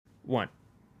1.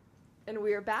 And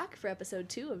we are back for episode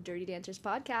 2 of Dirty Dancers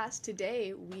podcast.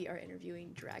 Today we are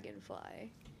interviewing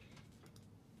Dragonfly.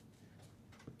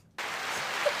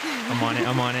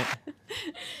 I'm on it.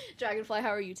 Dragonfly, how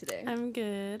are you today? I'm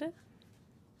good.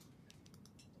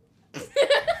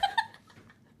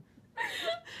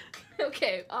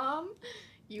 Okay,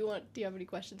 do you have any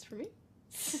questions for me?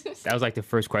 That was like the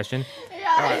first question.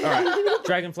 Yeah. All right.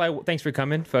 Dragonfly, thanks for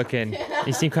coming. Fucking,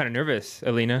 you seem kind of nervous,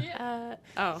 Alina.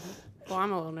 Well,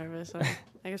 I'm a little nervous, so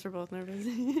I guess we're both nervous.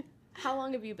 How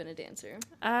long have you been a dancer?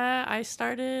 I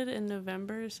started in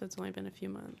November, so it's only been a few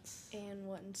months. And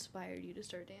what inspired you to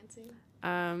start dancing?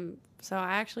 So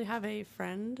I actually have a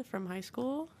friend from high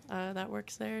school that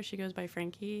works there. She goes by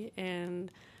Frankie, and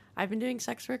I've been doing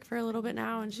sex work for a little bit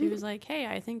now, and she was like, hey,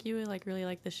 I think you would like really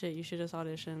like this shit. You should just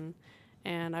audition.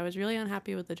 And I was really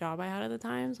unhappy with the job I had at the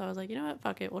time, so I was like, you know what,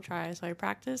 fuck it, we'll try. So I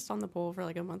practiced on the pole for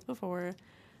like a month before.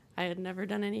 I had never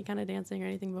done any kind of dancing or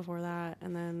anything before that,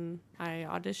 and then I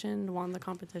auditioned, won the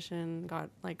competition, got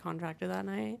like contracted that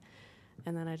night,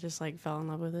 and then I just like fell in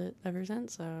love with it ever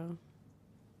since. So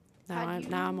now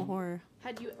I'm a whore.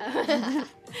 Had you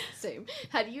same?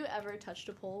 Had you ever touched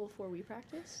a pole before we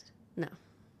practiced? No.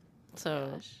 So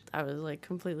Gosh. I was like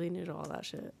completely new to all that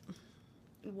shit.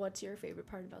 What's your favorite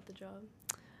part about the job?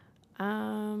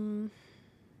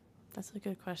 That's a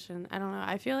good question. I don't know.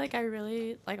 I feel like I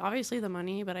really, like, obviously the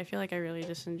money, but I feel like I really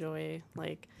just enjoy,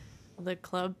 like, the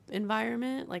club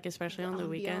environment, like, especially on the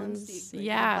weekends.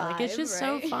 Yeah, like, it's just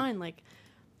so fun. Like,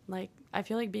 I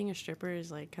feel like being a stripper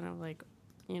is, like, kind of, like,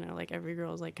 you know, like, every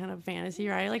girl's, like, kind of fantasy,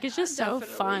 right? Like, it's just so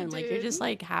fun. Dude. Like, you're just,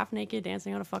 like, half naked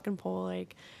dancing on a fucking pole.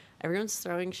 Like, everyone's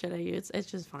throwing shit at you.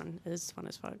 It's just fun. It's fun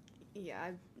as fuck.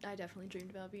 Yeah, I definitely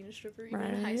dreamed about being a stripper even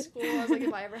in high school. I was like,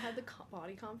 if I ever had the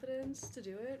body confidence to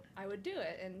do it, I would do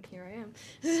it, and here I am.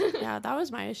 Yeah, that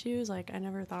was my issue. Is like I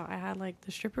never thought I had like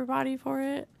the stripper body for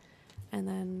it, and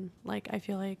then like I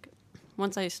feel like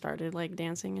once I started like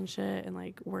dancing and shit and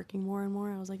like working more and more,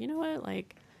 I was like, you know what,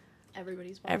 like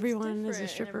everyone is a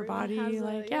stripper body,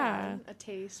 like a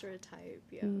taste or a type.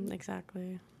 Yeah,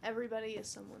 exactly. Everybody is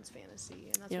someone's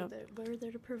fantasy, and that's what they're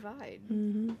there to provide.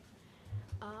 Mm-hmm.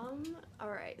 All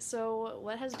right, so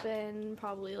what has been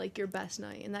probably like your best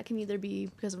night? And that can either be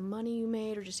because of money you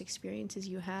made or just experiences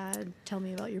you had. Tell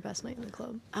me about your best night in the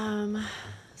club.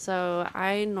 So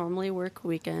I normally work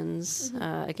weekends,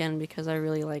 again, because I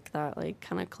really like that like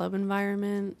kind of club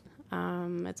environment.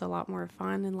 It's a lot more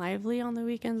fun and lively on the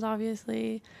weekends,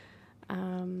 obviously.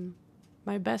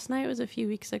 My best night was a few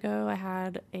weeks ago. I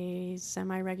had a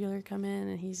semi-regular come in,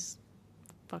 and he's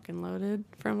fucking loaded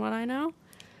from what I know.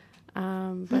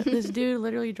 But this dude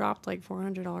literally dropped like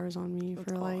 $400 on me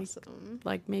for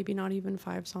like maybe not even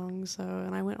 5 songs. So,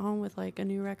 and I went home with like a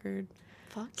new record.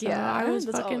 Fuck so yeah. I was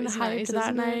That's fucking hyped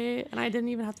that night, it? and I didn't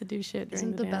even have to do shit during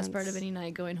Isn't the the best part of any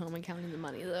night going home and counting the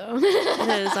money though? It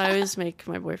is. I always make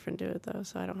my boyfriend do it though,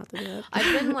 so I don't have to do it.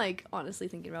 I've been like honestly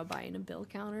thinking about buying a bill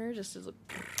counter just as a...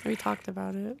 We talked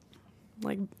about it.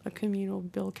 Like a communal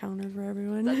bill counter for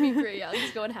everyone. That'd be great. Yeah,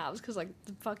 just go in halves because like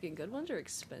the fucking good ones are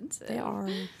expensive. They are.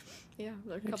 Yeah,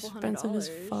 they're a couple expensive $100. As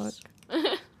fuck.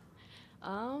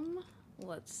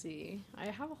 Let's see. I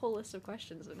have a whole list of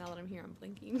questions, but now that I'm here, I'm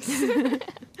blinking.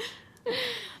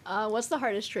 What's the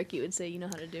hardest trick you would say you know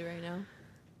how to do right now?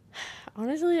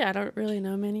 Honestly, I don't really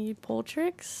know many pole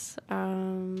tricks.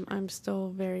 I'm still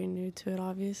very new to it,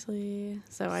 obviously.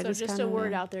 So I just a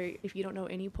word out there: if you don't know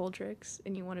any pole tricks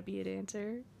and you want to be a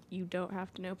dancer, you don't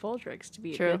have to know pole tricks to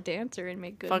be a good dancer and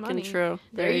make good money. Fucking true.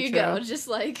 There you go. Just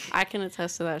like I can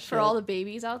attest to that shit. For all the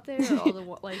babies out there, or all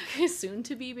the like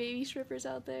soon-to-be baby strippers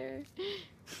out there.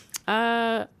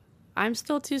 I'm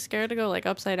still too scared to go like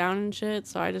upside down and shit,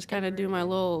 so I just kind of do my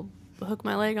little hook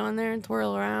my leg on there and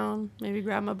twirl around, maybe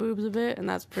grab my boobs a bit, and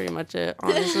that's pretty much it,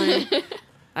 honestly.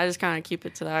 I just kind of keep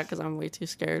it to that because I'm way too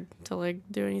scared to like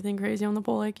do anything crazy on the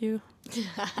pole like you.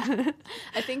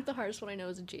 I think the hardest one I know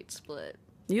is a jade split.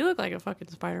 You look like a fucking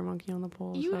spider monkey on the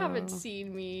pole. You haven't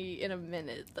seen me in a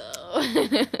minute though.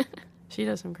 She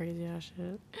does some crazy ass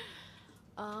shit.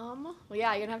 Well,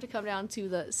 yeah, you're gonna have to come down to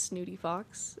the Snooty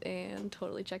Fox and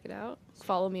totally check it out.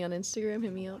 Follow me on Instagram,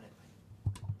 hit me up.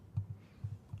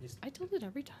 I told it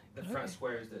every time. The front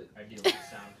square is the ideal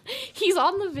sound. He's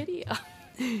on the video.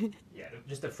 Yeah,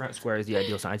 just the front square is the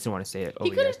ideal sound. I just didn't want to say it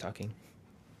over you guys talking.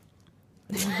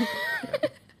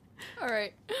 All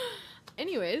right.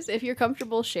 Anyways, if you're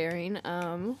comfortable sharing,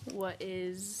 what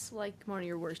is like one of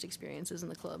your worst experiences in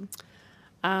the club?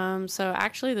 So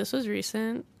actually this was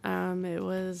recent. It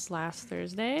was last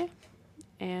Thursday,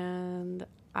 and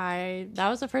that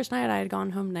was the first night I had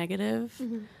gone home negative.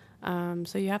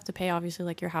 So you have to pay obviously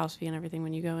like your house fee and everything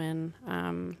when you go in.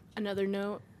 Another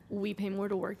note, we pay more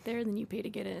to work there than you pay to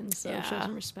get in, so Yeah. show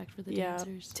some respect for the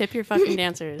dancers. Tip your fucking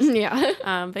dancers. Yeah.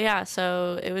 But yeah,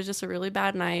 so it was just a really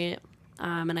bad night.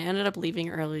 And I ended up leaving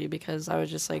early because I was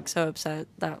just like so upset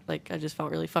that like I just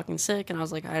felt really fucking sick, and I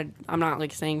was like I'm not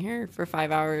like staying here for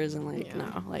 5 hours and like Yeah.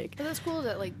 no, like But that's cool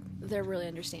that like they're really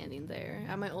understanding there.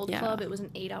 At my old Yeah. club, it was an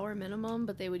 8-hour minimum,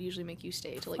 but they would usually make you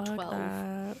stay till like fuck 12.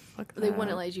 that, fuck They that.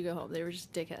 wouldn't let you go home. They were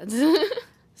just dickheads.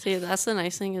 See, that's the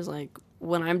nice thing is like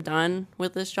when I'm done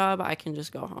with this job, I can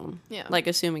just go home. Yeah. Like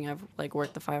assuming I've like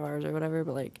worked the 5 hours or whatever,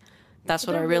 but like that's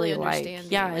But what I they're really really like.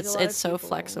 understanding. Yeah, Like, a it's lot of so people,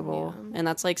 flexible, yeah. and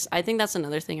that's like I think that's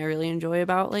another thing I really enjoy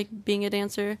about like being a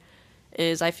dancer,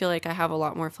 is I feel like I have a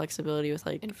lot more flexibility with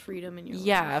like And freedom in your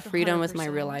yeah life. freedom with my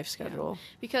 100%. real life Yeah. schedule.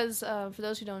 Because for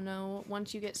those who don't know,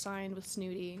 once you get signed with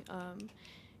Snooty,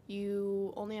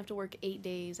 you only have to work 8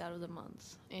 days out of the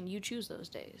month, and you choose those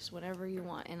days whenever you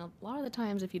want. And a lot of the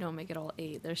times, if you don't make it all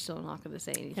 8, they're still not going to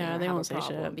say anything. Yeah, or they have won't a say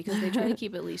problem shit. because they try to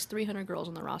keep at least 300 girls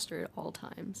on the roster at all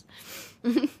times.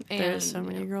 There's so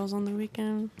many yeah. girls on the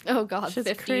weekend. Oh God, Shit's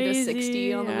 50 crazy, to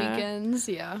 60 on the yeah. weekends.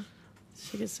 Yeah.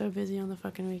 She gets so busy on the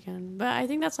fucking weekend, but I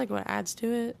think that's like what adds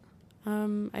to it.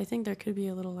 I think there could be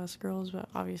a little less girls, but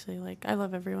obviously like I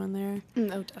love everyone there.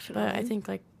 No, definitely. But I think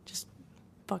like just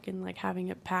fucking like having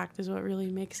it packed is what really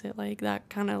makes it like that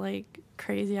kind of like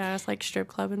crazy ass like strip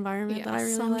club environment that I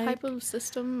really some like. type of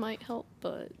system might help,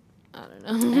 but I don't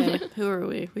know. Hey, who are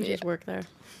we? We just work there.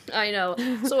 I know.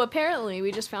 So apparently,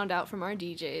 we just found out from our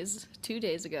DJs 2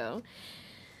 days ago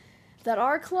that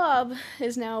our club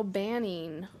is now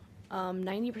banning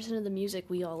 90% of the music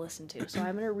we all listen to. So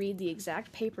I'm going to read the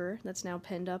exact paper that's now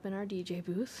pinned up in our DJ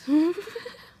booth.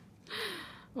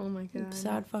 Oh my God.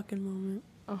 Sad fucking moment.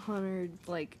 100,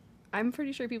 like, I'm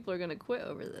pretty sure people are going to quit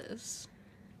over this.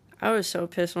 I was so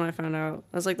pissed when I found out.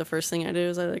 That's like the first thing I did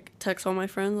was I like text all my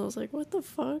friends. I was like, what the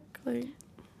fuck? Like,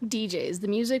 DJs, the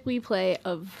music we play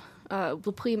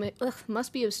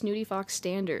must be of Snooty Fox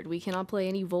standard. We cannot play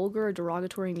any vulgar or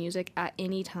derogatory music at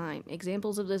any time.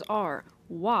 Examples of this are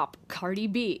WAP, Cardi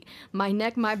B, My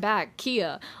Neck, My Back,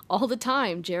 Kia, All the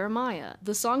Time, Jeremiah.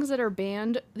 These songs are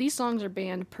banned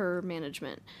per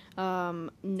management.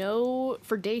 No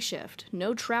for day shift,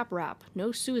 no trap rap,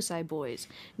 no Suicide Boys,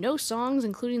 no songs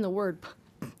including the word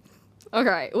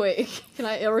Okay, wait.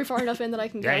 Are we far enough in that I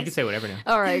can guess? Yeah, you can say whatever now.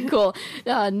 All right, cool.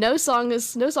 No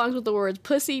songs with the words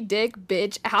pussy, dick,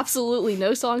 bitch. Absolutely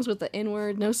no songs with the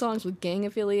N-word. No songs with gang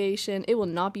affiliation. It will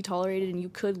not be tolerated, and you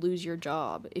could lose your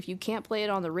job. If you can't play it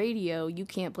on the radio, you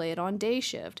can't play it on day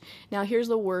shift. Now, here's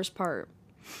the worst part.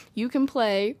 You can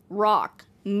play rock,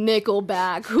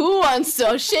 Nickelback. Who wants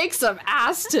to shake some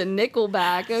ass to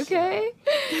Nickelback, okay?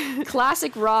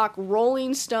 Classic rock,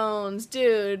 Rolling Stones.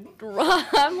 Dude,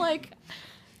 I'm like...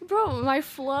 Bro, my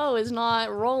flow is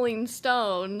not Rolling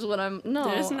Stones when I'm... No.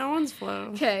 there's no one's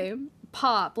flow. Okay,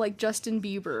 pop, like Justin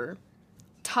Bieber.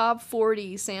 Top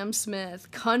 40, Sam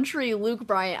Smith. Country, Luke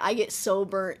Bryan. I get so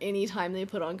burnt anytime they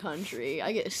put on country.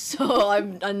 I get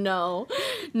so... no.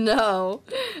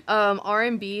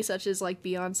 R&B, such as like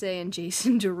Beyonce and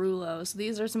Jason Derulo. So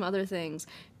these are some other things.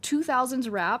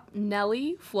 2000s rap,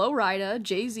 Nelly, Flo Rida,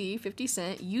 Jay-Z, 50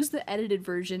 Cent. Use the edited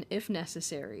version if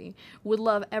necessary. Would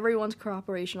love everyone's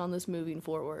cooperation on this moving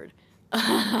forward.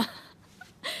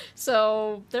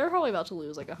 So they're probably about to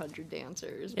lose like 100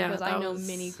 dancers Yeah, because I that know was-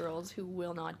 many girls who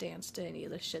will not dance to any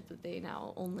of the shit that they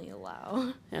now only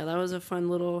allow. Yeah, that was a fun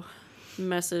little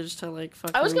message to like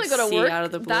fucking I was gonna go to see work out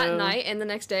of the blue. that night and the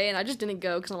next day, and I just didn't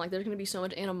go because I'm like, there's gonna be so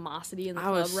much animosity in the I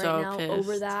club was right so now pissed.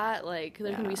 over that. Like,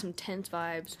 there's gonna Yeah. be some tense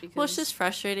vibes because Well, it's just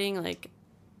frustrating. Like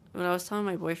when I was telling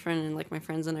my boyfriend and like my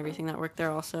friends and everything that work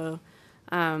there also,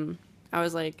 I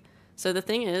was like, so the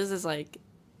thing is like,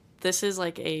 this is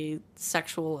like a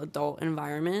sexual adult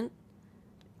environment,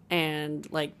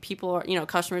 and like people are,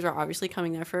 customers are obviously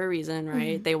coming there for a reason,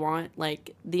 right? Mm-hmm. They want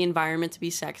like the environment to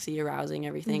be sexy, arousing,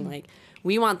 everything. Like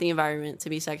we want the environment to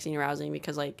be sexy and arousing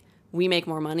because like we make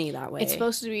more money that way. it's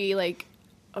supposed to be like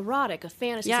erotic, a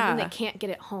fantasy, Yeah. something they can't get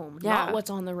at home, Yeah. not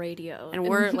what's on the radio. And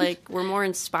we're like we're more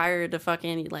inspired to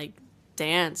fucking like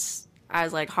dance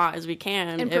as like hot as we can,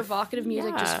 and if- provocative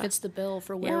music just yeah. fits the bill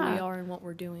for where we Yeah. are and what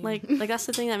we're doing. like that's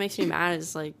the thing that makes me mad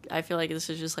is like I feel like this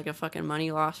is just like a fucking money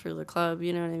loss for the club,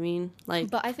 you know what I mean? Like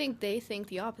But I think they think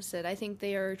the opposite. I think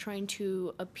they are trying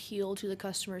to appeal to the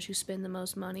customers who spend the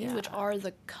most money, Yeah. which are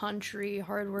the country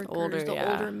hard workers, Older, the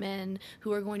yeah. older men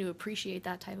who are going to appreciate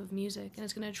that type of music. And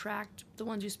it's going to attract the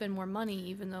ones who spend more money,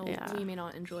 even though Yeah. we may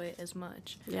not enjoy it as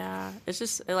much. yeah, it's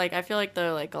just like I feel like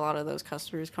a lot of those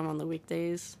customers come on the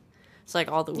weekdays. It's like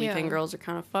all the Yeah. weekend girls are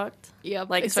kind of fucked. Yep,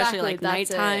 Like, especially, exactly. like, That's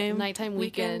it. nighttime Nighttime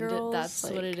weekend. girls, That's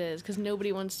what like- it is. Because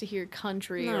nobody wants to hear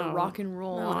country or No. rock and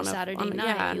roll No, on a on a- Saturday on a- night.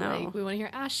 yeah, no. Like we want to hear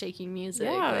ass shaking music.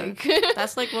 Yeah. Like.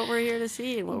 That's like what we're here to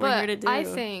see and what we're But here to do. I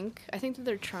think that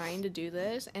they're trying to do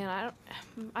this, and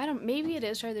I don't. Maybe it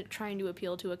is trying to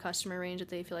appeal to a customer range that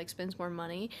they feel like spends more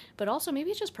money, but also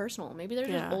maybe it's just personal. Maybe they're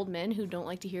just Yeah. old men who don't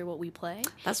like to hear what we play.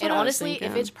 That's and what I was honestly, if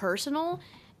thinking. it's personal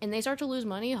and they start to lose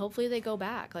money, hopefully they go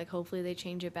back. Like hopefully they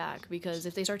change it back, because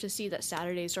if they start to see that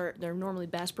Saturdays their normally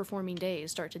best performing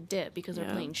days start to dip because they're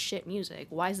Yeah. playing shit music.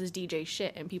 Why is this DJ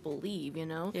shit and people leave? You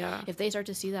know. Yeah. If they start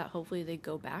to see that, hopefully they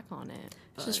go back on it.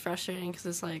 It's just frustrating because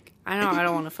it's like, I know I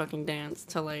don't want to fucking dance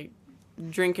to like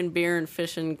drinking beer and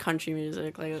fishing country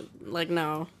music. Like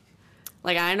no.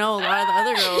 Like, I know a lot of the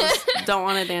other girls don't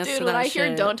want to dance Dude, to when that I hear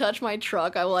shit. "Don't Touch My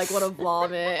Truck," I will like want to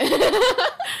vomit.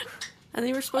 And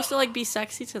they were supposed to like be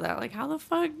sexy to that. Like, how the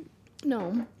fuck?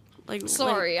 No, Like,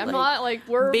 sorry, I'm like, not like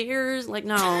we're beers. Like,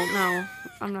 no,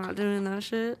 I'm not doing that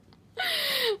shit.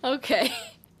 okay.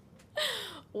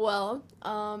 Well,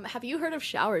 have you heard of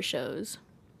shower shows?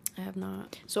 I have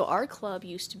not. So our club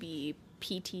used to be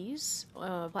PT's,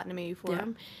 Platinum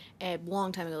 84, a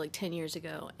long time ago, like 10 years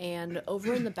ago. And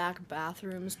over in the back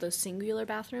bathrooms, those singular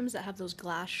bathrooms that have those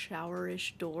glass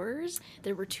shower-ish doors,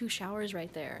 there were 2 showers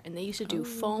right there. And they used to do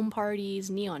foam parties,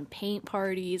 neon paint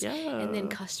parties, and then Yeah.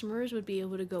 customers would be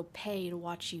able to go pay to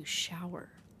watch you shower.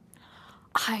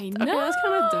 I know. Okay, that's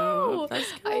kind of dope.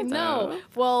 That's I kinda know. dope.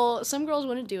 Well, some girls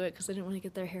wouldn't do it because they didn't want to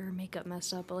get their hair and makeup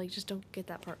messed up, but like just don't get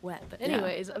that part wet. But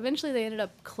anyways, eventually they ended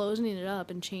up closing it up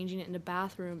and changing it into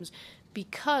bathrooms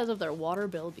because of their water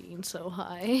bill being so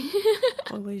high.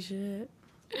 Holy shit.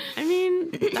 I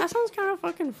mean, that sounds kind of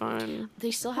fucking fun.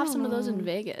 They still have some of those in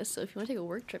Vegas, so if you want to take a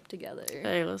work trip together.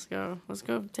 Hey, let's go. Let's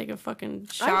go take a fucking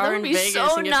That shower would in be Vegas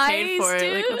so and get nice, paid for it.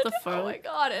 dude. Like, what the fuck? Oh my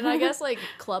god! And I guess like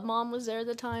Club Mom was there at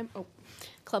the time.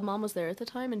 Club Mom was there at the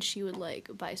time, and she would like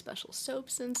buy special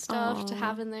soaps and stuff to Aw.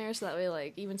 have in there, so that way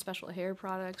like even special hair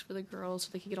products for the girls, so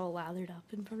they could get all lathered up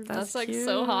in front of. That's like cute.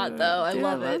 so hot though. I Dude,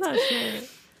 love it. that shit.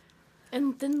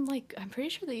 And then like I'm pretty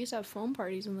sure they used to have foam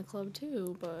parties in the club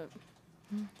too, but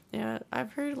Yeah,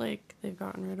 I've heard like they've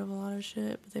gotten rid of a lot of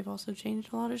shit, but they've also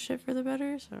changed a lot of shit for the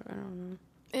better. So I don't know.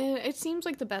 it seems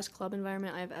like the best club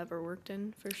environment I've ever worked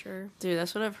in for sure. Dude,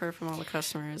 that's what I've heard from all the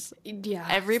customers. Yeah,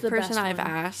 Every it's the person best I've one.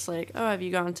 asked, like, oh, have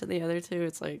you gone to the other two?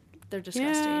 It's like, They're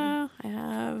disgusting. yeah, I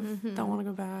have. Don't want to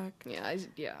go back. Yeah,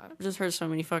 yeah. I've just heard so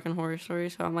many fucking horror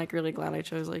stories, so I'm like really glad I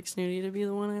chose like Snooty to be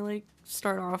the one I like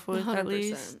start off with at 100%.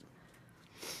 least.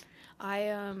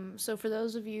 So for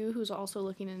those of you who's also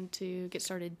looking into get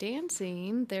started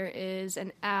dancing, there is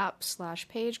an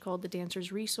app/page called the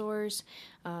Dancers Resource.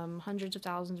 Hundreds of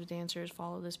thousands of dancers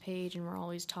follow this page, and we're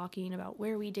always talking about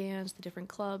where we dance, the different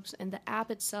clubs, and the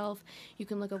app itself. You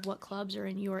can look up what clubs are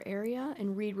in your area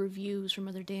and read reviews from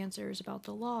other dancers about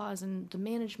the laws and the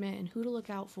management and who to look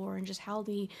out for and just how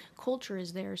the culture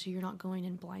is there, so you're not going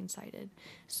in blindsided.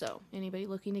 So anybody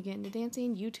looking to get into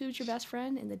dancing, YouTube's your best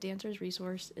friend, and the Dancers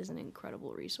Resource is an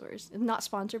incredible resource. Not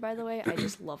sponsored, by the way. I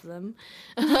just love them.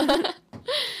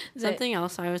 Something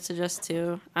else I would suggest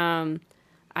too.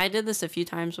 I did this a few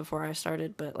times before I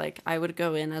started, but like I would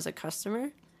go in as a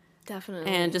customer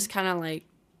Definitely. and just kind of like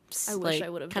I wish I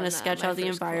would have kind done of that sketch at my out the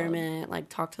first club. environment, like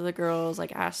talk to the girls,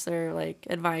 like ask their like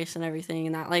advice and everything,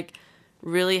 and that like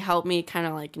really helped me kind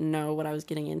of like know what I was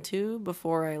getting into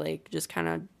before I like just kind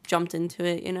of jumped into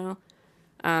it, you know.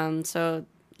 So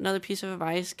another piece of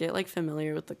advice: get like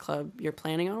familiar with the club you're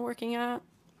planning on working at.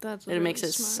 That's It makes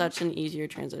it smart. such an easier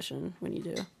transition when you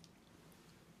do.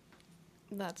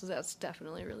 That's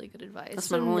definitely really good advice.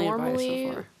 That's my only advice so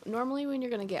normally, far. normally when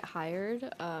you're gonna get hired,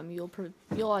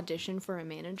 you'll audition for a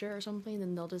manager or something,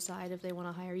 then they'll decide if they want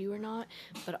to hire you or not.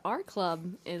 But our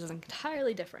club is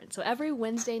entirely different. So every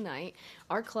Wednesday night,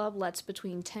 our club lets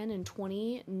between 10 and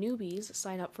 20 newbies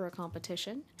sign up for a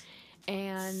competition,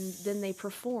 and then they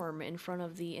perform in front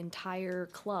of the entire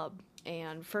club.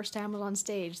 And first time on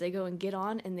stage, they go and get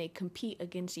on and they compete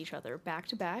against each other back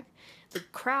to back. The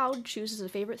crowd chooses a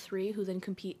favorite 3 who then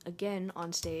compete again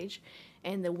on stage.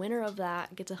 And the winner of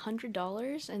that gets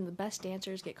 $100 and the best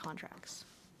dancers get contracts.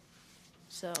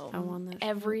 So I won that shit.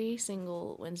 every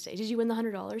single Wednesday. Did you win the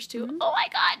 $100 too? Oh my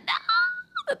god, no!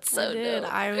 That's so I did.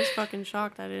 dope. I was fucking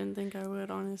shocked. I didn't think I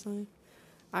would, honestly.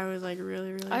 I was like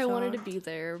really, really I shocked. wanted to be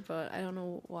there, but I don't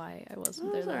know why I wasn't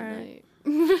Oh, there it's that alright.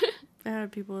 night. I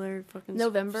had people there fucking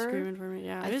November? screaming for me.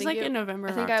 Yeah, I it was think like it- in November.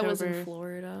 I think or I October. was in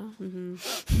Florida.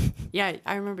 Yeah,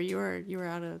 I remember you were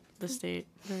out of the state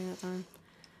during that time.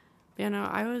 But yeah, no,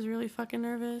 I was really fucking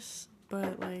nervous,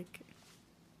 but like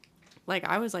like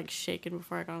I was like shaking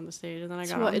before I got on the stage, and then I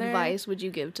So got what on there. advice would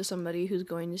you give to somebody who's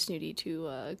going to Snooty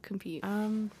to compete?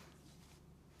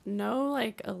 Know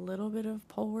like a little bit of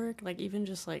pole work, like even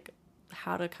just like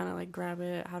how to kind of like grab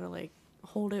it, how to like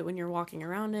hold it when you're walking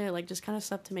around it, like just kind of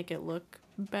stuff to make it look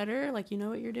better, like you know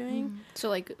what you're doing. So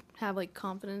like have like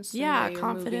confidence. In Yeah, the way you're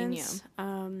moving,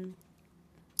 confidence.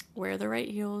 Wear the right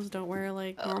heels. Don't wear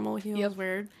like normal heels. yep.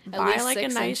 Wear At buy least like a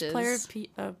 6 nice inches.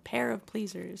 pair of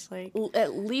pleasers. Like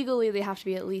Legally, they have to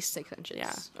be at least 6 inches.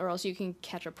 Yeah. Or else you can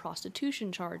catch a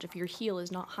prostitution charge if your heel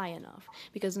is not high enough.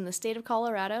 Because in the state of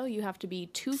Colorado, you have to be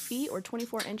 2 feet or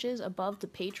 24 inches above the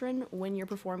patron when you're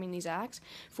performing these acts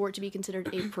for it to be considered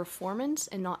a performance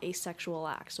and not a sexual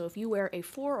act. So if you wear a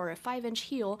 4 or a 5-inch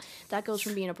heel, that goes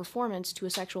from being a performance to a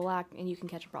sexual act, and you can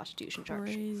catch a prostitution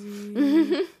charge.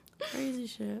 crazy. Crazy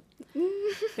shit.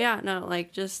 Yeah, no,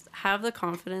 like just have the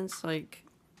confidence like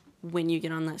when you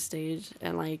get on that stage,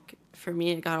 and like for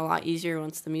me it got a lot easier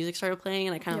once the music started playing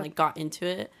and I kind of like got into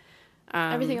it.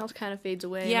 Everything else kind of fades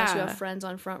away unless you yeah. have friends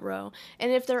on front row.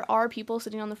 And if there are people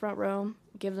sitting on the front row,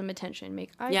 give them attention.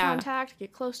 Make eye Yeah. contact,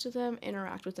 get close to them,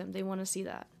 interact with them. They want to see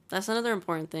that. That's another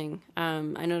important thing. I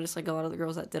noticed like a lot of the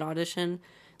girls that did audition,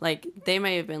 like they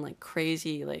may have been like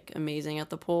crazy, like amazing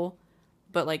at the pole,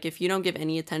 but like if you don't give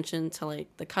any attention to like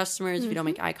the customers, if you don't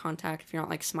make eye contact, if you're not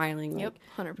like smiling, like, Yep,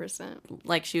 100%.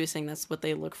 like she was saying, that's what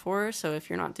they look for. So if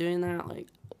you're not doing that, like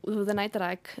The night that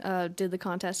I did the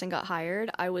contest and got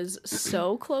hired, I was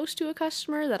so close to a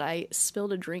customer that I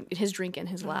spilled his drink in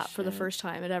his lap for the first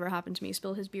time it ever happened to me.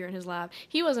 Spilled his beer in his lap.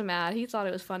 He wasn't mad. He thought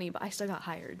it was funny, but I still got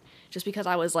hired just because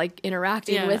I was like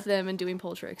interacting Yeah. with them and doing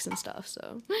pole tricks and stuff.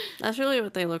 So that's really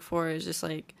what they look for, is just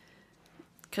like,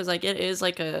 because like it is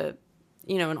like a,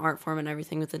 you know, an art form and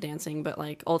everything with the dancing, but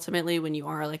like ultimately when you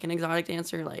are like an exotic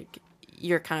dancer, like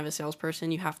you're kind of a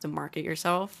salesperson. You have to market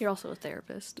yourself. you're also a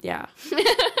therapist. Yeah.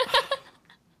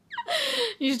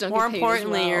 You just don't More get paid as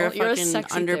importantly, well. you're a fucking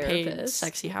sexy underpaid, therapist.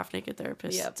 sexy half-naked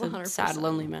therapist Yep, to 100%. sad,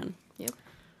 lonely men. Yep.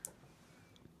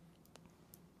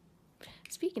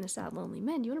 Speaking of sad, lonely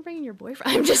men, do you want to bring in your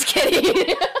boyfriend? I'm just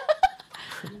kidding.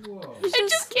 Whoa. I'm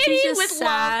just kidding. He's just with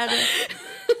sad.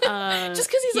 love. Just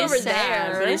because he's over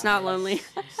sad, there. but he's not lonely.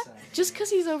 Just because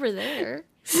he's over there.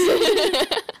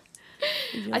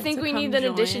 I think we need an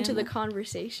addition to the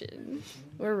conversation.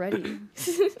 We're ready.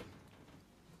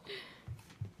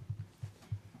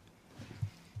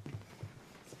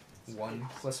 1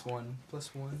 + 1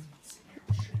 + 1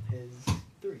 is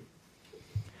 3.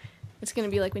 It's gonna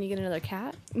be like when you get another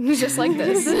cat, just like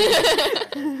this.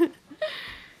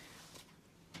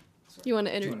 You want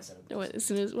to enter? Do you wanna set up No, as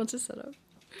soon as once it's set up.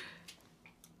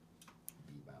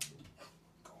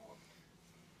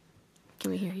 Can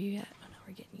we hear you yet? Oh no,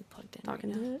 we're getting you plugged in. Talking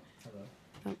right now. to it? Hello.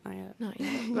 Oh, not yet. Not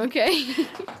yet. Okay.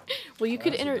 Well, you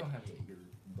could I also enter. don't have your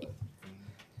butt thing.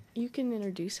 You can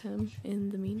introduce him in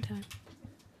the meantime.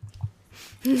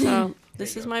 So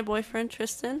this is my boyfriend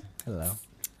Tristan.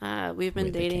 Hello. We've been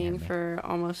With the dating camera. for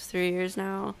almost 3 years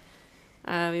now.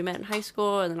 We met in high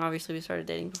school, and then obviously we started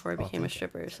dating before I Oh, became a thank you.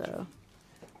 stripper. So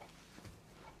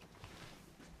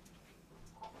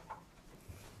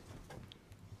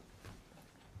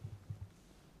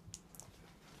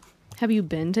Have you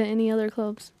been to any other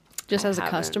clubs? Just I as a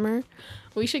haven't. customer?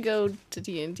 We should go to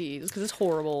TNT's because it's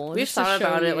horrible. we've Just to thought show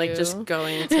about it, like you. just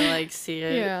going to like see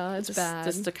it. Yeah, it's just, bad.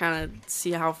 Just to kind of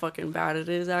see how fucking bad it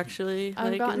is, actually. I've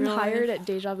like, in gotten real hired life. at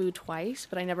Deja Vu twice,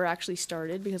 but I never actually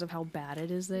started because of how bad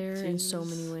it is there in so Jeez.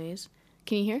 many ways.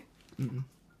 Can you hear? Mm-mm.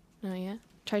 No, yeah.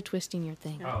 Try twisting your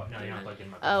thing. Oh, no, you're not plugged in.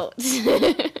 My Oh.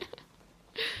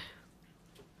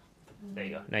 There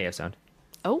you go. Now you have sound.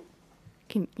 Oh.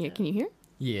 Can you hear?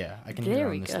 Yeah, I can There hear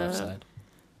we on this left go. side.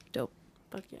 Dope.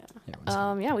 But yeah. Yeah, one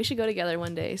side. Yeah, we should go together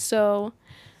one day. So,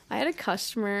 I had a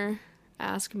customer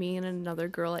ask me and another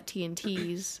girl at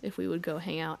TNT's if we would go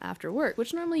hang out after work,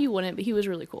 which normally you wouldn't, but he was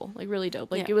really cool, like really dope.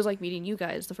 Like Yeah. it was like meeting you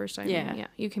guys the first time. Yeah.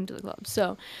 You came to the club.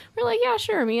 So we're like, yeah,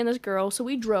 sure, me and this girl. So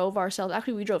we drove ourselves.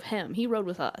 Actually, we drove him. He rode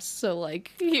with us. So like,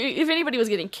 if anybody was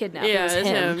getting kidnapped, Yeah, it was it's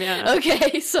him. him, yeah.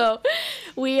 Okay, so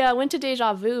we went to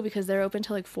Deja Vu because they're open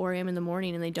till like 4 a.m. in the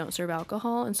morning and they don't serve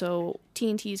alcohol, and so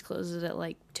TNT's closes at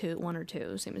like 1 or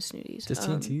 2, same as Snooty's. Does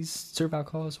TNT's serve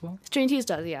alcohol as well? TNT's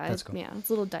does, yeah. That's cool. Yeah, it's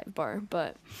a little dive bar,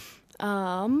 but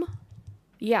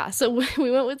yeah, so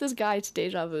we went with this guy to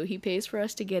Deja Vu. He pays for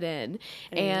us to get in,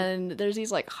 and there's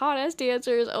these like hot ass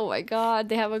dancers. Oh my god,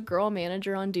 they have a girl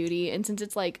manager on duty, and since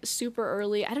it's like super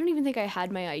early, I don't even think I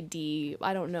had my ID.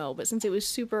 I don't know, but since it was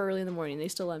super early in the morning, they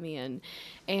still let me in,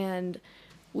 and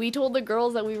we told the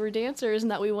girls that we were dancers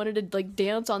and that we wanted to like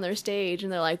dance on their stage,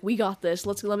 and they're like, "We got this.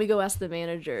 Let me go ask the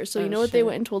manager." So you Oh, know what they shit.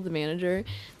 went and told the manager?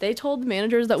 They told the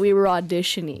managers that we were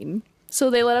auditioning. So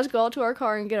they let us go out to our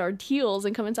car and get our heels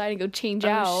and come inside and go change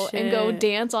out and go shit.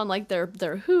 dance on like their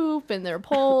hoop and their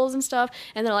poles and stuff.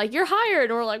 And they're like, "You're hired."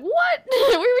 And we're like, "What?"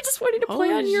 We were just wanting to play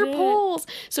Holy on your shit. poles.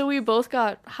 So we both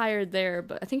got hired there,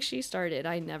 but I think she started.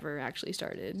 I never actually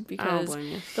started because blame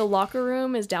you. the locker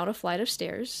room is down a flight of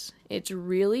stairs. It's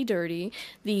really dirty.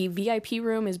 The VIP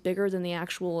room is bigger than the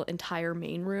actual entire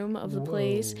main room of the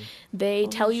place. They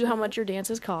tell you how much your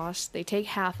dances cost. They take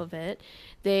half of it.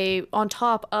 They, on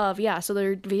top of, so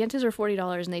their dances are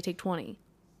 $40 and they take 20.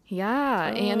 Yeah,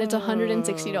 and it's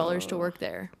 $160 to work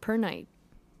there per night.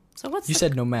 So what's You the-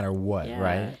 said no matter what, Yeah.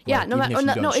 right? Yeah, Like, no even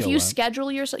matter don't if show you up.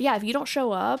 schedule yourself, if you don't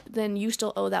show up, then you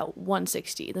still owe that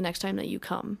 160 the next time that you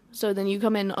come. So then you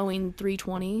come in owing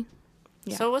 320,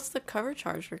 yeah. So what's the cover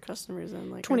charge for customers then?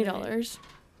 Like are they- $20.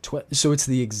 So it's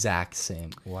the exact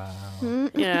same. Wow.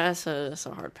 Yeah, that's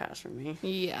a hard pass for me.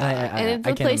 Yeah, I and the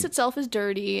can't- place itself is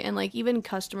dirty, and like even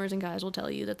customers and guys will tell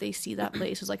you that they see that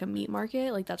place as like a meat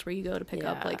market. Like that's where you go to pick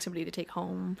up Yeah. like somebody to take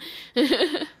home.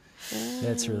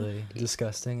 That's really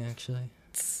disgusting, actually.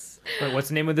 Wait, what's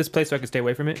the name of this place so I can stay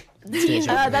away from it? That's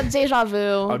Deja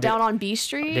Vu de- down on B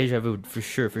Street. Deja Vu, for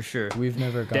sure, for sure. We've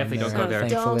never gone Definitely there. don't go there.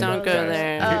 Thankfully. Don't go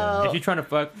there. If you're trying to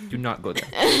fuck, do not go there.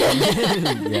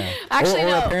 Yeah. Actually, or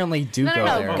no. apparently do No, go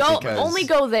no, there. no. Go because- only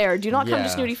go there. Do not come to Yeah.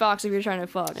 Snooty Fox if you're trying to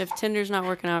fuck. If Tinder's not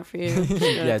working out for you, just go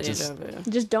to Yeah, Deja just-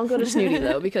 Vu. Just don't go to Snooty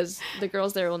though, because the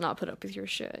girls there will not put up with your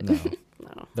shit. No,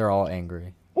 No. they're all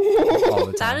angry. All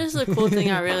the That time. is the cool thing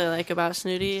I really like about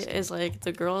Snooty is like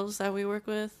the girls that we work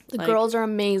with. The like, girls are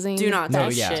amazing. do not No,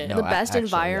 talk yeah, shit. no. The best actually, yeah.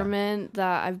 environment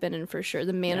that I've been in for sure.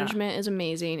 The management is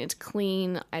amazing. It's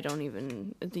clean. I don't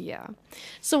even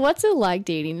So what's it like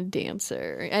dating a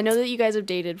dancer? I know that you guys have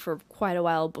dated for quite a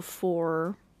while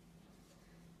before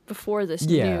this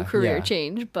Yeah, new career yeah.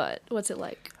 change, but what's it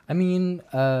like? I mean,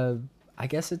 I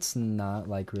guess it's not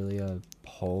like really a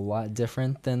whole lot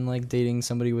different than like dating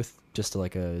somebody with just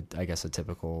like a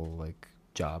typical like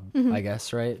job, Mm-hmm. I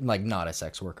guess, right? Like not a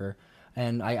sex worker.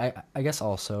 And I guess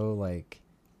also like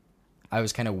I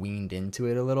was kind of weaned into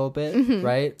it a little bit, Mm-hmm.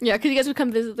 right? Yeah, because you guys would come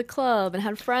visit the club and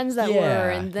had friends that were,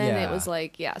 Yeah, and then it yeah. was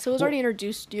like, so it was already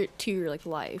introduced to your like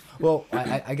life. Well,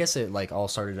 I guess it like all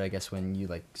started when you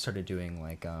like started doing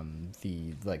like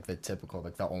the typical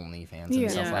like the OnlyFans and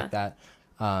stuff Yeah. like that.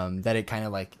 That it kind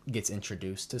of like gets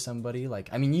introduced to somebody. Like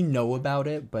I mean, you know about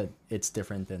it, but it's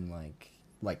different than like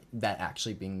that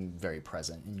actually being very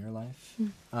present in your life.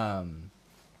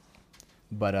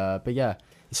 But yeah.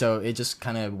 So it just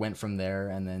kind of went from there,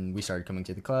 and then we started coming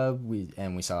to the club. We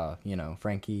saw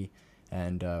Frankie,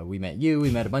 and we met you. We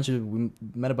met a bunch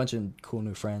of cool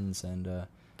new friends, and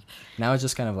now it's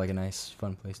just kind of like a nice,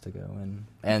 fun place to go.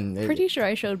 And it, Pretty sure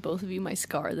I showed both of you my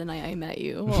scar the night I met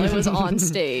you while I was on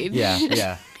stage.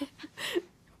 yeah.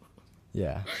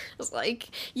 Yeah. I was like,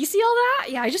 "You see all that?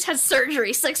 Yeah, I just had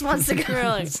surgery 6 months ago." You're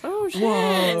like, oh shit.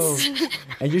 Whoa.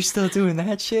 And you're still doing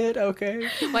that shit? Okay.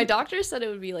 My doctor said it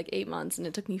would be like 8 months, and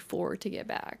it took me 4 to get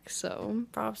back. So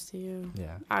Props to you.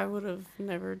 Yeah. I would have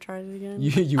never tried it again.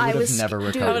 You I would was- have never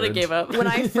dude, recovered. I would have gave up. when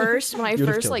I first would've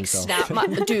killed like yourself. snapped my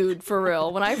dude for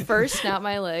real, when I first snapped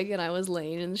my leg and I was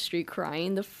laying in the street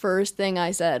crying, the first thing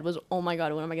I said was, "Oh my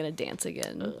god, when am I gonna dance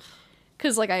again?"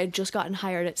 Because like I had just gotten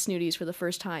hired at Snooty's for the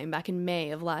first time back in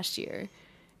May of last year.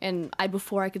 And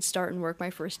before I could start and work my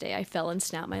first day, I fell and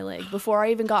snapped my leg. Before I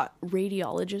even got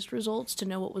radiologist results to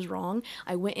know what was wrong,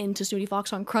 I went into Snooty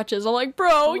Fox on crutches. I'm like,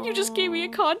 "Bro, you just gave me a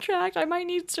contract. I might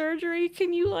need surgery.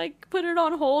 Can you like put it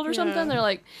on hold or something?" Yeah. They're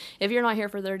like, "If you're not here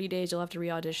for 30 days, you'll have to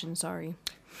re-audition. Sorry."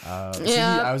 See,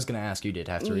 Yeah. I was gonna ask you did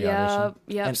have to re-audition.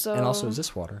 Yep, And, so- and also, is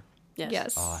this water?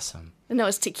 Yes. Awesome. No,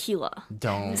 it's tequila.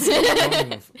 Don't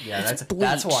even, yeah, that's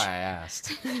bleach. why I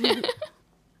asked.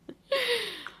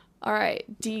 All right.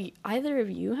 Do either of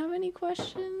you have any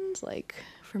questions, like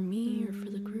for me or for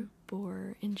the group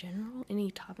or in general?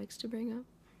 Any topics to bring up?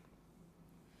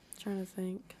 Trying to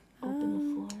think.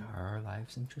 Open the floor. Are our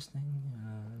lives interesting?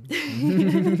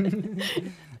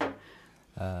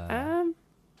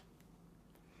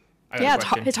 I got a Yeah,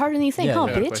 question. it's harder than you think, Yeah, huh, I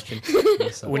got a bitch?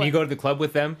 question. So- When you go to the club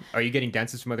with them, are you getting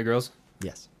dances from other girls?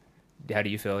 Yes. How do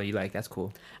you feel? Are you like, that's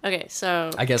cool? Okay,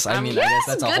 so I guess. I I'm- mean, I guess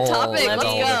that's a good whole. topic. That's Let's a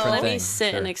whole go. different let me thing.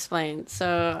 sit and Sure. explain.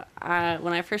 So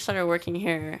when I first started working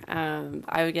here,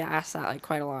 I would get asked that like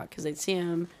quite a lot because they'd see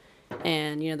him,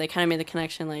 and they kind of made the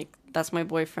connection like that's my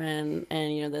boyfriend,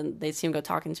 and then they'd see him go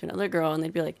talking to another girl, and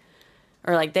they'd be like,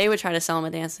 or like they would try to sell him a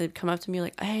dance. They'd come up to me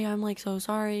like, "Hey, I'm like so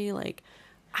sorry, like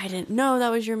I didn't know that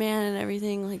was your man and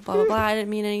everything, like blah blah blah. I didn't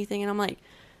mean anything," and I'm like.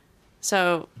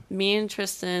 So me and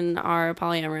Tristan are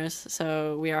polyamorous.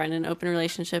 So we are in an open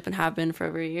relationship and have been for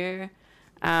over a year.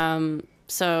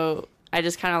 So I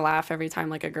just kind of laugh every time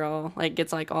like a girl like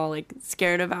gets like all like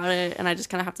scared about it, and I just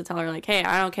kind of have to tell her like, hey,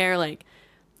 I don't care, like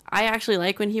I actually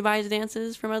like when he buys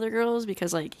dances from other girls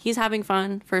because like he's having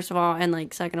fun, first of all, and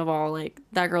like second of all, like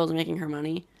that girl's making her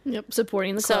money. Yep,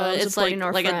 supporting the So club, it's supporting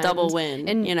our like a friends. double win,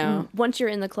 And you know? once you're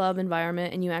in the club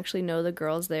environment and you actually know the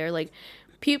girls there, like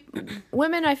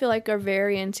women, I feel like are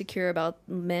very insecure about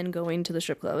men going to the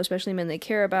strip club, especially men they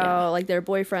care about, like their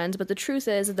boyfriends. But the truth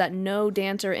is that no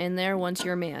dancer in there wants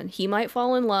your man. He might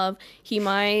fall in love. He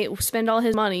might spend all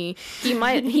his money. He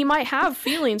might have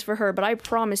feelings for her. But I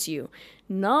promise you,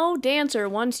 no dancer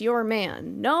wants your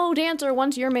man. No dancer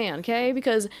wants your man, okay?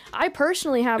 Because I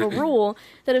personally have a rule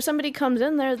that if somebody comes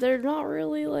in there, they're not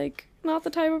really, like, not the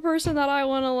type of person that I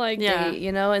want to, like, date,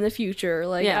 you know, in the future,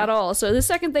 like, at all. So the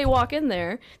second they walk in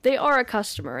there, they are a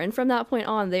customer. And from that point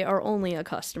on, they are only a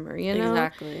customer, you know?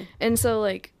 Exactly. And so,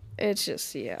 like, it's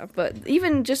just, yeah. But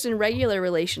even just in regular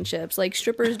relationships, like,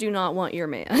 strippers do not want your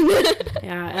man.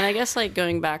 Yeah, and I guess, like,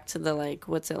 going back to the, like,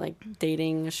 what's it, like,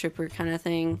 dating a stripper kind of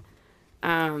thing.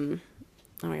 Oh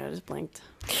my god, I just blanked.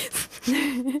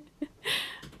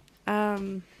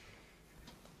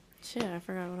 Shit, I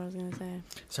forgot what I was gonna say.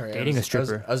 Sorry, Dating a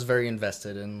stripper. I was very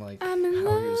invested in like I'm in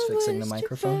how he was love fixing with the a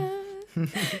microphone.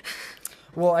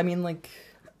 Well, I mean, like,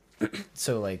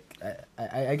 so like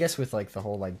I guess with like the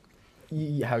whole like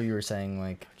how you were saying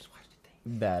like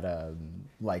that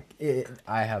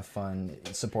I have fun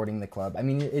supporting the club. I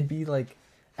mean, it'd be like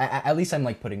at least I'm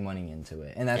like putting money into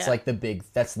it, and that's like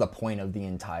that's the point of the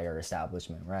entire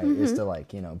establishment, right? Is to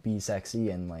like, you know, be sexy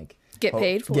and like Get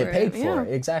paid for it. Yeah.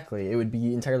 Exactly. It would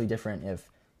be entirely different if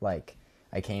like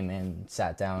I came in,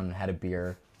 sat down, had a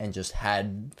beer, and just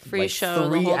had Free like show the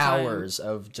 3 whole time. hours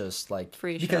of just like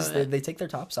Free because show. they take their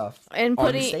tops off And on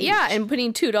putting stage. and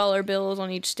putting $2 bills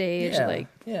on each stage, like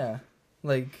and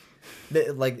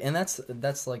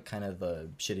that's like kind of the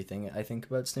shitty thing I think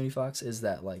about Snooty Fox is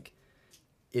that like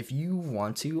if you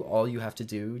want to, all you have to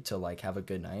do to like have a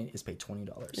good night is pay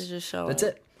 $20. It's just show That's up.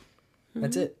 it.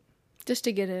 That's it. just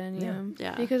to get in,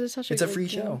 Yeah. because it's such It's a a good free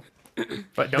deal. show.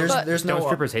 But don't, There's no don't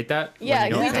strippers hate that? when Yeah,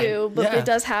 you don't we pay? do, but Yeah. it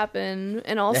does happen,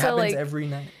 and It also happens like every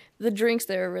night. the drinks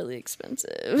there are really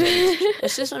expensive.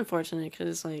 It's just unfortunate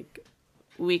because like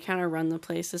we kind of run the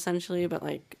place essentially, but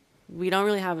like we don't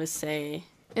really have a say.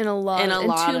 in a lot In a in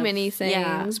lot too of- many things,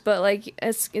 yeah. but like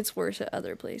it's worse at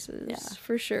other places, Yeah.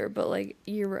 for sure. But like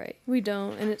you're right, we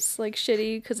don't, and it's like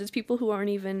shitty because it's people who aren't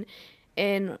even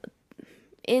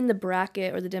in the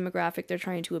bracket or the demographic they're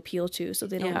trying to appeal to, so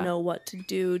they don't Yeah. know what to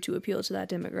do to appeal to that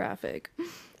demographic. But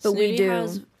Snooty we do.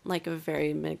 has like a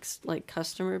very mixed like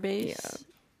customer base.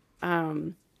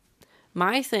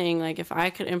 My thing, like if I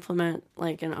could implement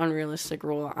like an unrealistic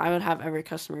rule, I would have every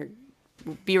customer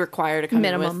be required to come in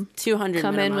Minimum. with 200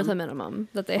 Come minimum. in with a minimum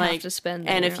that they like, have to spend,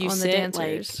 and there if you on the sit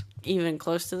dancers. like even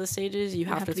close to the stages, you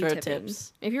have to be throw tipping.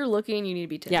 tips. If you're looking, you need to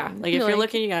be tipping. Yeah, like if you're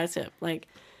looking, you gotta tip. Like,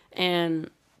 and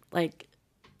like,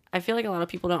 I feel like a lot of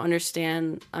people don't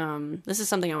understand. This is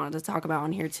something I wanted to talk about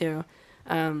on here too.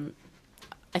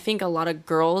 I think a lot of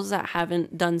girls that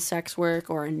haven't done sex work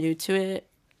or are new to it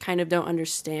kind of don't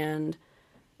understand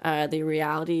the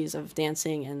realities of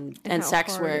dancing and how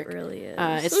sex hard work. it really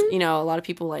is. It's, you know, a lot of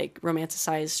people like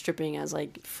romanticize stripping as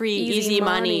like free, Easy easy money.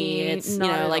 money. It's, you Not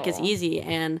know, at like it's all. easy,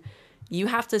 and you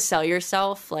have to sell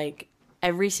yourself like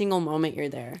every single moment you're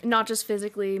there. Not just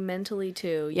physically, mentally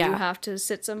too. You Yeah. have to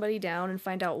sit somebody down and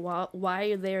find out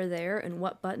why they're there and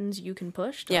what buttons you can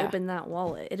push to Yeah. open that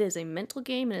wallet. It is a mental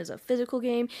game. It is a physical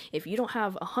game. If you don't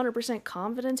have 100%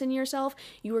 confidence in yourself,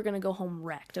 you are going to go home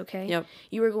wrecked, okay? Yep.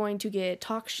 You are going to get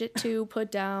talked shit to,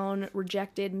 put down,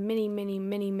 rejected many, many,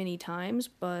 many, many times,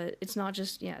 but it's not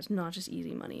just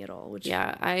easy money at all. Which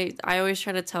Yeah, I always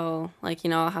try to tell, like, you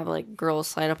know, I'll have like girls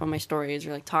slide up on my stories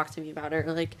or like talk to me about it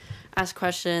or like ask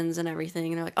questions and everything,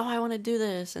 and they're like, oh, I want to do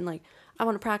this and like I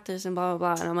want to practice and blah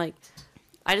blah blah, and I'm like,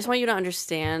 I just want you to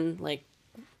understand, like,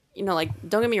 you know, like,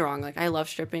 don't get me wrong, like I love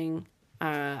stripping,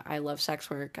 I love sex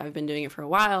work, I've been doing it for a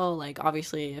while. Like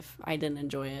obviously if I didn't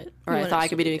enjoy it or I wouldn't thought I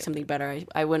could be still doing do something better,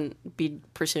 I wouldn't be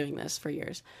pursuing this for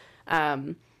years.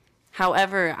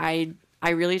 However, I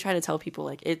really try to tell people,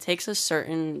 like, it takes a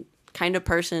certain kind of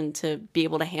person to be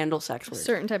able to handle sex work.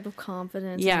 certain type of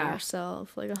confidence in Yeah.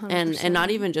 yourself, like 100%. And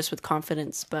not even just with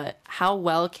confidence, but how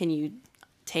well can you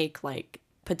take like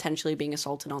potentially being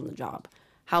assaulted on the job?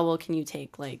 How well can you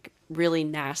take like really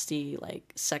nasty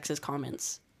like sexist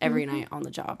comments every night on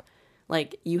the job?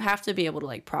 Like you have to be able to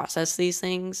like process these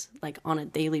things like on a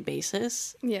daily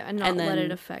basis. Yeah, and not and let then-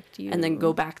 it affect you. And then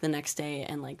go back the next day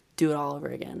and like do it all over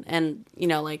again. And you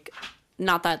know, like,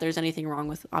 not that there's anything wrong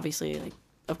with obviously like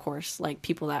of course, like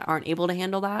people that aren't able to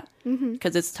handle that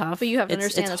because it's tough. But you have to It's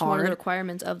understand that's one of the hard.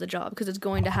 requirements of the job because it's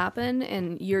going to happen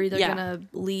and you're either Yeah. going to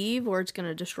leave or it's going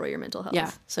to destroy your mental health. Yeah.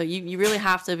 So you really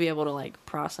have to be able to like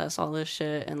process all this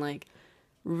shit and like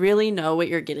really know what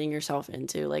you're getting yourself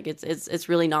into. Like it's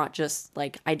really not just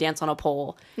like I dance on a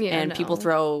pole Yeah, and no. people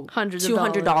throw Hundreds of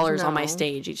 $200 on my no.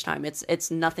 stage each time. It's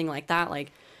nothing like that.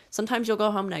 Like sometimes you'll go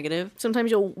home negative.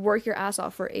 Sometimes you'll work your ass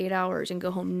off for 8 hours and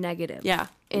go home negative. Yeah.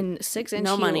 In 6-inch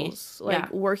No money. heels, like Yeah.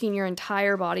 working your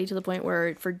entire body to the point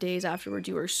where for days afterwards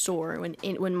you were sore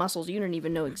when muscles you didn't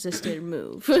even know existed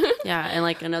move. Yeah, and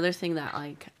like another thing that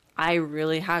like I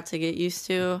really had to get used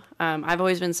to. I've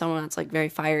always been someone that's like very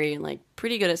fiery and like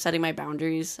pretty good at setting my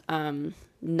boundaries.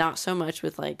 Not so much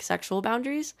with like sexual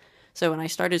boundaries. So when I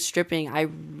started stripping, I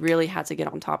really had to get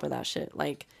on top of that shit.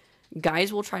 Like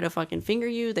guys will try to fucking finger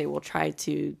you. They will try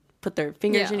to put their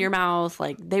fingers Yeah. in your mouth.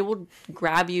 Like they will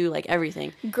grab you, like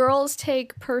everything. Girls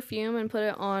take perfume and put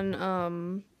it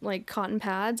on like cotton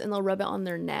pads and they'll rub it on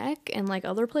their neck and like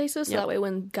other places so Yep. that way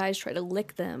when guys try to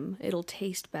lick them it'll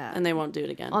taste bad. And they won't do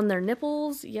it again. on their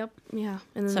nipples, yep, yeah,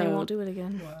 and then they So- won't do it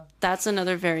again. That's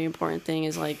another very important thing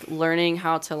is like learning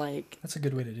how to like That's a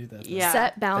good way to do that. though. Yeah.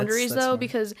 Set boundaries That's though smart.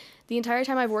 because the entire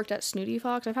time I've worked at Snooty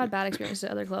Fox, I've had bad experiences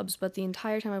at other clubs, but the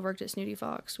entire time I've worked at Snooty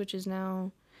Fox, which is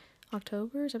now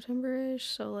October, September-ish,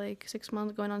 so like 6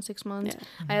 months, going on 6 months, Yeah.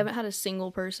 I haven't had a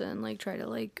single person like try to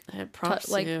like props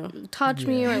to like you. touch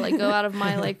me or like go out of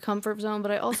my like comfort zone.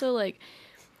 But I also like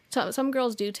some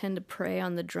girls do tend to prey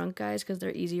on the drunk guys because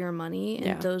they're easier money, and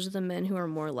Yeah. those are the men who are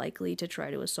more likely to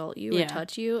try to assault you Yeah. or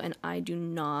touch you. And I do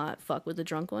not fuck with the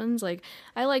drunk ones. Like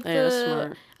I like Yeah, that's the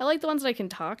smart. I like the ones that I can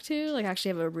talk to, like actually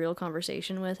have a real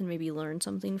conversation with, and maybe learn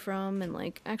something from, and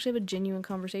like actually have a genuine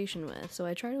conversation with. So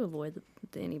I try to avoid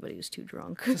anybody who's too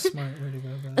drunk. That's a smart way to go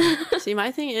about it. See,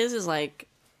 my thing is like,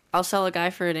 I'll sell a guy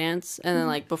for a dance, and Mm-hmm. then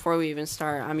like before we even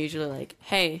start, I'm usually like,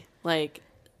 hey, like,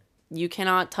 you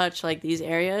cannot touch like these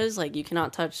areas, like you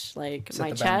cannot touch like Set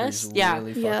my the boundaries chest, yeah,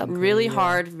 really Yeah. fucking really clearly.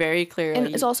 hard, very clearly.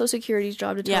 And it's also security's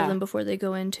job to tell Yeah. them before they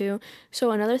go into.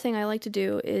 So another thing I like to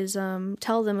do is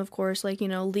tell them, of course, like, you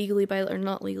know, legally by, or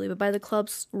not legally, but by the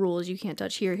club's rules, you can't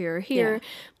touch here, here, or here. Yeah.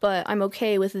 But I'm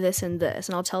okay with this and this.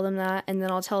 And I'll tell them that. And then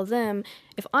I'll tell them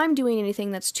if I'm doing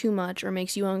anything that's too much or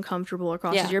makes you uncomfortable or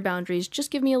crosses Yeah. your boundaries,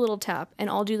 just give me a little tap and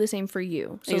I'll do the same for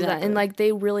you. So that, Exactly. and like,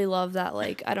 they really love that,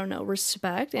 like, I don't know,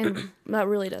 respect. And that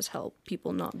really does help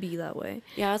people not be that way.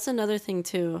 yeah, that's another thing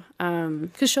too.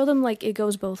 Because show them, like, it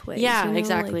goes both ways. Yeah, you know?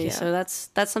 exactly. Like, yeah. So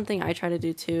that's something I try to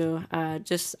do too.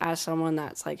 Just as someone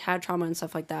that's like had trauma and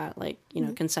stuff like that, like, you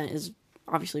know, consent is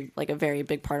obviously like a very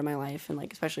big part of my life, and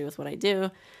like especially with what I do.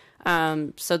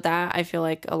 So that I feel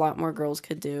like a lot more girls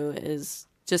could do is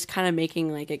just kind of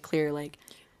making like it clear, like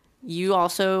you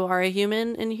also are a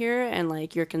human in here, and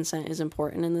like your consent is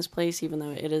important in this place, even though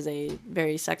it is a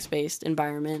very sex-based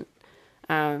environment.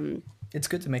 It's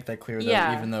good to make that clear, though,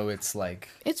 Yeah. even though it's like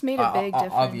It's made a big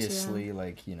difference. obviously,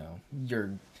 like, you know,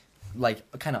 you're like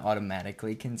kind of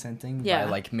automatically consenting Yeah.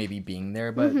 by like maybe being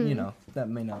there, but you know that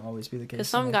may not always be the case. Because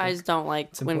some and I guys think don't like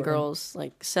it's when important. girls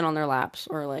like sit on their laps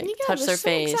or like Yeah, touch their just-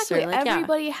 face exactly. or like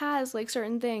Everybody has like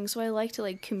certain things, so I like to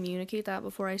like communicate that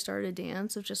before I start a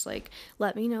dance. Of just like,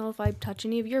 let me know if I touch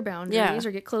any of your boundaries Yeah.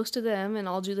 or get close to them, and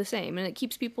I'll do the same. And it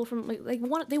keeps people from like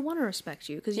they want to respect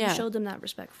you because Yeah. you showed them that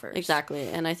respect first. Exactly.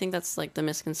 And I think that's like the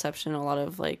misconception a lot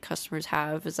of like customers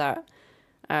have is that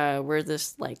we're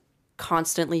this like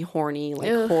constantly horny like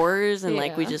Ugh, whores and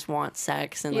like we yeah. just want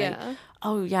sex and Yeah. like,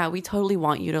 oh yeah, we totally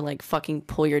want you to like fucking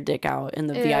pull your dick out in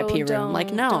the Ew, VIP room.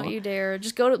 Like, no. don't you dare.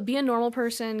 Just go to be a normal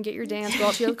person, get your dance, go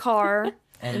out to your car,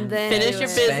 and then Finish do your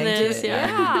it. business, Spank it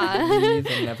yeah. and leave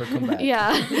and never come back.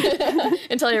 Yeah,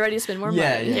 until you're ready to spend more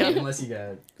yeah, money. yeah. Unless you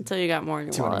got Until you got more in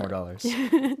your $200 wallet.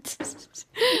 more.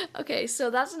 Okay, so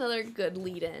that's another good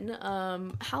lead-in.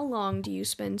 How long do you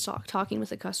spend talking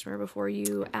with a customer before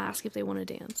you ask if they want to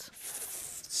dance?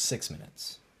 6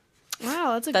 minutes.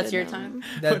 Wow, that's a That's good your number. time.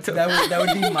 That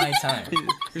would be my time. He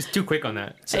was too quick on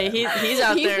that. Hey, he's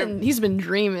out there. He's been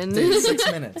dreaming. Dude,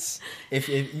 6 minutes. If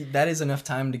that is enough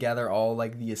time to gather all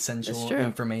like the It's essential true.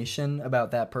 information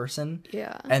about that person,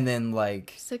 Yeah. and then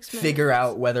like 6 figure minutes.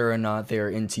 out whether or not they're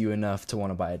into you enough to want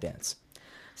to buy a dance.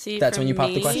 See, That's for when you pop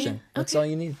the me, question. That's all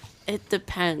you need. It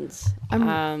depends.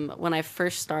 When I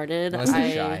first started, Unless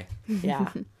they're shy.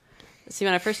 Yeah. See,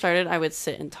 when I first started, I would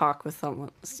sit and talk with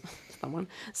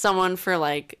someone for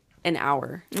like an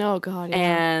hour. Oh God. Yeah.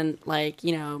 And like,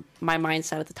 you know, my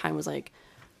mindset at the time was like,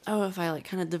 oh, if I like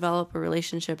kind of develop a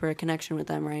relationship or a connection with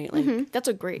them, right? Like That's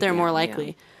a great. they're yeah, more yeah.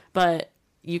 likely. But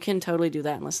you can totally do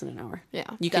that in less than an hour. Yeah,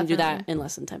 You can do that definitely. in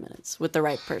less than 10 minutes with the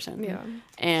right person. Yeah.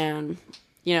 And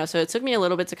you know, so it took me a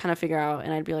little bit to kind of figure out,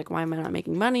 and I'd be like, why am I not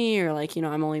making money? Or like, you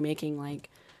know, I'm only making like,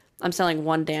 I'm selling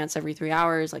one dance every 3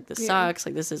 hours. Like, this sucks.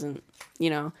 Like, this isn't, you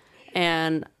know.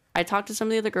 And I talked to some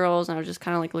of the other girls, and I was just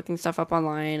kind of like looking stuff up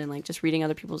online and like just reading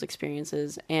other people's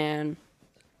experiences. And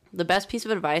the best piece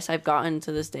of advice I've gotten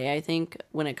to this day, I think,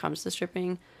 when it comes to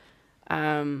stripping,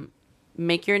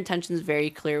 make your intentions very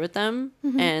clear with them,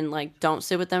 and like don't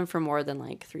sit with them for more than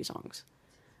like 3 songs.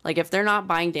 Like, if they're not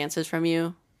buying dances from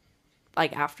you,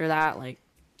 like after that, like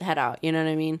head out, you know what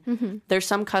I mean? There's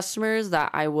some customers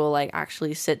that I will like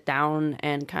actually sit down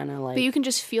and kind of like, But you can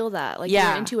just feel that, like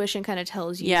your intuition kind of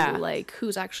tells you like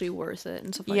who's actually worth it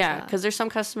and stuff like that. yeah, because there's some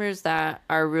customers that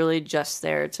are really just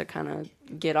there to kind of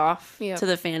get off to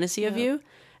the fantasy of you.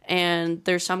 And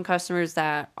there's some customers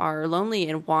that are lonely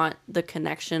and want the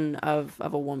connection of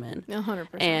a woman. 100%.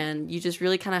 And you just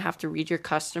really kind of have to read your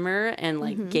customer and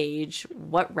like gauge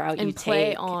what route and you play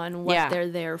take. on what they're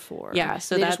there for. Yeah,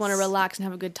 so they just want to that's- relax and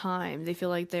have a good time. They feel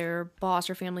like their boss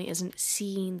or family isn't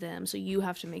seeing them, so you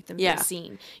have to make them feel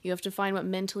seen. You have to find what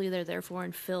mentally they're there for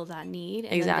and fill that need,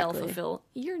 and then they'll fulfill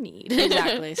your need.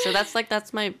 Exactly. So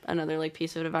that's my another like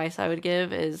piece of advice I would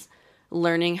give is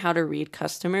learning how to read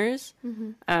customers.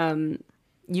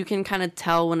 You can kind of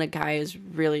tell when a guy is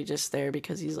really just there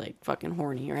because he's like fucking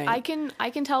horny, right? I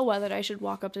can tell whether I should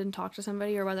walk up and talk to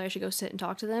somebody or whether I should go sit and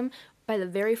talk to them by the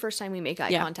very first time we make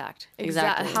eye contact.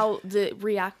 Exactly. How the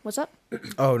react. What's up?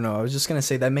 Oh no, I was just gonna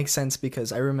say that makes sense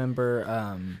because I remember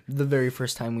the very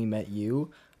first time we met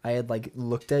you, I had like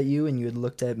looked at you and you had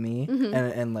looked at me,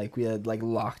 and like we had like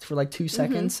locked for like 2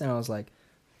 seconds, and I was like,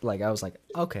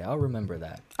 okay, I'll remember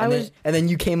that. And then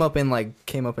you came up and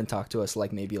talked to us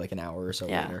like maybe like an hour or so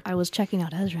later. I was checking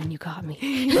out Ezra and you caught me.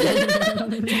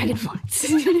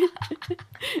 Dragonflies.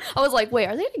 I was like, wait,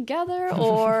 are they together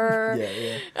or?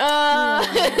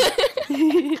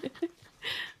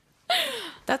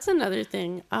 That's another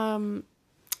thing.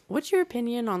 What's your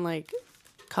opinion on like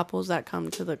couples that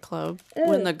come to the club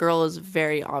when the girl is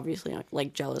very obviously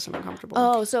like jealous and uncomfortable?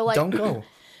 Oh, so like Don't go.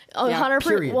 Oh, Yeah,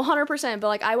 100%. But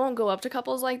like, I won't go up to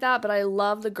couples like that. But I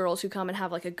love the girls who come and have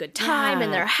like a good time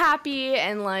and they're happy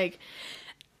and like,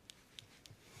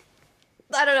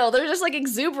 I don't know, they're just like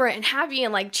exuberant and happy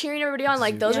and like cheering everybody on.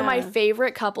 Like, those are my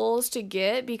favorite couples to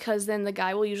get because then the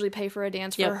guy will usually pay for a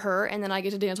dance for her and then I get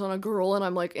to dance on a girl and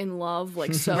I'm like in love,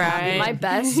 like so happy.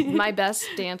 My best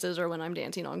dances are when I'm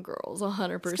dancing on girls,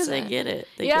 100%. Because they get it.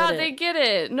 They get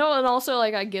it. No, and also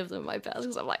like I give them my best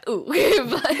because I'm like, ooh.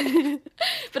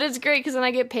 but it's great because then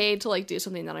I get paid to like do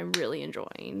something that I'm really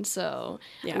enjoying. So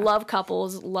love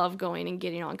couples, love going and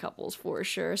getting on couples for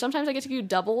sure. Sometimes I get to do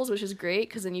doubles, which is great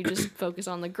because then you just focus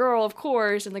on the girl, of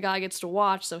course, and the guy gets to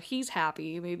watch, so he's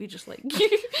happy. Maybe just like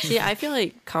See, I feel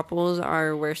like couples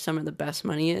are where some of the best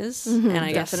money is, and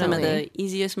I guess some of the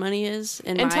easiest money is.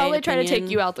 Until they try to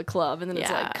take you out the club, and then it's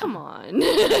like, come on,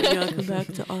 you want to come back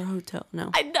to our hotel?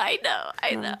 No, I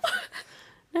know.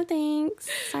 No thanks.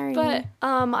 Sorry. But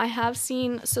I have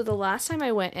seen. So the last time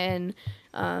I went in,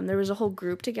 there was a whole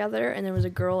group together, and there was a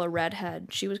girl, a redhead.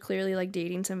 She was clearly like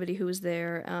dating somebody who was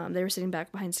there. They were sitting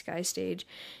back behind Sky Stage,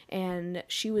 and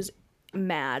she was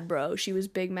mad, bro. She was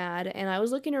big mad, and I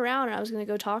was looking around, and I was gonna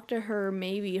go talk to her,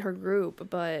 maybe her group,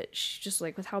 but she just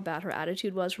like with how bad her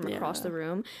attitude was from across the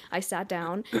room. I sat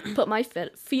down, put my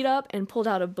feet up, and pulled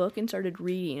out a book and started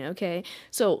reading. Okay,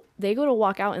 so they go to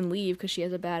walk out and leave because she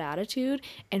has a bad attitude,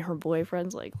 and her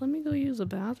boyfriend's like, "Let me go use the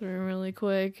bathroom really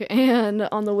quick." And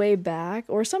on the way back,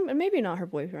 or maybe not her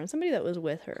boyfriend, somebody that was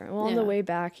with her. Well, on the way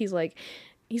back, he's like,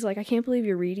 I can't believe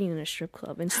you're reading in a strip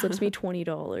club, and slips me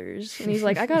 $20. And he's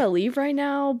like, I gotta leave right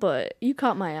now, but you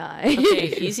caught my eye.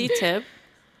 Okay, easy tip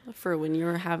for when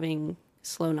you're having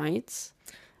slow nights.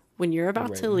 When you're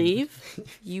about to leave,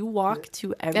 you walk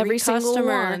to every single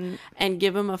customer one. and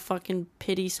give them a fucking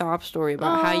pity sob story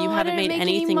about how you haven't made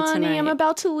anything money. tonight. I'm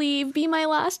about to leave. Be my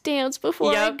last dance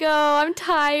before I go. I'm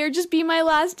tired. Just be my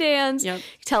last dance.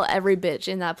 Tell every bitch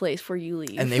in that place before you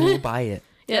leave. And they will buy it.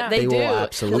 Yeah, They they will do.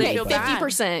 absolutely Okay, buy it.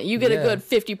 50%. You get a good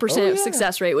 50%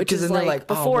 success rate, which Because is then they're like,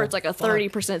 like, oh, before well, it's like a fuck.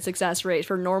 30% success rate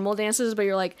for normal dances, but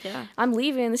you're like, I'm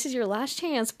leaving. This is your last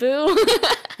chance, boo.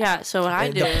 Yeah, so what I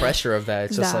And do. the pressure of that,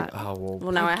 it's just like, That- oh,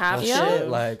 Well, now I have shit, to.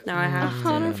 like, Now I have to.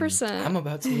 100%. I'm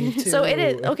about to leave too. So it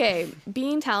is okay.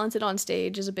 Being talented on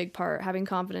stage is a big part. Having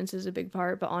confidence is a big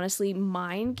part. But honestly,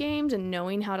 mind games and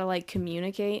knowing how to like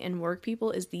communicate and work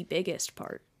people is the biggest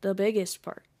part. The biggest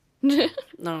part.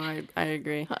 No, I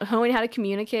agree. Knowing how to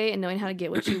communicate and knowing how to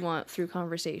get what you want through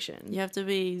conversation. You have to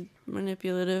be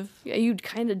manipulative. Yeah, you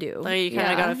kind of do. Like you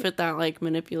kind of gotta fit that like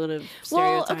manipulative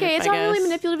Well, stereotype. okay, it's I not really guess.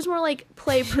 manipulative. It's more like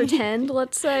play pretend.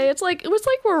 Let's say it's like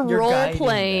we're You're role guiding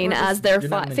playing them. as their You're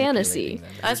not fantasy. manipulating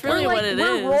them. That's You're really We're what it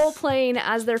we're is. role playing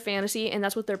as their fantasy, and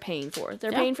that's what they're paying for.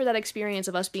 They're Yeah. paying for that experience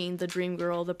of us being the dream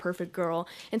girl, the perfect girl,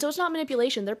 and so it's not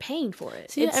manipulation. They're paying for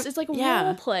it. See, it's like a yeah.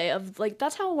 role play of like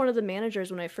that's how one of the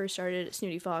managers when I first started at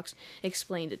Snooty Fox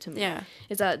explained it to me. Yeah.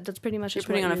 is that's pretty much You're just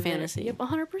putting what on a you're there- fantasy. Yep,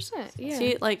 100%. Yeah.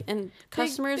 See, like, and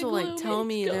customers big will like Lou, tell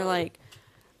me go. they're like,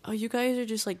 "Oh, you guys are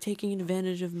just like taking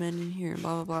advantage of men in here," and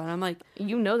blah blah blah. And I'm like,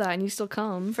 you know that, and you still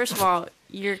come. first of all,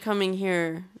 you're coming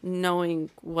here knowing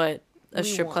what a We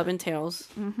strip club want. entails.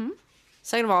 Mm-hmm.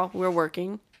 Second of all, we're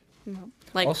working.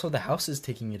 Like, Also, the house is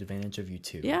taking advantage of you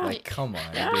too. Yeah. Like, come on,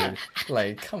 Yeah. dude.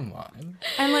 Like, come on.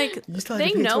 and like, You still have They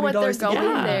to pay know what they're $20 to going get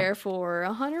in. Yeah. there for,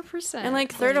 100%. and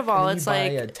like, third of all, And it's you buy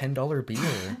like, a $10 beer.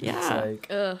 It's Yeah. like,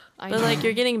 ugh, I but know. like,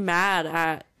 you're getting mad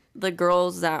at the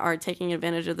girls that are taking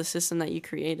advantage of the system that you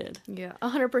created. Yeah,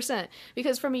 100%.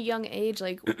 Because from a young age,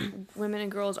 like women and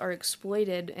girls are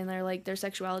exploited, and they're like their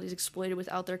sexuality is exploited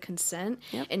without their consent.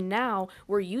 Yep. And now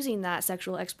we're using that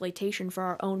sexual exploitation for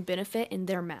our own benefit, and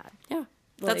they're mad. Yeah,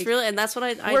 that's Like, really, and that's what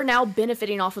I we're now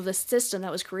benefiting off of the system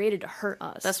that was created to hurt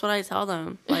us. That's what I tell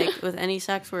them. Like with any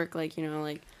sex work, like, you know,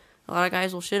 like a lot of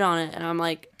guys will shit on it, and I'm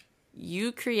like,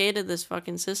 you created this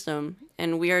fucking system,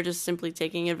 and we are just simply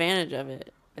taking advantage of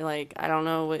it. Like, I don't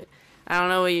know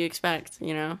what you expect,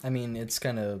 you know? I mean, it's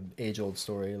kind of age-old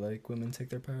story. Like, women take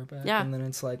their power back. Yeah. And then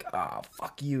it's like, ah,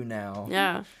 fuck you now.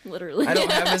 Yeah. literally. I don't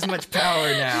have as much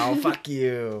power now. Fuck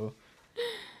you.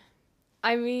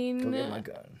 I Go mean, get my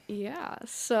gun. yeah.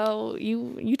 So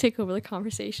you take over the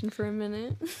conversation for a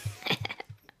minute.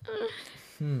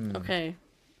 Okay.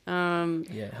 Yeah.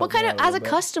 help What me kind out of, a as a little bit.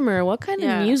 customer, what kind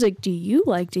Yeah. of music do you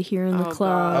like to hear in the Oh,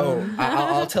 club? Oh,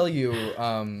 I'll tell you.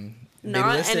 They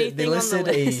Not listed, anything they on the listed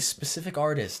a list. specific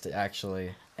artist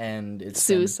actually, and it's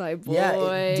Suicide Boys. Yeah.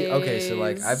 Okay, so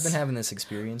like I've been having this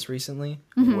experience recently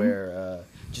where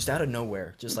just out of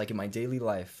nowhere, just like in my daily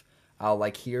life, I'll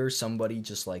like hear somebody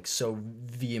just like so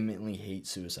vehemently hate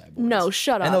Suicide Boys. No,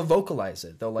 shut And up. they'll vocalize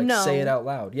it. They'll like No. say it out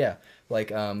loud. Yeah.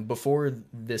 Like before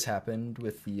this happened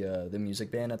with the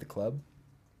music band at the club.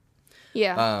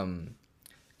 Yeah.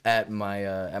 At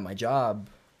my job,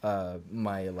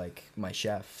 my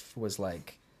chef was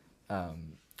like,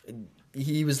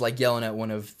 he was like yelling at one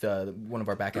of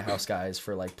our back of house guys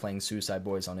for like playing Suicide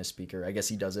Boys on his speaker. I guess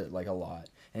he does it like a lot,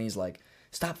 and he's like,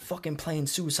 "Stop fucking playing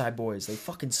Suicide Boys. They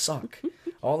fucking suck.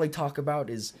 All they talk about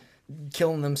is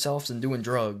killing themselves and doing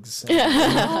drugs."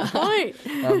 And Point.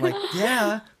 I'm like,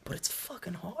 yeah, but it's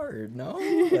fucking hard, no?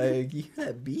 Like, you hear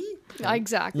that beat?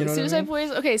 Exactly. You know what I Suicide mean?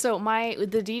 Boys. Okay, so my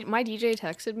DJ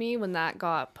texted me when that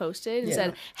got posted and Yeah.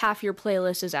 said half your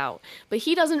playlist is out, but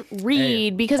he doesn't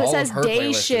read because it all of says her day playlist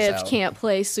is shift out. can't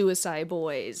play Suicide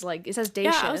Boys. Like it says day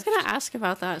Yeah, shift. I was gonna ask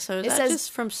about that. So is It that says-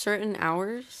 just from certain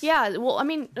hours? Yeah, well, I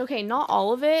mean, okay, not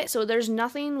all of it. So there's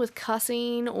nothing with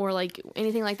cussing or like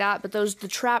anything like that. But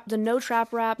the no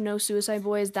trap rap, no Suicide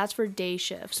Boys. That's for day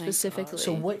shift specifically.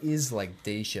 So what is like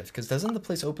day shift? Because doesn't the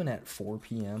place open at 4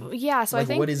 p.m.? Yeah, so like, I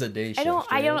think what is a day shift?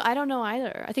 I don't know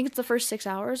either. I think it's the first 6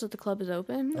 hours that the club is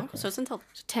open. Oh, so it's until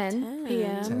 10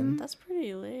 p.m. 10? That's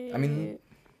pretty late. I mean,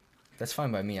 that's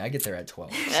fine by me. I get there at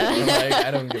 12. So, like, I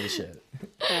don't give a shit.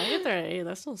 yeah, I get there at 8.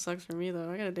 That still sucks for me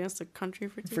though. I gotta dance to country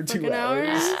for For 2 2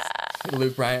 hours.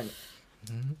 Luke Bryant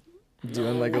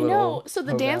doing like a I little. know. So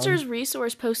the hoedown. Dancers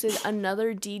Resource posted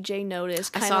another DJ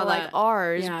notice, I kind saw of like that.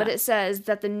 ours, Yeah. but it says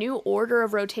that the new order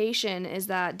of rotation is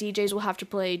that DJs will have to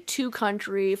play 2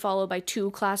 country, followed by 2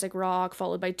 classic rock,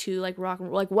 followed by 2 like rock,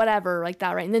 like whatever, like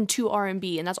that, right? And then 2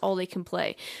 R&B, and that's all they can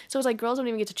play. So it's like girls don't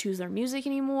even get to choose their music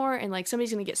anymore, and like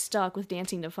somebody's gonna get stuck with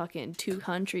dancing to fucking 2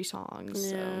 country songs.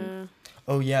 So. Yeah.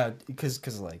 Oh yeah,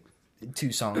 because like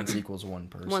 2 songs equals 1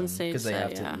 person. One save because they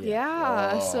set, have to.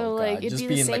 Yeah, so, like, it'd just be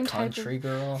the being same the type of- country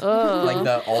girl, Ugh. like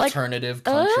the alternative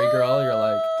country girl. You're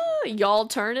like, Y'all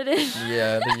alternative.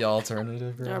 yeah, the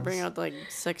alternative girl. Gotta bring out like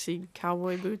sexy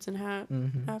cowboy boots and hat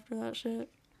Mm-hmm. after that shit.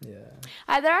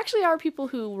 Yeah. There actually are people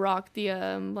who rock the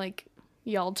like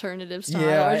the alternative style,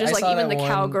 Yeah, or just I like saw even the that one.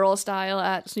 cowgirl style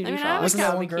at Snooty I mean, I Fox. Wasn't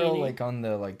that cow one girl bikini. like on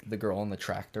the girl on the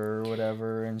tractor or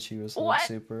whatever, and she was like What?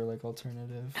 super like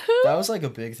alternative? That was like a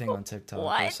big thing on TikTok or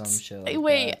What? some shit. Like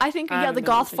Wait, that. I think I yeah, haven't the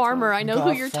been on goth TikTok. farmer. I know who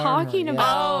Goth you're farmer, talking yeah.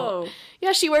 about. Oh,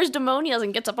 Yeah, she wears demonias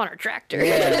and gets up on her tractor.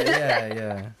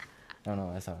 yeah. I don't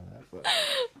know. I thought of that.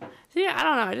 But. see, Yeah, I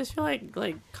don't know. I just feel like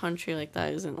country like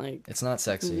that isn't like It's not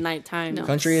sexy. nighttime. No.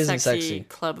 Country isn't sexy.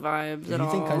 Club vibes You at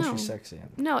all. think country's No. sexy?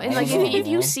 No, and I like don't if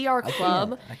know. you see our I can't.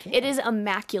 club, I can't. it is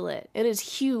immaculate. It is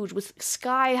huge with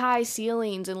sky high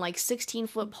ceilings and like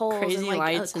 16-foot poles Crazy and like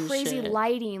lights and crazy shit.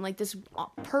 lighting, like this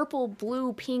purple,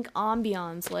 blue, pink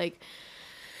ambiance. Like,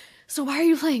 so why are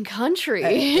you playing country?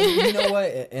 And you know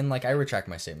what? And like, I retract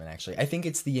my statement. Actually, I think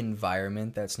it's the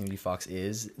environment that Snooty Fox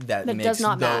is that That makes does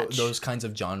not match. those kinds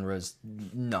of genres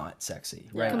not sexy,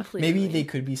 right? Completely. Maybe they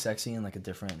could be sexy in like a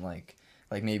different like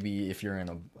maybe if you're in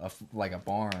a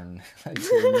barn, like,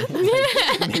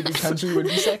 maybe country would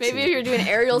be sexy. Maybe if you're doing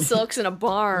aerial silks in a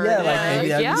barn. yeah, like maybe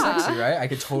that'd yeah. be sexy, right? I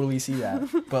could totally see that.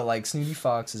 But like Snooty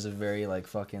Fox is a very like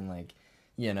fucking like,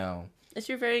 you know, It's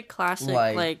your very classic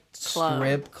like, like club.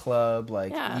 strip club,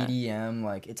 like Yeah. EDM,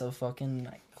 like it's a fucking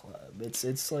nightclub.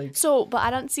 It's like So, but I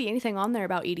don't see anything on there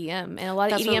about EDM, and a lot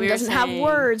of That's what EDM we were doesn't have saying.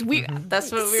 words.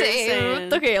 That's what we were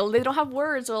saying. Okay, they don't have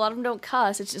words, so a lot of them don't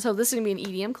cuss. It's just, so this is gonna be an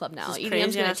EDM club now. Just EDM's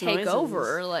crazy gonna ass take noises.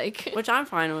 over, like. Which I'm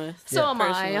fine with. So Yeah. am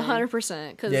I,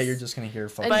 Personally. 100%. Cause yeah, you're just gonna hear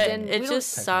fucking. But then we it don't-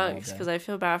 just Techno all sucks day. because I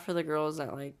feel bad for the girls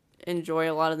that like enjoy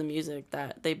a lot of the music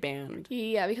that they banned.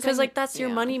 Yeah, Because like that's your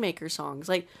yeah. moneymaker songs.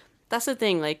 Like that's the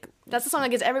thing. Like That's the song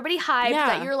that gets everybody hyped. Yeah.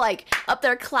 That you're like up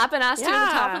there clapping ass to the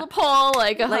top Yeah. of the pole,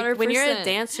 like 100%. like when you're a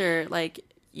dancer, like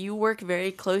you work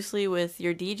very closely with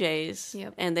your DJs,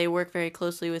 Yep. and they work very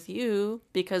closely with you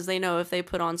because they know if they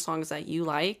put on songs that you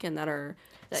like and that are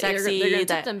That sexy, they're gonna tip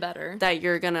that them better. that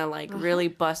you're gonna like really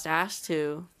bust ass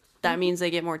to, that means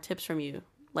they get more tips from you,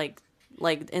 like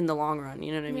in the long run.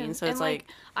 You know what I mean? Yeah. So And, it's like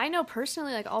I know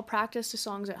personally, like I'll practice to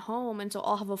songs at home, and so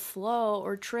I'll have a flow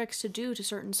or tricks to do to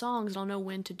certain songs, and I'll know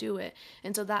when to do it,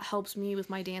 and so that helps me with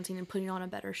my dancing and putting on a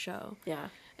better show. yeah.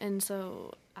 And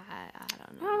so I don't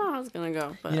I know. don't know how it's gonna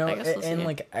go, but you know, I guess we'll and see.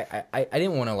 like I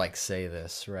didn't want to like say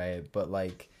this, right? But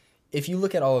like, if you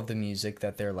look at all of the music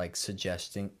that they're like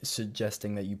suggesting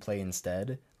that you play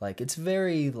instead, like it's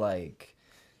very like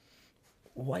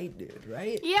white dude,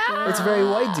 right? Yeah. It's very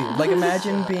white dude. Like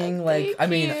imagine being like, Thank I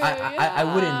mean, you, I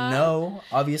wouldn't yeah. know.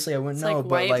 Obviously, I wouldn't It's know, like but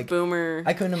white like boomer.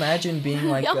 I couldn't imagine being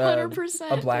like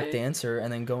 100%, a black dude. dancer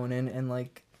and then going in and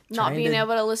like Not trying being to-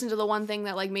 able to listen to the one thing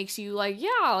that like makes you like,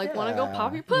 want to go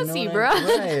pop your Yeah, you know pussy, what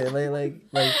bro. Right,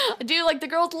 like Dude, like the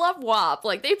girls love WAP.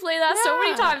 Like they play that so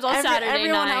many Yeah. times on Saturday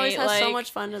Everyone night. always has like, so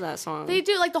much fun to that song. They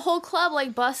do, like the whole club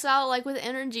like busts out like with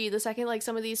energy the second like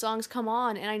some of these songs come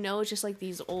on, and I know it's just like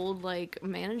these old like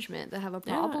management that have a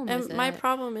Yeah, problem and with my it.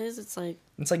 problem is it's like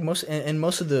it's like most and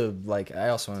most of the like I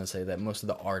also want to say that most of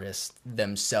the artists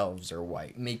themselves are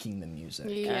white making the music.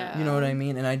 Yeah. You know what I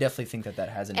mean? And I definitely think that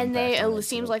has an And impact they on it it,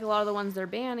 seems too. like a lot of the ones they're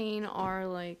banning are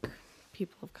like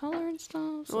people of color and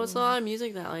stuff. So. well, it's a lot of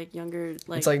music that like younger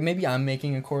like it's like maybe I'm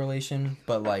making a correlation,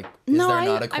 but like is no, there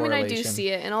not a I correlation? mean I do see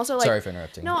it, and also like Sorry for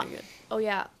interrupting. no, You're good. oh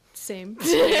yeah, same.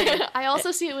 I also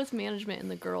see it with management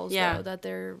and the girls, Yeah. though, that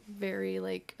they're very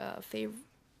like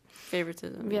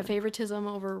favoritism. favoritism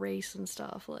over race and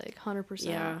stuff, like 100%.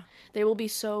 Yeah. They will be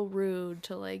so rude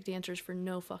to like dancers for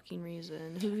no fucking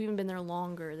reason, who've even been there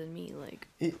longer than me. Like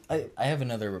I have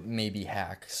another maybe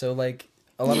hack. So like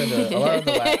a lot of the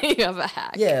Latin, you have a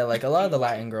hack. yeah, like a lot of the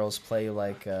Latin girls play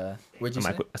like what'd you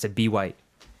say? I said be white.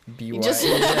 Be Just-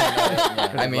 white.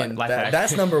 Yeah, I mean Life hack.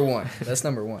 that's number one. That's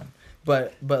number one.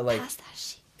 But like Pass that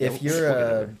shit. if Yeah, you're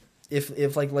we'll get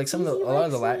if like some of the a lot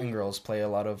of the Latin girls play a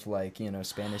lot of like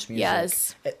Spanish music.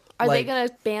 Yes. eh, Are like, they gonna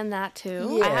ban that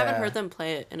too? Yeah. I haven't heard them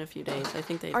play it in a few days. I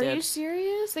think they Are did. you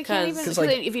serious? They can't 'Cause- even 'cause,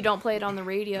 because like- if you don't play it on the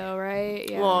radio, right?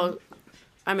 Yeah. Well,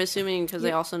 I'm assuming because they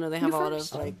You- also know they have you a lot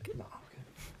first. of like.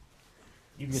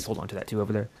 You can just hold on to that too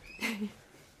over there.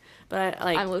 But I,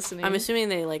 like I'm listening. I'm assuming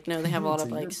they like know they have a lot of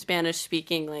So like you're- Spanish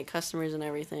speaking like customers and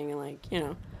everything, and like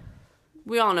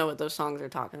we all know what those songs are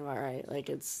talking about, right? Like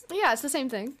it's yeah, it's the same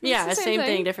thing. yeah, it's the same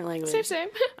thing, different language. Same.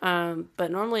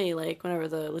 But normally, like whenever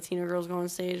the Latino girls go on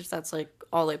stage, that's like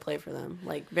all they play for them,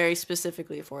 like very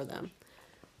specifically for them.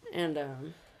 And here,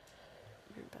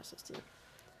 pass this to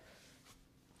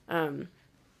you.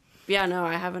 Yeah, no,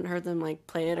 I haven't heard them like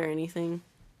play it or anything,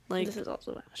 like This is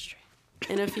also down the street.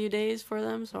 in a few days for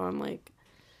them. So I'm like,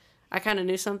 I kind of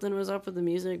knew something was up with the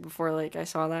music before like I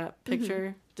saw that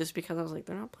picture, just because I was like,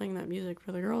 they're not playing that music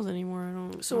for the girls anymore. I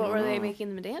don't. So I what don't were they know.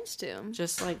 making them dance to?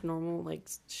 Just like normal like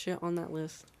shit on that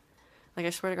list. Like I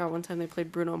swear to God, one time they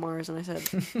played Bruno Mars, and I said,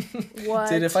 What?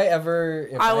 Dude, if I ever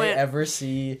went-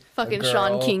 see Fucking a girl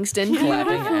Sean Kingston.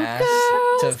 clapping ass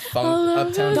to funk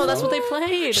Uptown "No, that's what Funk, they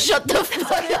played." Shut the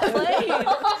fuck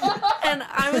up. And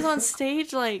I was on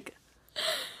stage like,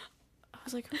 I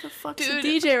was like, who the fuck's Dude. a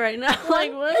DJ right now?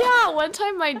 Like, what? Yeah, one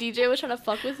time my DJ was trying to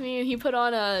fuck with me and he put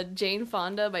on a Jane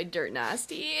Fonda by Dirt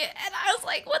Nasty and I was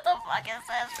like, what the fuck is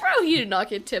this, bro? He did not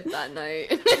get tipped that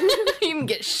night. He didn't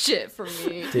get shit from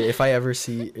me. Dude, if I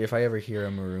ever hear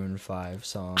a Maroon 5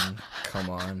 song come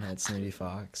on at Snooty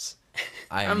Fox,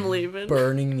 I'm leaving.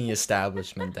 burning the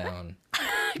establishment down.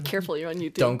 Careful, you're on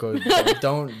YouTube.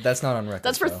 Don't that's not on record.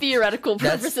 That's for though. theoretical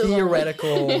That's purposes. only.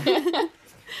 theoretical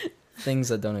things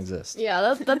that don't exist.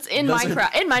 Yeah, that's in Those are-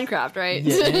 Minecraft. In Minecraft, right?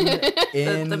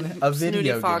 Yeah, in The a video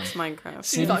Snooty Fox game. Minecraft.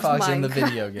 Snooty Fox Fox in the Minecraft.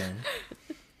 video game.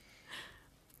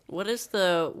 What is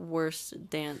the worst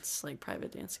dance, like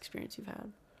private dance experience you've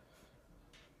had?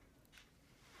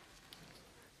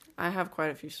 I have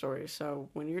quite a few stories, so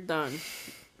when you're done,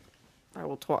 I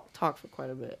will talk for quite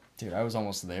a bit. Dude, I was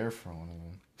almost there for one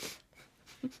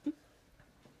of them.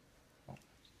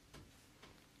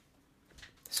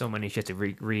 So many shit to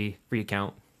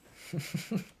recount.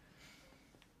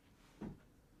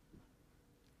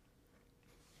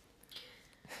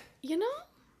 You know,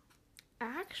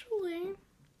 actually,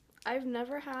 I've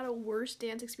never had a worse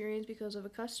dance experience because of a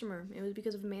customer. It was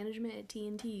because of management at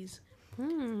TNT's.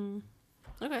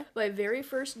 Okay. My very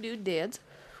first nude dance.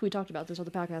 We talked about this on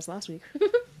the podcast last week.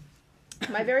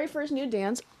 My very first nude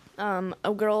dance.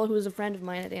 A girl who was a friend of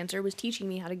mine, a dancer, was teaching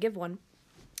me how to give one.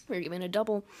 We were giving a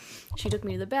double. She took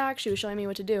me to the back. She was showing me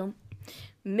what to do.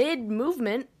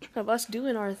 Mid-movement of us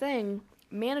doing our thing,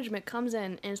 management comes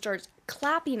in and starts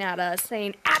clapping at us,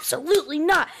 saying, "Absolutely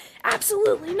not!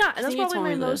 Absolutely not!" And that's think you probably told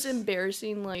my me most this.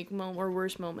 embarrassing, like, or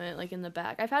worst moment, like, in the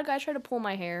back. I've had guys try to pull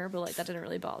my hair, but, like, that didn't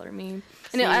really bother me. And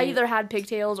See- I either had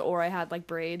pigtails or I had, like,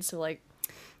 braids, so, like,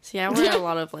 See, I wear a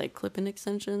lot of like clip-in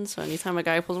extensions, so anytime a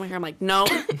guy pulls my hair, I'm like, no,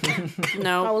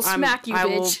 no, I will smack you, I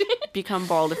bitch. will become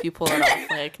bald if you pull it off.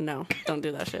 Like, no, don't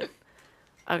do that shit.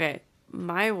 Okay,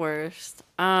 my worst.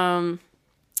 I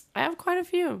have quite a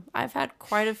few. I've had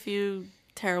quite a few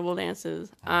terrible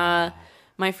dances.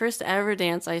 My first ever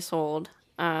dance I sold.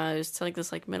 It was to like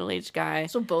this like middle-aged guy.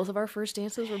 so both of our first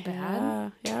dances were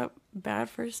bad. Yeah, bad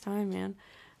first time,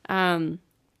 man.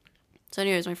 So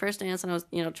anyways, my first dance, and I was,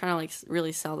 trying to like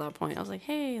really sell that point. I was like,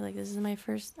 hey, like this is my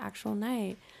first actual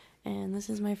night, and this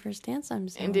is my first dance I'm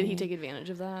selling. And did he take advantage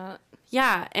of that?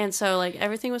 Yeah, and so like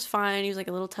everything was fine. He was like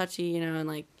a little touchy, and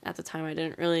like at the time I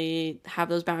didn't really have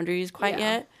those boundaries quite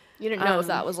Yeah. yet. You didn't know if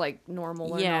that was, like,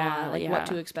 normal or yeah, not, like, yeah. what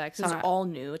to expect. 'Cause So it's all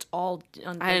new. It's all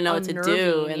I didn't know what to do,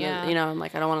 unnerving, and yeah. then, I'm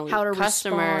like, I don't want to lose How to the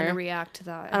customer. respond and react to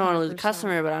that. I don't want to lose the 100%.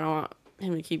 customer, but I don't want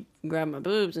him to keep grabbing my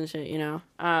boobs and shit,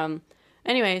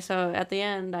 Anyway, so at the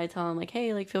end, I tell him, like,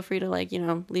 hey, like, feel free to, like,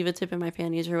 leave a tip in my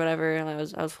panties or whatever. And I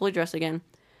was fully dressed again.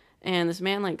 And this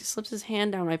man, like, slips his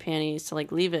hand down my panties to,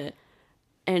 like, leave it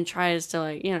and tries to,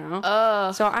 like,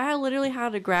 So I literally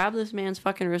had to grab this man's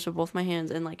fucking wrist with both my hands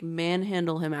and, like,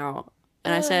 manhandle him out.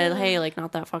 And I said, hey, like,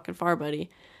 not that fucking far, buddy.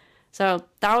 So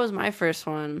that was my first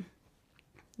one.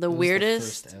 The It was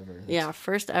weirdest. first ever. Yeah,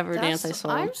 first ever dance I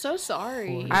sold. I'm so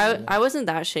sorry. I wasn't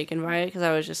that shaken by it because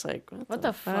I was just like, what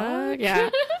the fuck?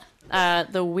 Yeah.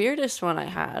 The weirdest one I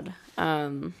had.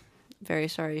 Very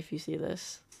sorry if you see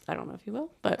this. I don't know if you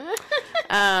will, but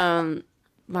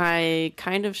my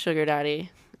kind of sugar daddy.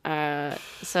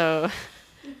 So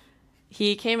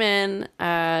he came in.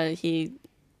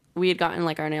 We had gotten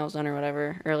like our nails done or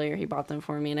whatever earlier. He bought them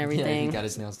for me and everything. Yeah, he got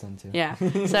his nails done too. Yeah.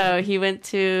 So he went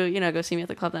to, go see me at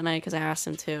the club that night because I asked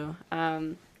him to.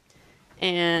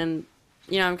 And,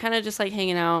 I'm kind of just like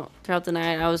hanging out throughout the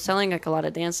night. I was selling like a lot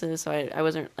of dances, so I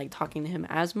wasn't like talking to him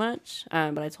as much.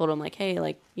 But I told him like, hey,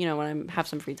 like, when I have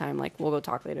some free time, like we'll go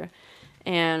talk later.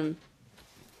 And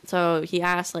so he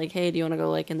asked like, hey, do you want to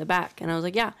go like in the back? And I was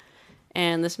like, yeah.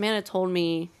 And this man had told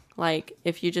me, like,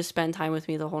 if you just spend time with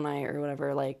me the whole night or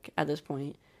whatever, like, at this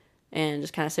point, and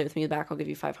just kind of sit with me in the back, I'll give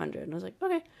you $500. And I was like,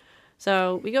 okay.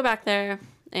 So we go back there,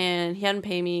 and he hadn't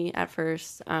paid me at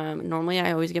first. Normally,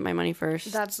 I always get my money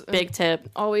first. That's big tip.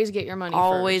 Always get your money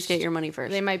Always first. get your money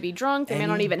first. They might be drunk. They may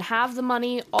not even have the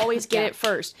money. Always get it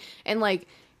first. And, like,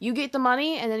 you get the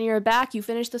money, and then you're back, you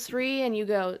finish the 3, and you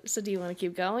go, so do you want to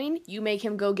keep going? You make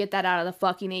him go get that out of the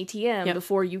fucking ATM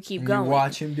before you keep And going. you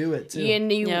watch him do it too.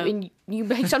 And Yep.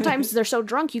 you sometimes they're so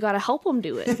drunk, you gotta help them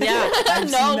do it. Yeah. I've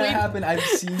seen that happen. I've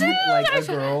seen like a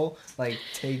girl like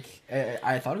take.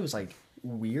 I thought it was like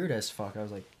weird as fuck. I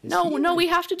was like, is No, he, no, like- we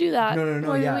have to do that.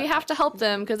 No, we, yeah. we have to help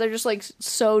them because they're just like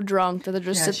so drunk that they're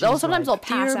just. Yeah, she's Sometimes like,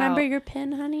 they'll pass out. your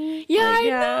pin, honey? Yeah, Like, I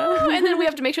know. And then we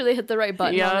have to make sure they hit the right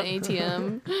button on the Yep.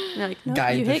 ATM. You're like, no,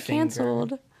 Guide you the hit finger.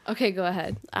 canceled. Okay, go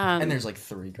ahead. And there's like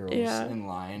 3 girls Yeah. in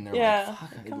line. They're Yeah. like, fuck,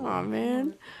 I Come don't on,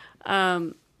 know.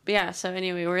 man. But yeah, so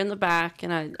anyway, we're in the back,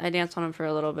 and I danced on him for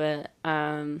a little bit.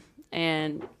 And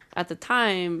at the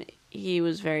time, he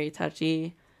was very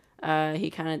touchy. He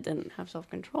kind of didn't have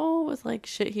self-control with like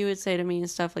shit he would say to me and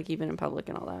stuff, like even in public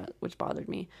and all that, which bothered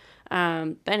me.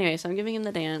 But anyway, so I'm giving him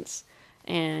the dance,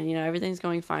 and you know everything's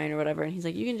going fine or whatever, and he's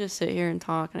like, you can just sit here and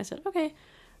talk, and I said okay.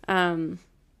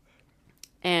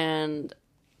 And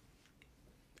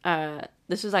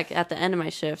this was like at the end of my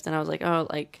shift, and I was like, oh,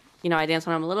 like, you know, I danced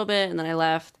on him a little bit, and then I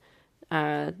left,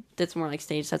 did some more like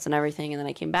stage sets and everything, and then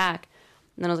I came back,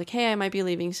 and then I was like, hey, I might be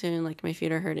leaving soon, like my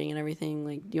feet are hurting and everything,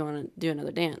 like, do you want to do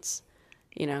another dance?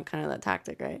 You know, kind of that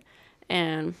tactic, right?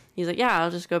 And he's like, yeah,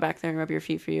 I'll just go back there and rub your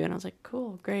feet for you. And I was like,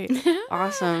 cool, great,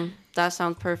 awesome, that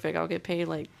sounds perfect. I'll get paid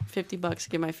like $50 to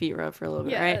get my feet rubbed for a little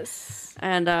bit, right?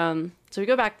 And so we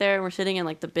go back there, and we're sitting in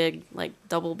like the big like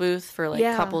double booth for like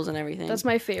couples and everything. That's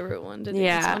my favorite one to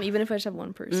dance on, even if I just have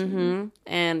one person.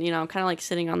 And you know, I'm kind of like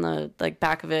sitting on the like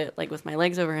back of it, like with my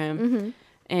legs over him,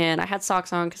 and I had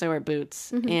socks on because I wear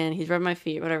boots, and he's rubbing my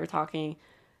feet, whatever, talking.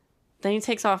 Then he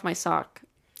takes off my sock,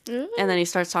 and then he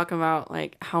starts talking about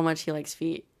like how much he likes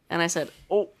feet, and I said,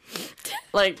 oh,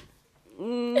 like.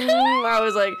 I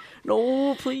was like,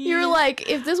 no, please. You're like,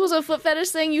 if this was a foot fetish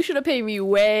thing, you should have paid me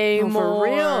way more. For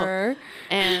real.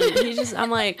 And he's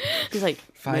like,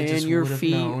 man, your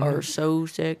feet are so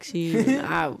sexy. And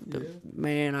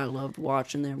I loved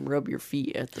watching them rub your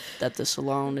feet at the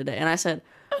salon today. And I said,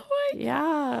 oh my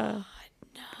God.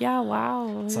 Yeah,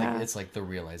 wow. It's like the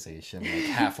realization, like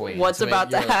halfway. What's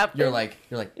about to happen? You're like,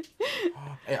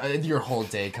 your whole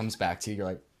day comes back to you. You're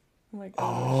like, I'm like,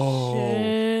 oh,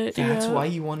 shit, that's yeah. why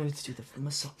you wanted to do the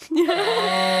massage.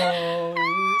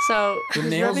 So The he's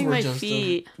nails rubbing were my just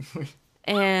feet,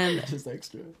 and just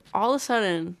extra. all of a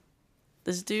sudden,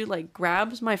 this dude like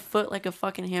grabs my foot like a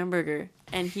fucking hamburger,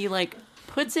 and he like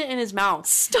puts it in his mouth.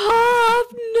 Stop!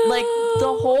 No. Like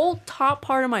the whole top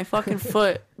part of my fucking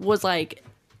foot was like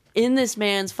in this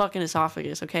man's fucking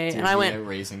esophagus. Okay, Dude, and I went,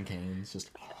 Raising Cane's,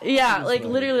 just yeah, like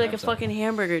literally like a I'm sorry. fucking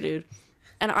hamburger, dude.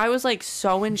 And I was like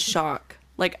so in shock.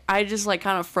 Like I just like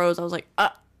kind of froze. I was like,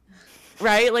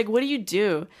 right? Like what do you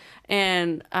do?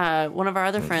 And one of our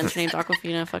other friends, named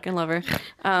Aquafina, fucking love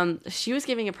her. She was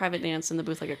giving a private dance in the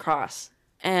booth like across,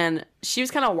 and she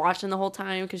was kind of watching the whole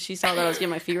time because she saw that I was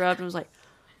getting my feet rubbed and was like,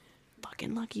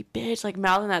 "Fucking lucky bitch!" Like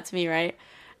mouthing that to me, right?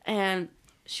 And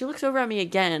she looks over at me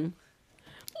again,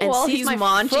 and while sees he's my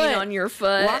munching foot on your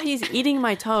foot. while he's eating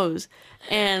my toes,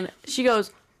 and she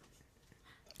goes.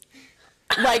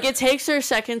 Like, it takes her a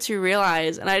second to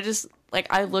realize, and I just, like,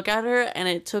 I look at her, and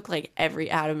it took, like, every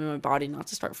atom in my body not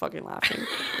to start fucking laughing.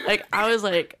 Like, I was,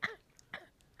 like,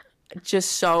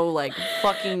 just so, like,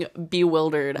 fucking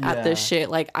bewildered at this shit.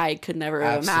 Like, I could never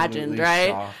have imagined,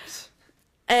 right? Shocked.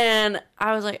 And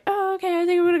I was like, oh, okay, I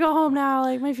think I'm gonna go home now.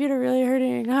 Like, my feet are really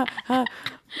hurting.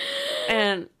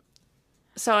 And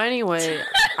so, anyway,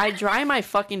 I dry my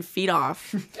fucking feet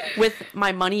off with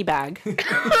my money bag.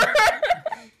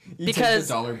 You Because- take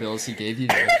the dollar bills he gave you,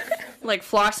 Like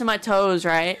flossing my toes,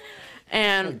 right?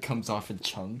 And it comes off in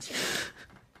chunks.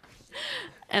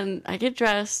 I get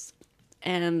dressed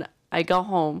and I go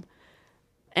home,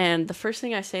 and the first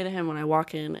thing I say to him when I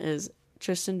walk in is,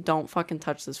 Tristan, don't fucking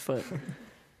touch this foot.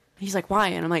 He's like, why?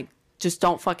 And I'm like, just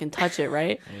don't fucking touch it,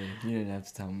 right? Hey, you didn't have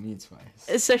to tell me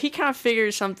twice. So he kind of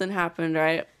figured something happened,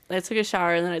 right? I took a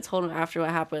shower, and then I told him after what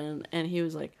happened, and he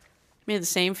was like, made the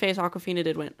same face Aquafina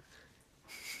did, went,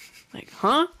 like,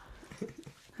 huh? And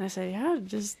I said, yeah,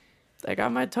 just, I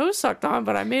got my toes sucked on,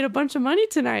 but I made a bunch of money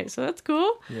tonight, so that's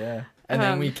cool. Yeah. And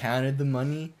then we counted the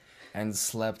money and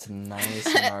slept nice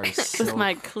in our silk. With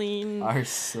my clean... Our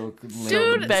silk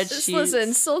Dude, bed just sheets.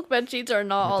 listen, silk bed sheets are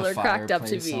not With all the they're cracked up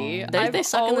to fireplace be. on. They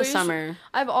suck in the summer.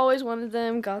 I've always wanted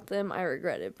them, got them. I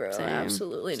regret it, bro. Same.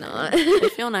 Absolutely Same. not. They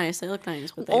feel nice. They look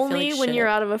nice, but they feel Only like when shit. you're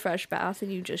out of a fresh bath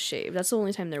and you just shave. That's the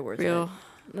only time they're worth Real. it.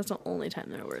 That's the only time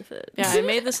they're worth it. Yeah, I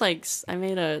made this like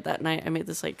that night. I made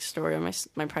this like story on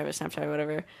my private Snapchat or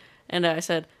whatever, and I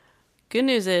said, "Good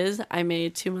news is I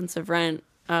made 2 months of rent.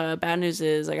 Bad news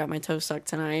is I got my toe sucked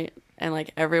tonight." And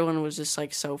like everyone was just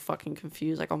like so fucking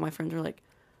confused. Like all my friends were like,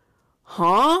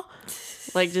 "Huh?"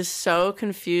 Like just so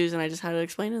confused, and I just had to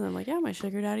explain to them like, "Yeah, my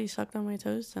sugar daddy sucked on my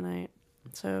toes tonight."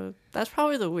 So that's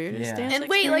probably the weirdest Yeah. dance And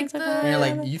wait, like experience I've the- And you're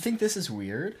had. like, you think this is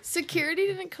weird? Security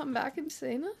didn't come back and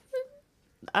say nothing.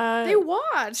 Uh, They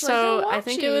watched. So like, they're I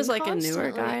think it was like watching a newer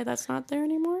constantly. guy that's not there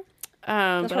anymore. But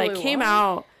I probably came why.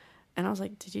 out and I was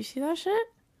like, "Did you see that shit?"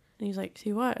 And he's like,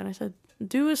 "See what?" And I said,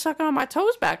 "Dude was sucking on my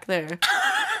toes back there."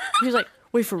 He was like,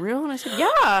 "Wait, for real?" And I said,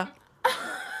 "Yeah."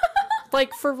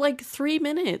 Like for like 3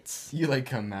 minutes. You like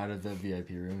come out of the VIP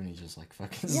room and he's just like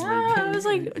fucking Yeah, sleeping. I was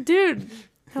like, "Dude,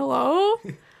 hello."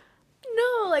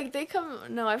 No, like they come.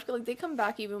 No, I feel like they come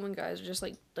back even when guys are just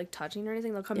like touching or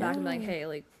anything. They'll come back and be like, hey,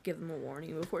 like give them a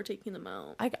warning before taking them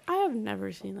out. I have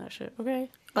never seen that shit. Okay,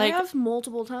 I like have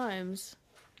multiple times.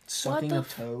 Sucking the a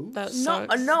toe? that No,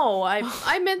 sucks. no,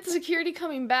 I meant the security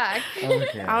coming back.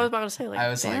 Okay. I was about to say like I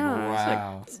was like, damn,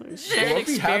 wow. it's like shared What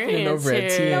be happening experience over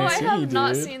at here. No, I TNT, have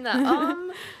not dude. seen that.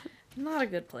 Not a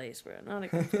good place, bro. Not a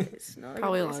good place. Not a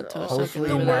Probably a good lot place of at toast. all. Hopefully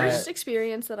The that- worst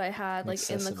experience that I had, like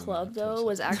in the Excessive club, amount of though, toast.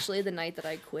 was actually the night that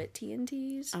I quit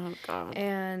TNT's. Oh god.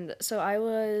 And so I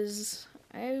was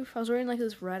wearing like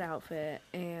this red outfit,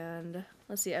 and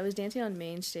let's see, I was dancing on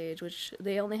main stage, which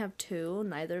they only have two,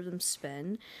 neither of them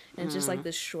spin, and it's just like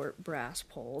this short brass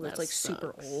pole that's That like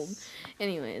super sucks. old.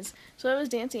 Anyways, so I was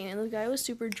dancing, and the guy was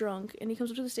super drunk, and he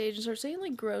comes up to the stage and starts saying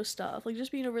like gross stuff, like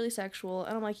just being really sexual,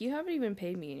 and I'm like, you haven't even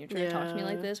paid me, and you're trying to talk to me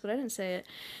like Yeah. this, but I didn't say it.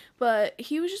 But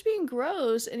he was just being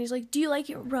gross, and he's like, do you like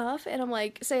it rough? And I'm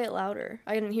like, say it louder.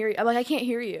 I didn't hear you. I'm like, I can't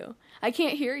hear you. I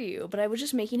can't hear you. But I was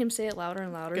just making him say it louder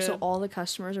and louder so Good. all the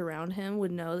customers around him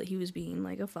would know that he was being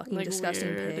like a fucking Like, disgusting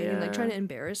weird, pig and like yeah. trying to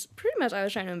embarrass. Pretty much I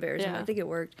was trying to embarrass him. Yeah. I think it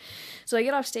worked. So I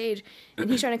get off stage, and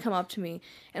he's trying to come up to me,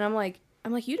 and I'm like,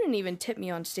 you didn't even tip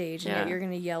me on stage, and yet Yeah. you're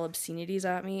gonna yell obscenities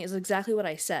at me. Is exactly what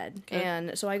I said. Good.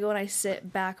 And so I go and I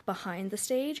sit back behind the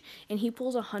stage, and he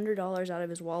pulls $100 out of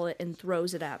his wallet and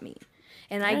throws it at me.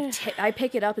 And I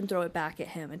pick it up and throw it back at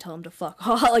him and tell him to fuck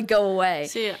off, like go away.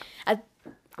 See, I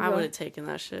I would have taken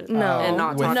that shit. No, and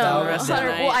not talked without to the rest of the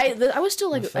 100 night. well, I was still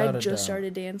like Without I a just doubt.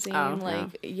 started dancing. Oh,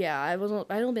 like yeah, I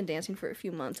only been dancing for a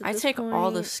few months. At I this take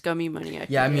all the point. scummy money I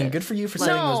can Yeah, I mean, get. good for you for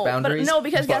setting those boundaries. But no,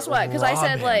 because guess but what? Because I rob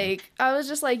said him. like I was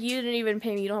just like, you didn't even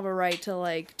pay me. You don't have a right to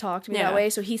like talk to me Yeah. that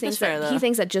way. So he thinks That's fair, he though.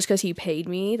 thinks that just because he paid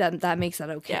me, that makes that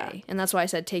okay. Yeah. And that's why I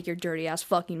said take your dirty ass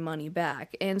fucking money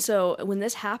back. And so when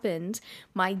this happened,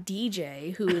 my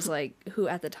DJ, who was like who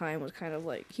at the time was kind of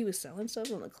like he was selling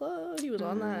stuff in the club. He was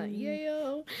on that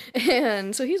yayo,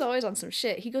 and so he's always on some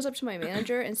shit. He goes up to my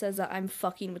manager and says that I'm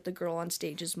fucking with the girl on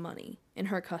stage's money and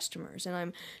her customers, and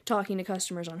I'm talking to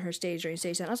customers on her stage during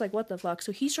stage set. I was like, what the fuck?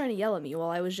 So he's trying to yell at me while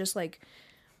I was just like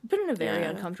put in a very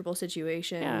Yeah. uncomfortable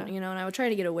situation, Yeah. you know, and I was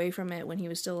trying to get away from it when he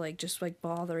was still like just like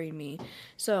bothering me.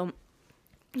 So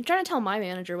I'm trying to tell my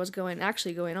manager what's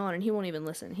actually going on, and he won't even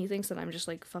listen. He thinks that I'm just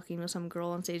like fucking with some girl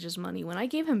on stage's money. When I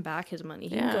gave him back his money,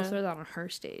 he can go Yeah. throw that on her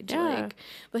stage. Yeah. Like,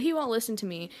 but he won't listen to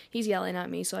me. He's yelling at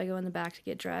me, so I go in the back to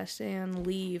get dressed and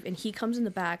leave. And he comes in the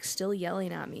back, still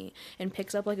yelling at me, and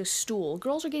picks up like a stool.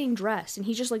 Girls are getting dressed, and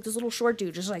he's just like this little short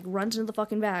dude, just like runs into the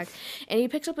fucking back, and he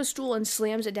picks up a stool and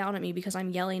slams it down at me because I'm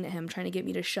yelling at him, trying to get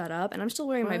me to shut up. And I'm still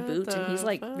wearing my What boots, and he's the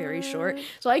like very short. fuck?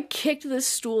 So I kicked this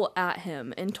stool at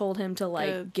him and told him to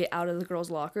like Good. get out of the girls'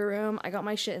 locker room. I got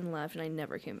my shit and left, and I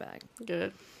never came back.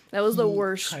 Good. That was the He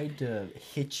worst. Tried to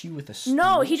hit you with a stool.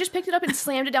 No, he just picked it up and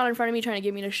slammed it down in front of me, trying to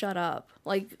get me to shut up.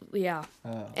 Like, yeah.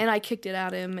 Oh. And I kicked it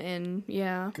at him, and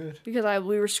yeah, Good. because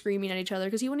we were screaming at each other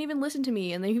because he wouldn't even listen to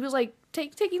me, and then he was like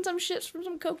taking some shit from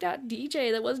some coked out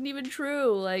DJ that wasn't even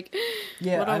true. Like,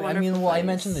 Yeah, What a I mean, wonderful Well, I place.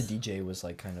 mentioned the DJ was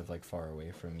like kind of like far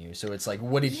away from you, so it's like,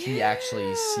 what did he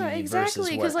actually see versus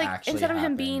exactly, what like actually instead of him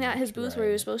happened? being at his booth where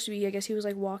he was Right. supposed to be, I guess he was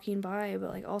like walking by,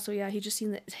 but like also yeah, he just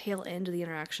seen the tail end of the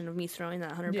interaction of me throwing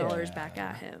that $100 back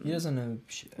at him. He doesn't know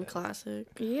shit. Classic.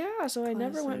 Yeah, so I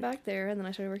never went Classic. back there, and then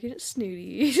I started working at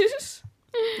Snooty's.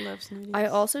 Love Snooty. I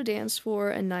also danced for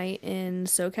a night in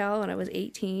SoCal when I was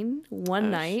 18. One Oh,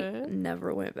 night, shit.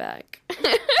 never went back.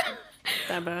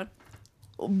 That bad.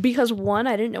 Because one,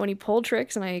 I didn't know any pole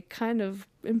tricks, and I kind of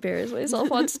embarrassed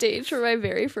myself on stage for my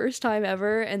very first time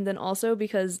ever. And then also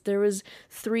because there was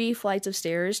 3 flights of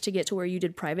stairs to get to where you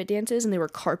did private dances, and they were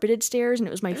carpeted stairs, and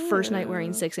it was my first night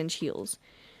wearing 6-inch heels.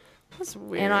 That's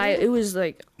weird. And it was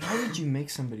like, How did you make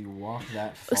somebody walk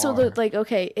that far? so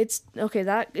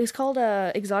that is called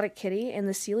a exotic kitty, and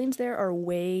the ceilings there are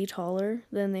way taller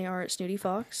than they are at Snooty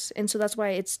Fox, and so that's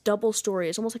why it's double story.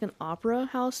 It's almost like an opera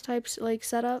house type like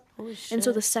setup. Holy shit. And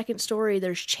so the second story,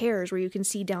 there's chairs where you can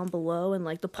see down below, and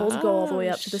like the poles go all the way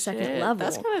Oh, up to the second shit. level.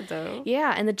 That's kind of dope.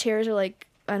 Yeah, and the chairs are like,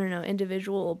 I don't know,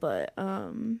 individual, but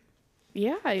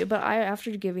yeah, but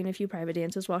after giving a few private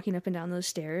dances walking up and down those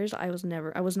stairs, I was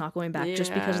not going back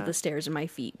just because of Yeah. the stairs in my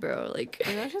feet, bro. Like,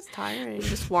 Dude, that's just tiring.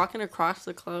 Just walking across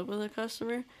the club with a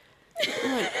customer.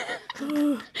 I'm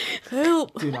like,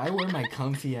 help. Dude, I wear my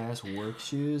comfy ass work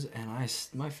shoes, and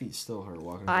my feet still hurt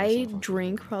walking. across I that fucking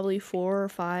drink floor. probably 4 or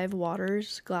 5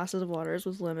 glasses of waters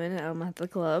with lemon at the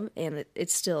club, and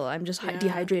it's still, I'm just Yeah.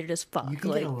 dehydrated as fuck. You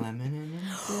can Like, get a lemon in there.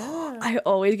 Yeah. I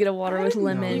always get a water with didn't know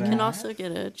lemon. You that. can also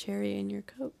get a cherry in your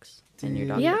Cokes. and your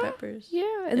Dude. Dr. Yeah. Peppers.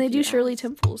 Yeah, and If they do you Shirley ask.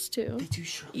 Temples too. They do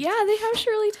Shirley. Yeah, they have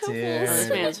Shirley Oh, this Temples.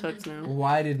 man's hooked now.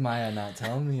 Why did Maya not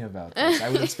tell me about this? I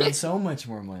would have spent so much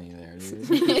more money there,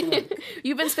 dude.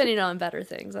 You've been spending it on better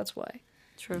things. That's why.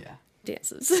 True. Yeah.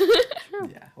 Dances.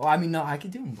 Yeah. Well, I mean, no, I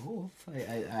could do them both.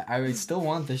 I would still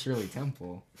want the Shirley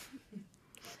Temple.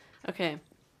 Okay.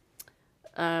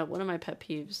 One of my pet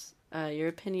peeves. Your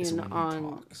It's opinion when he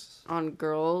talks. on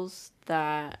girls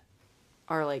that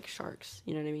are like sharks.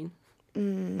 You know what I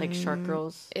mean? Like shark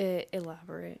girls.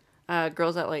 Elaborate.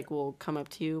 Girls that like will come up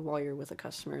to you while you're with a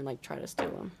customer and like try to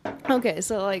steal them. Okay,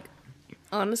 so like,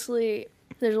 honestly,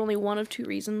 there's only one of two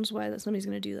reasons why that somebody's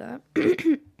gonna do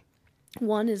that.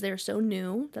 One is they're so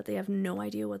new that they have no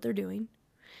idea what they're doing.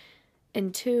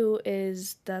 And two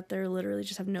is that they're literally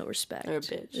just have no respect. They're a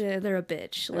bitch. Yeah, they're a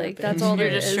bitch. They're a Like bitch. that's all You're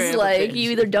there just straight is. up a Like bitch.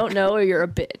 you either don't know or you're a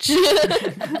bitch.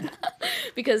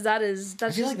 Because that's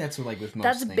I feel just like that's what, like with most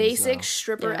that's things, basic though.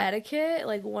 stripper Yeah. etiquette.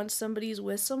 Like once somebody's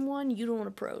with someone, you don't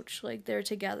approach. Like they're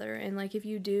together, and like if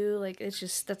you do, like it's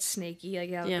just that's snaky. Like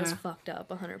yeah, that's Yeah. fucked up,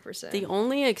 100%. The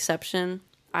only exception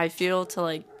I feel to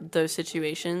like those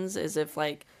situations is if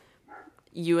like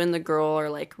you and the girl are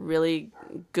like really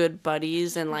good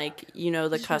buddies and like you know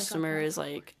the customer is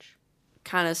like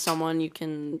kind of someone you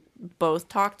can both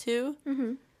talk to,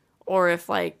 or if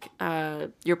like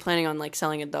you're planning on like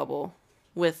selling a double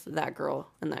with that girl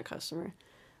and that customer.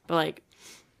 But like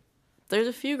there's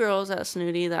a few girls at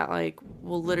Snooty that like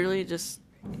will literally just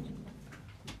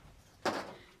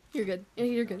You're good. Yeah,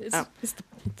 you're good. It's, Oh. it's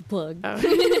the plug. but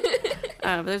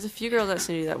there's a few girls at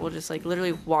Snooty that will just like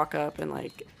literally walk up and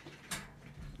like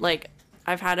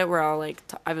I've had it where I'll like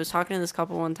I was talking to this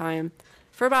couple one time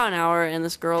for about an hour, and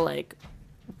this girl like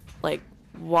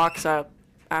walks up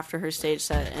after her stage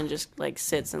set and just like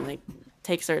sits and like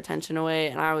takes their attention away,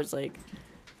 and I was like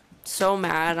so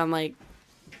mad. I'm like,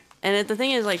 and the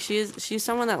thing is like she's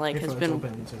someone that like has been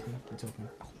It's open.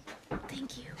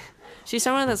 Thank you. she's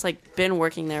someone that's like been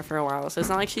working there for a while, so it's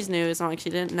not like she's new. It's not like she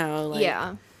didn't know. Like,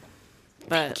 Yeah.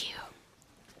 but Thank you.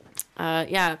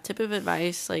 yeah, tip of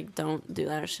advice, like don't do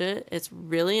that shit. It's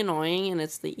really annoying, and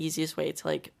it's the easiest way to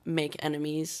like make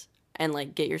enemies and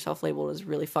like get yourself labeled as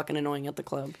really fucking annoying at the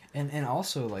club. And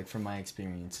also, like, from my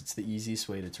experience, it's the easiest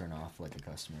way to turn off, like, a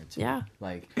customer, too. Yeah.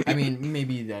 Like, I mean,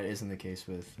 maybe that isn't the case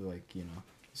with, like, you know,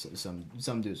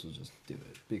 some dudes will just do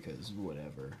it because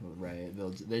whatever, right?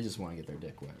 They just want to get their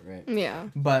dick wet, right? Yeah.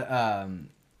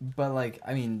 But like,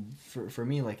 I mean, for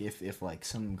me, like, if like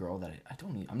some girl that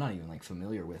I'm not even like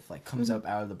familiar with, like, comes up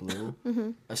out of the blue,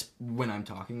 when I'm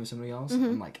talking with somebody else,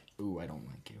 I'm like, ooh, I don't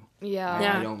like you. Yeah.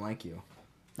 Yeah. I don't like you.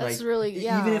 That's Like, really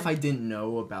yeah. Even if I didn't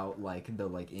know about like the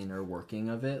like inner working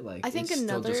of it, like I think it's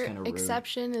still just another kinda rude.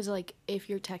 exception is like if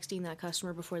you're texting that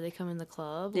customer before they come in the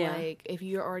club, Yeah. like if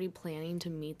you're already planning to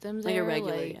meet them Like a there,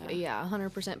 regular, yeah,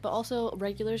 100%. But also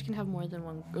regulars can have more than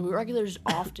one. Regulars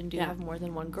often do Yeah. have more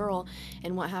than one girl,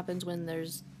 and what happens when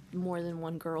there's more than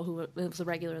one girl who is a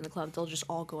regular in the club? They'll just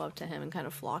all go up to him and kind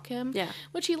of flock him, Yeah.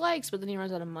 which he likes, but then he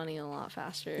runs out of money a lot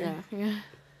faster. Yeah.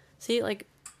 See, like,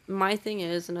 my thing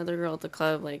is, another girl at the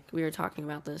club, like, we were talking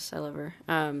about this, I love her,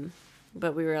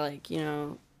 but we were like, you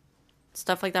know,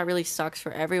 stuff like that really sucks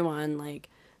for everyone, like,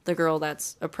 the girl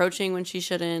that's approaching when she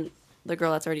shouldn't, the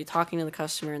girl that's already talking to the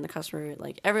customer, and the customer,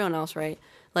 like, everyone else, right?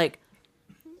 Like,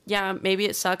 yeah, maybe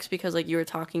it sucks because, like, you were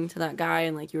talking to that guy,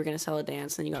 and, like, you were gonna sell a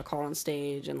dance, and you got called on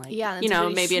stage, and, like, Yeah, and you know,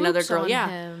 somebody maybe another swoops girl, on yeah,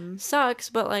 him. sucks,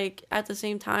 but, like, at the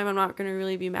same time, I'm not gonna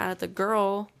really be mad at the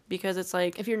girl, because it's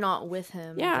like, If you're not with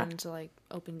him, Yeah. then it's like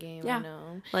open game. Yeah. I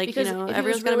know. Like, you because know, if he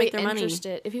everyone's was gonna really make their money.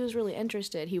 interested, if he was really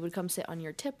interested, he would come sit on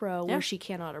your tip row Yeah. where she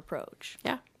cannot approach.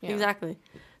 yeah, Yeah. exactly.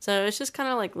 So it's just kind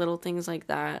of like little things like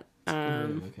that. Good way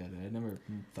to look at it. I never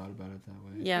thought about it that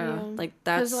way. Yeah, like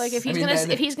that's Because like if he's I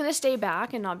mean, if he's gonna stay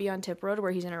back and not be on tip row to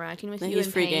where he's interacting with Then you he's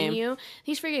and free paying game. you,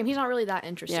 he's free game. He's not really that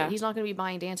interested. Yeah. He's not gonna be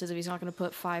buying dances if he's not gonna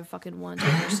put 5 fucking ones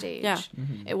on your stage. Yeah.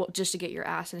 It will just to get your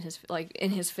ass in his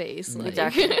face. Like,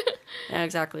 exactly. Yeah,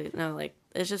 exactly. No, like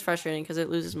it's just frustrating because it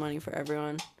loses money for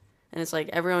everyone, and it's like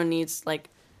everyone needs like.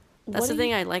 That's What the do thing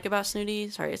you- I like about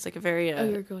Snooty. Sorry, it's like a very Oh,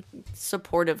 you're good.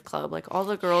 supportive club. Like all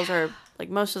the girls are like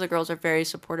most of the girls are very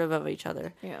supportive of each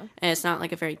other. Yeah. And it's not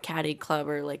like a very catty club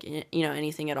or like you know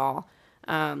anything at all.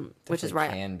 Which is Definitely right.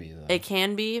 Can be though. It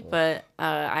can be, but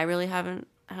I really haven't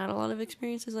had a lot of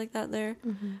experiences like that there.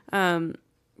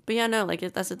 But yeah, no, like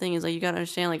that's the thing is like you gotta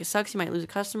understand like it sucks you might lose a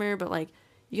customer, but like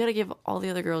you gotta give all the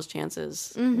other girls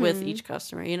chances with each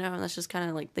customer, you know, and that's just kind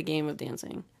of like the game of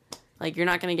dancing. Like you're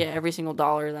not gonna get every single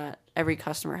dollar that every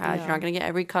customer has. Yeah. You're not gonna get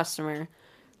every customer.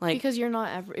 Like, because you're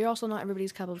also not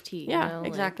everybody's cup of tea. Yeah, you know? Like,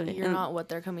 exactly. you're And- not what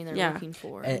they're coming there Yeah. looking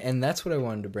for. And that's what I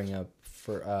wanted to bring up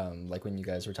for like when you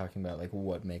guys were talking about like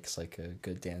what makes like a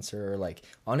good dancer, or like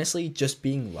honestly just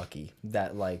being lucky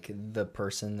that like the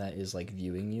person that is like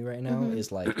viewing you right now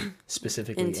is like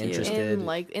specifically Into you. interested in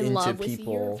into love with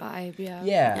people. your vibe. Yeah.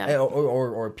 Yeah, Yeah.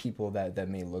 or people that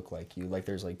may look like you. Like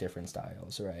there's like different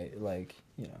styles, right? Like,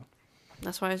 you know.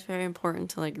 that's why it's very important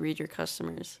to like read your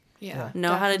customers. Yeah.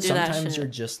 Know how to do that Sometimes shit.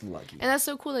 you're just lucky. And that's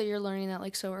so cool that you're learning that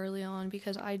like so early on,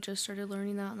 because I just started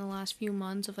learning that in the last few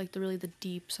months of like the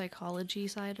deep psychology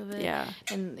side of it. Yeah.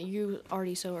 And you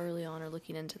already so early on are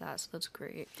looking into that, so that's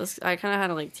great. I kind of had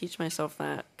to like teach myself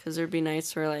that, because there'd be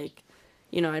nights where like,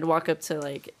 you know, I'd walk up to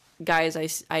like guys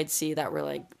I'd see that were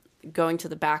like going to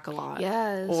the back a lot.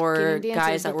 Yes. Or getting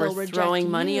guys that but were they'll reject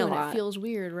throwing money you a and lot. It feels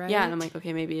weird, right? Yeah, and I'm like,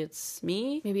 okay, maybe it's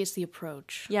me. maybe it's the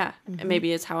approach. Yeah, and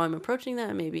maybe it's how I'm approaching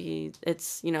that. Maybe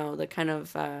it's, you know, the kind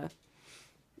of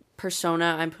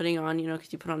persona I'm putting on, you know,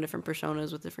 because you put on different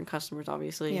personas with different customers,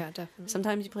 obviously. Yeah, definitely.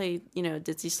 Sometimes you play, you know,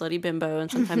 ditzy slutty bimbo, and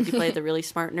sometimes you play the really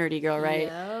smart nerdy girl, right?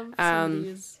 Yeah,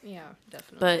 yeah,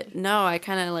 definitely. But no, I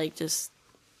kind of like just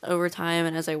over time,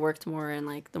 and as I worked more, and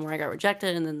like the more I got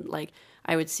rejected, and then like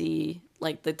I would see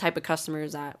like the type of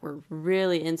customers that were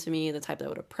really into me, the type that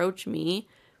would approach me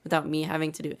without me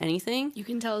having to do anything. you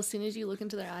can tell as soon as you look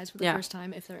into their eyes for the Yeah. first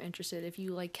time if they're interested, if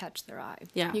you like catch their eye.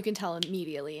 Yeah. You can tell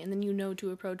immediately, and then you know to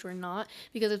approach or not,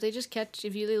 because if they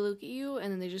look at you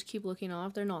and then they just keep looking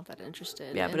off, they're not that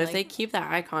interested. Yeah, And, but if like, they keep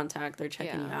that eye contact, they're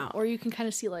checking you out. Or you can kind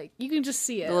of see, like, you can just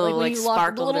see it. The little, like when like, you lock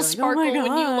sparkle, the little they're like, "Oh sparkle my when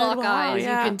you God, lock wow," eyes,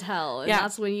 yeah. you can tell. And Yeah.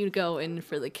 that's when you go in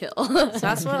for the kill. So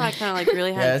that's what I kind of like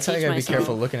really had Yeah, to that's how teach you gotta be myself.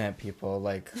 careful looking at people.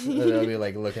 Like they'll be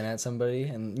like looking at somebody,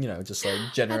 and you know, just like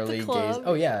generally gaze. club.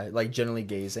 Oh yeah, like generally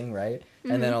gazing, right?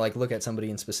 And then I'll like look at somebody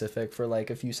in specific for like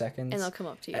a few seconds, And they'll come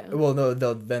up to you. Well, no,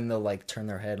 they'll like turn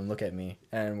their head and look at me,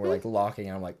 and we're like locking,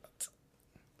 and I'm like,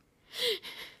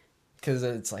 because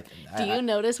it's like. Do you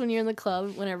notice when you're in the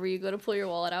club, whenever you go to pull your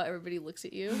wallet out, everybody looks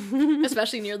at you?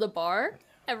 Especially near the bar.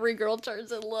 Every girl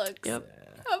turns and looks. Yep.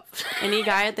 Yep. Any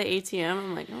guy at the ATM,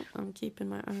 I'm like, oh, I'm keeping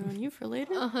my eye on you for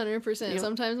later. 100%. Yep.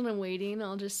 Sometimes when I'm waiting,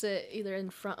 I'll just sit either in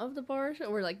front of the bar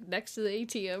or like next to the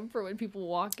ATM for when people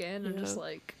walk in. I'm just Yep.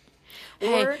 like,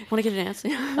 Hey, or want to get an answer?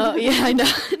 oh yeah, I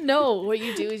know. No, what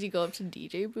you do is you go up to the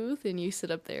DJ booth and you sit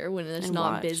up there when it's And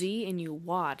not watch. busy, and you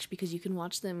watch, because you can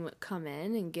watch them come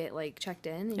in and get like checked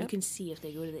in, and you Yep. can see if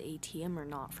they go to the ATM or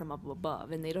not from up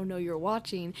above, and they don't know you're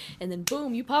watching, and then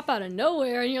boom, you pop out of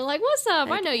nowhere, and you're like, "What's up?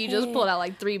 I Like, know you just hey. pulled out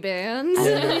like 3 bands."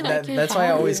 Yeah, that's why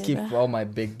I always keep Yeah. all my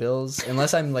big bills,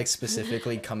 unless I'm like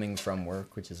specifically coming from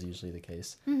work, which is usually the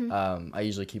case. I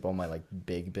usually keep all my like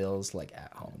big bills like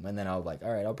at home, and then I'll like,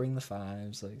 all right, I'll bring the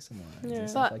fives, like some wines Yeah. and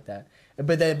stuff like that.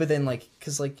 But then like,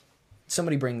 cause like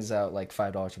somebody brings out like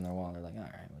 $5 from their wallet, they're like, all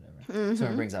right, whatever.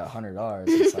 Someone brings out $100,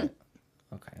 it's like,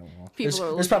 okay, well, People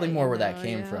are there's probably looking more at where you that now,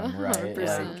 came yeah, from, right?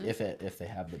 100%. Like if they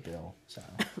have the bill, so.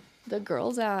 The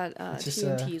girls at It's just,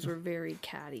 T&T's were very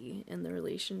catty in their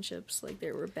relationships. Like,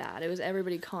 they were bad. It was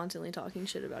everybody constantly talking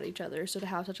shit about each other. So to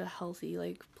have such a healthy,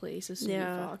 like, place as Cindy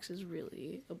Yeah. Fox is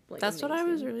really, like, That's what I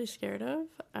was amazing. really scared of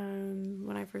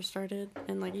when I first started,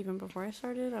 and like even before I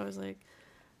started, I was like,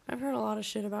 I've heard a lot of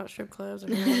shit about strip clubs. I've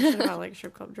heard a lot of shit about like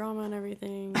strip club drama and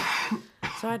everything.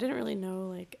 So I didn't really know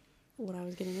like what I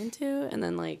was getting into, and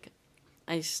then like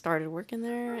I started working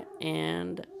there,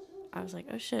 and I was like,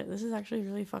 oh shit, this is actually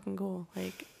really fucking cool.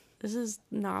 Like, this is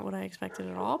not what I expected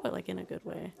at all, but like in a good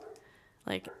way.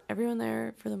 Like, everyone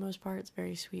there for the most part is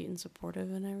very sweet and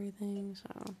supportive and everything.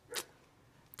 So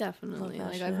Definitely.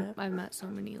 Love that Like, shit. I've met so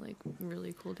many, like,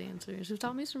 really cool dancers who've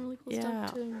taught me some really cool Yeah.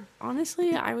 stuff, too.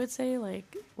 honestly, I would say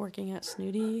like working at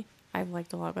Snooty, I've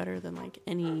liked a lot better than like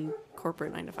any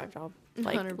corporate 9-to-5 job.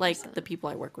 Like 100%. the people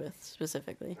I work with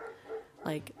specifically.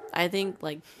 Like, I think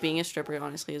like being a stripper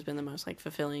honestly has been the most like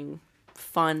fulfilling,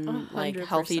 fun, like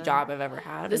healthy 100%. job I've ever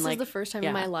had. This and, like, is the first time yeah.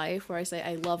 in my life where I say,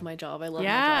 I love my job. I love my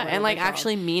yeah, job. I and love like my job.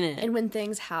 actually mean it. And when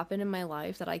things happen in my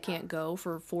life that I can't go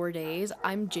for 4 days,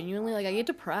 I'm genuinely like, I get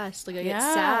depressed. Like, I get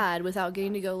Yeah. sad without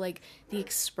getting to go, like, the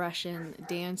expression,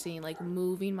 dancing, like,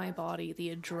 moving my body,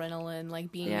 the adrenaline, like,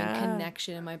 being in Yeah.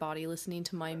 connection in my body, listening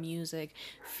to my music,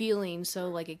 feeling so,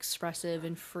 like, expressive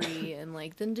and free, and,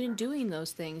 like, then doing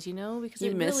those things, you know? Because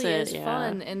You it miss really it, is yeah.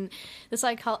 fun. And the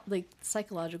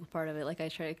psychological part of it, like, I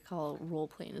try to call role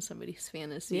playing as somebody's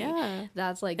fantasy. Yeah.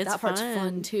 That's, like, It's that part's fun,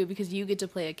 fun. too, because you get to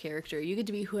play a character. You get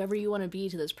to be whoever you want to be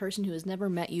to this person who has never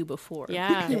met you before.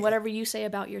 Yeah. And whatever you say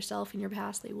about yourself in your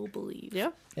past, they will believe.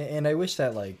 Yep. And I wish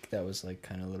that like that was like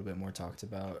kind of a little bit more talked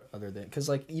about, other than because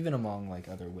like even among like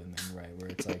other women, right, where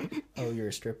it's like, oh, you're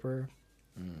a stripper,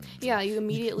 Yeah, you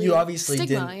immediately You obviously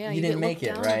stigma, didn't. Yeah, you didn't get make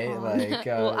looked it, down right? upon. Like,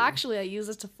 well, actually, I use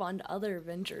it to fund other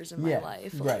ventures in my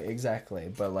life. Like, right,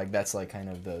 exactly. But like that's like kind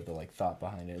of the like thought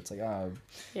behind it. It's like, oh,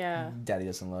 Yeah. daddy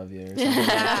doesn't love you or something like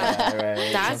that,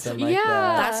 right? That's- something like yeah.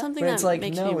 that. That's something But that it's like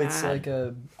makes no, me it's mad. like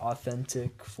a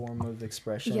authentic form of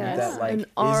expression Yes, that like and is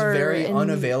art very and-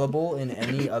 unavailable in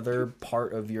any other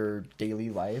part of your daily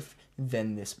life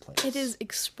than this place. It is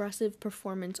expressive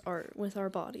performance art with our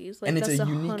bodies. Like, And it's that's a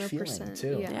unique 100%, feeling,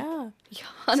 too. Yeah. Yeah.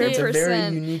 100% It's a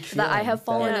very unique that I feeling have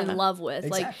fallen that- in love with.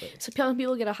 Exactly. Like, so some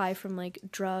people get a high from like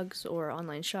drugs or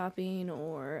online shopping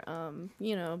or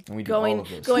you know, And we do all going of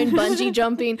those. bungee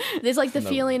jumping. There's like the No.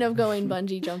 feeling of going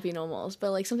bungee jumping almost, but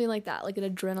like something like that, like an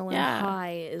adrenaline Yeah.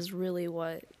 high is really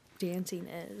what dancing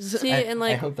is. See, and I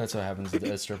like, hope that's what happens.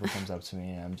 A stripper comes up to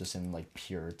me and I'm just in like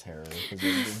pure terror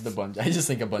because the bungee. I just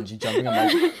think of bungee jumping.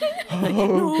 I'm like, oh,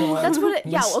 come on. That's what it,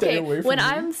 yeah, Stay okay. away When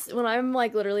from me. I'm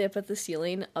like literally up at the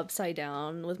ceiling upside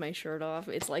down with my shirt off,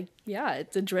 it's like, yeah,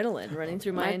 it's adrenaline running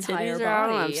through my entire titties are out,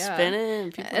 body. I'm yeah.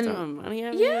 spinning, people And- throwing money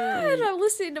at me. Yeah, and I'm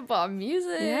listening to pop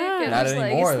music. Yeah. and Not it's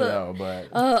like, anymore it's the- though, but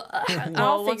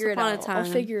I'll once figure it upon a out. I'll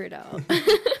time. figure it out.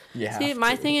 you have See,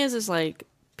 my to. thing is like,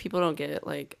 people don't get it.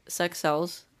 Like, sex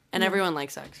sells, and everyone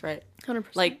likes sex, right? 100%.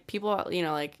 Like, people, you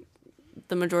know, like,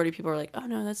 the majority of people are like, oh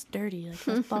no, that's dirty. Like,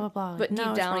 that's blah, blah, blah. but Like, no, deep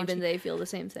it's down, raunchy. even they feel the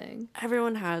same thing.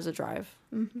 Everyone has a drive.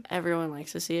 Everyone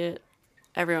likes to see it.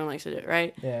 Everyone likes to do it,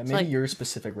 right? Yeah, So, maybe like, your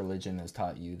specific religion has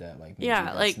taught you that, like, maybe Yeah,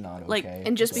 that's like- not like- okay.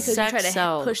 And just but- because you Sex try to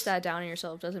sells. push that down on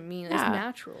yourself doesn't mean it's Yeah.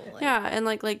 natural. Like, Yeah, and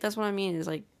like that's what I mean is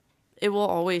like, it will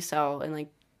always sell, and like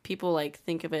people like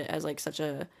think of it as like such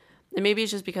a. And maybe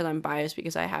it's just because I'm biased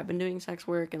because I have been doing sex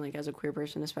work and like as a queer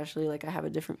person especially, like I have a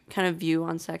different kind of view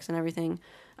on sex and everything.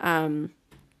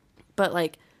 But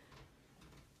like,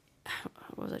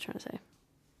 what was I trying to say?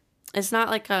 It's not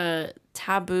like a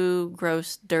taboo,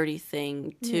 gross, dirty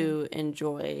thing to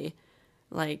enjoy,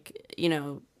 like, you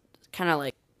know, kind of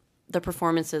like the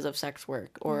performances of sex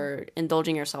work or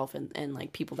indulging yourself in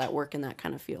like people that work in that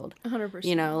kind of field. 100%.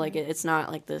 You know, like it's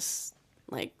not like this,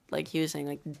 like he was saying,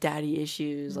 like daddy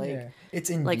issues, like yeah. It's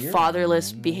like endearing,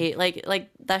 fatherless man. behave, like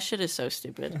that shit is so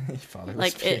stupid. Fatherless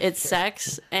Like behavior. it's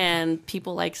sex and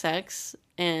people like sex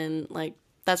and like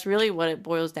that's really what it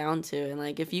boils down to. And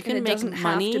like if you And can it make doesn't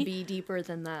money, have to be deeper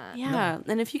than that. yeah,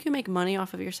 and if you can make money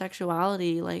off of your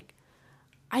sexuality, like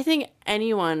I think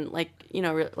anyone, like, you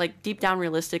know, like deep down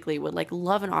realistically would like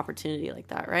love an opportunity like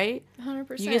that, right?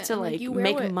 100%. You get to And, like you wear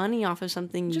make what- money off of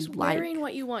something you just like. wearing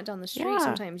what you want down the street. Yeah.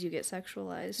 Sometimes you get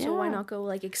sexualized. So why Yeah. not go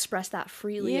like express that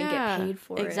freely and get paid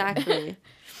for it? exactly.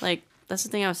 Like that's the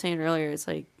thing I was saying earlier. It's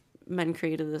like men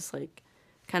created this like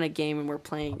kind of game and we're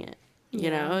playing it. You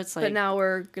know, it's like but now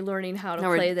we're learning how to Now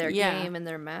we're- play their yeah. game and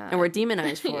they're mad. and we're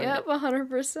demonized for Yep, it.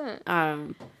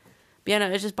 100%. But yeah,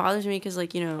 no, it just bothers me because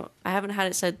like, you know, I haven't had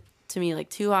it said to me like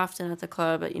too often at the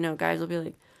club, but you know, guys will be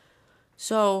like,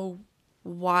 so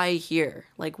why here?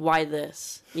 Like, why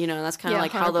this? You know, and that's kind of Yeah,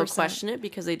 like how they'll 100%. question it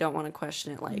because they don't want to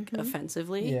question it like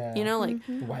offensively. Yeah. You know, like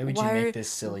Why would why you are- make this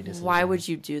silly decision? why would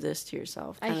you do this to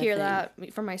yourself? I kinda hear thing.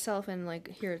 that for myself and like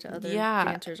hear it to other Yeah,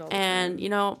 dancers all the and time. you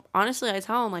know, honestly, I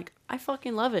tell them like I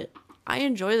fucking love it. I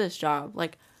enjoy this job.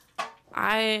 Like,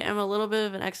 I am a little bit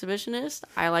of an exhibitionist.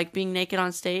 I like being naked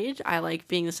on stage. I like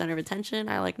being the center of attention.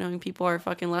 I like knowing people are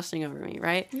fucking lusting over me.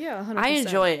 Right? Yeah, 100%. I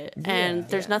enjoy it, and Yeah.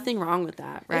 there's nothing wrong with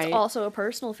that. Right? It's also a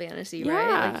personal fantasy, right?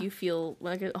 Yeah. Like you feel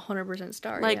like a 100%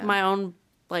 star. like yeah. my own.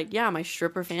 Like, yeah, my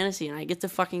stripper fantasy, and I get to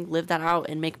fucking live that out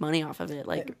and make money off of it,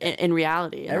 like in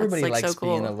reality. And Everybody that's, like, likes so cool.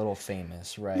 being a little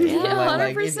famous, right? Yeah,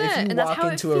 like, if 100%, you and that's walk how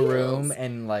it into a room feels.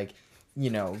 and like, you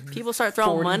know, People start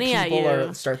throwing 40 money at people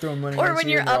you. start throwing money. Or at when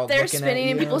you you're and they're all up there looking at spinning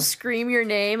and you. people scream your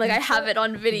name, like I have it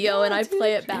on video and I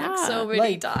play it back Yeah. so many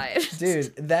Like, times.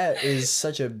 Dude, that is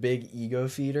such a big ego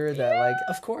feeder that, like,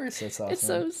 of course, that's awesome.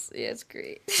 It's so yeah, it's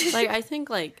great. Like, I think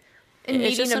like And it's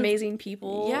meeting just some- amazing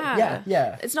people. Yeah.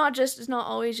 yeah. It's not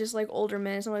always just like older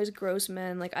men. It's not always gross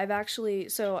men. Like I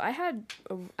had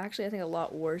actually I think a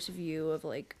lot worse view of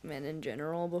like men in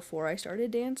general before I started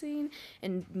dancing,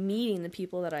 and meeting the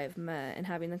people that I've met and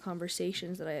having the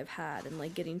conversations that I have had and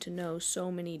like getting to know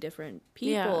so many different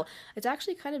people. Yeah. It's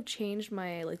actually kind of changed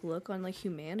my like look on like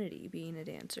humanity being a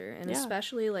dancer, and Yeah.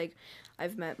 especially like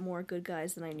I've met more good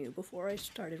guys than I knew before I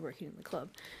started working in the club.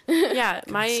 Yeah,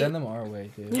 my Send them our way,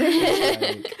 dude.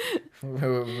 Like,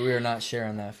 we're not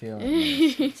sharing that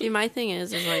feeling. see, my thing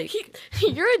is like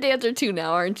You're a dancer too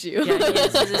now, aren't you? yeah,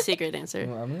 this is a secret dancer.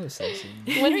 Well, I'm a little sexy.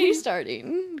 When are you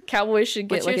starting? Cowboys should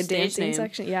get What's like your a dancing stage name?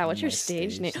 section. Yeah, what's your My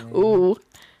stage name? stage name? Ooh,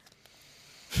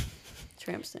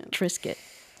 Tramp stamp. Trisket.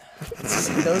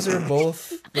 See, those are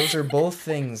both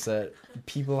things that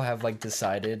people have like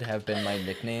decided have been my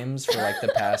nicknames for like the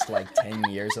past like 10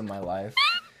 years of my life.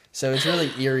 So it's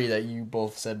really eerie that you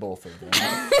both said both of them.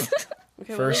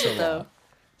 Okay, First what is of it, all,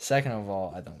 second of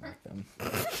all, I don't like them.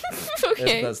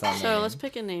 Okay. That's not my So name. let's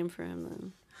pick a name for him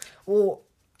then. Well,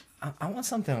 I want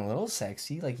something a little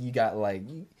sexy. Like you got like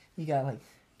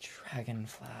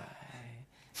Dragonfly,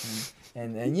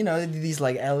 and you know these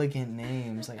like elegant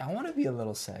names. Like I want to be a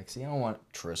little sexy. I don't want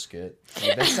Triscuit.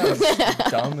 Like, that sounds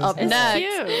dumb as Up hell.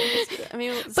 next. Cute. I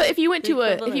mean, it's But if you went the to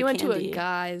a equivalent of candy.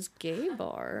 guy's gay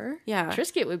bar, Yeah.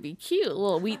 Triscuit would be cute. A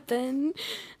little wheat thin.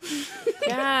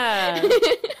 Yeah,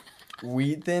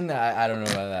 Wheat thin. I don't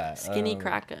know about that. skinny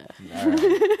cracker. All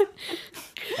right.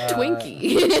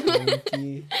 Twinkie.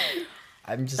 Twinkie.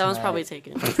 I'm just. That one's not- probably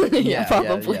taken. Yeah,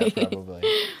 probably. Yeah, probably.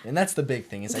 And that's the big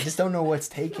thing is I just don't know what's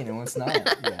taken and what's not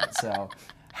yet. So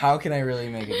how can I really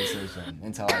make a decision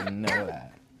until I know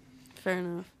that? Fair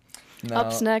enough. No,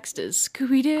 Up next is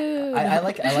Scooby Doo. I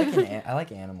like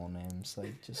animal names,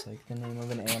 like just like the name of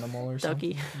an animal or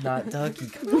something. Ducky. Not Ducky.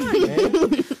 Come on,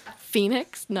 man.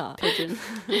 Phoenix. Nah. Pigeon.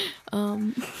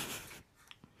 Um.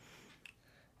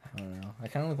 I don't know. I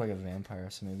kind of look like a vampire,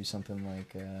 so maybe something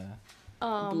like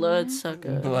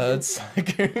Bloodsucker.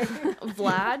 Bloodsucker.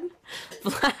 Vlad.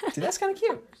 Dude, that's kind of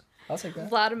cute. I'll take that.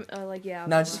 Vladimir. Like yeah.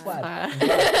 No, just Vlad.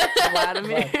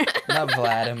 Vladimir. Not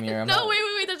Vladimir. I'm No, not, wait.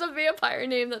 There's a vampire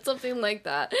name that's something like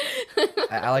that.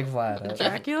 I like Vlad.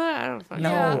 Dracula? I don't fucking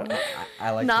No, know.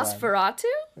 I like Vlad. Nosferatu.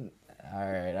 All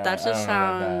right. That just I don't know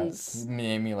about sounds- that.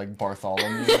 Name me like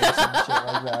Bartholomew or some shit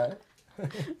like that.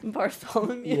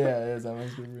 Bartholomew. Yeah, is that my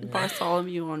super name?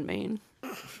 Bartholomew on Maine.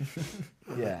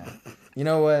 Yeah. You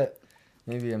know what?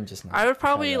 Maybe I'm just not. I would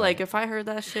probably, kinda- like, if I heard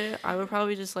that shit, I would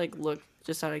probably just, like, look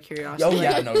just out of curiosity. Oh,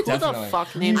 yeah, like, no, who definitely. the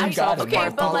fuck names You themselves got it,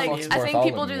 Okay, but like Bartholomew. I think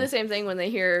people do Bartholomew. the same thing when they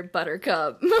hear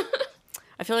Buttercup.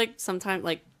 I feel like sometimes,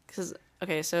 like, because,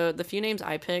 okay, so the few names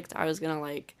I picked, I was gonna,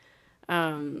 like,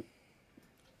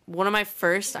 one of my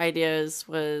first ideas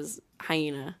was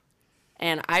Hyena.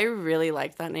 And I really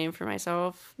liked that name for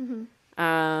myself.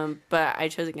 But I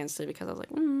chose against it because I was like,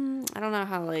 I don't know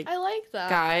how, like, I like that.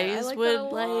 guys I like would, that a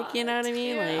like, you know what I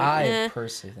mean? Yeah. Like, I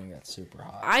personally think that's super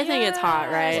hot. I think it's hot,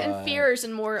 Yes, right? And fierce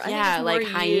and more. I think Yeah, it's like more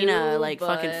hyena, you, like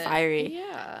fucking but- fiery.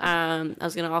 Yeah. I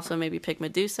was gonna also maybe pick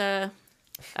Medusa,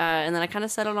 and then I kind of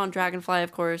settled on Dragonfly,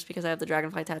 of course, because I have the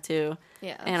Dragonfly tattoo.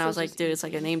 Yeah. And I so was like, just dude, it's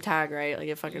like a easy. name tag, right? Like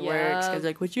it fucking works. Yeah. Cause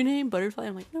like, what's your name? Butterfly.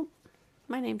 I'm like, nope,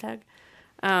 my name tag.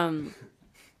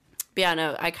 But yeah,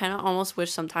 no, I kind of almost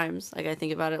wish sometimes, like I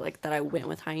think about it, like that I went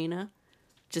with Hyena,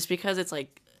 just because it's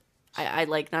like, I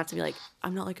like not to be like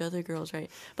I'm not like other girls,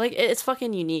 right? But like it's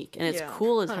fucking unique and it's Yeah,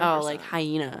 cool as hell. 100%. Like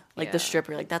Hyena, like the Yeah.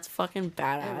 stripper, like that's fucking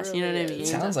badass. You know what I really mean? is.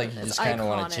 It sounds like you It's just kind of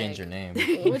want iconic. to change your name.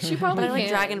 Which you probably But I like can.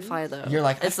 Dragonfly though. You're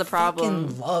like, it's I the problem.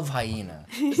 fucking love Hyena.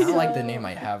 It's not like the name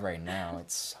I have right now.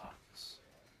 It sucks.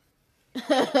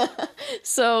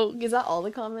 So is that all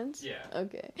the comments? Yeah.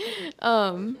 Okay.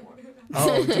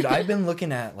 Oh, dude, I've been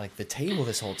looking at like the table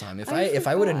this whole time. If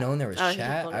I would have known there was Oh, you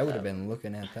chat, pulled it I would have up. been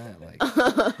looking at that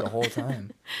like the whole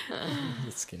time.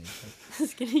 It's skinny.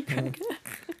 Skinny cracker.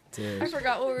 I Dude.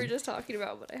 forgot what we were just talking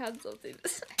about, but I had something to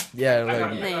say. Yeah, I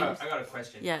got, like, Names. I got a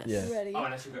question. Yes. Yeah. Ready? Oh,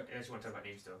 unless you want to talk about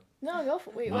names, though. No, go for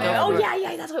wait. No, wait. go Oh for it.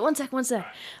 yeah, that's right. One sec.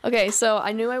 Okay, so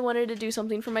I knew I wanted to do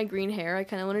something for my green hair. I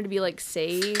kind of wanted to be like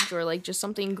sage or like just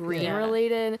something green Yeah.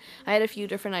 related. I had a few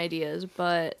different ideas,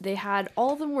 but they had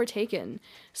all of them were taken.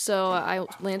 So I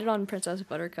landed on Princess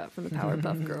Buttercup from the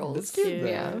Powerpuff Girls. that's cute. Though.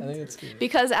 Yeah. I think it's cute.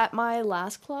 Because at my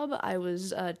last club, I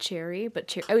was Cherry,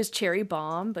 but I was Cherry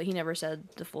Bomb, but he never said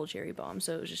the full Cherry Bomb,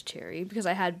 so it was just Cherry because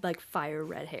I had like fire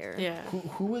red hair. Yeah.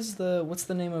 Who was what's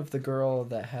the name of the girl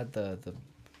that had the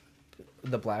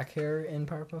black hair in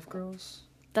Powerpuff Girls?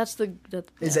 That's the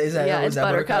Is that yeah, was it's that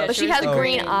Buttercup, but she has Oh.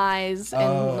 green eyes and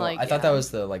Oh, like. I thought yeah. that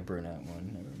was the like brunette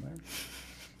one.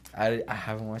 Never mind. I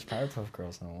haven't watched Powerpuff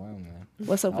Girls in a while, man.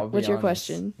 What's up? I'll be What's your honest.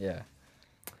 question? Yeah.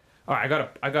 All right,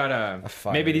 I got a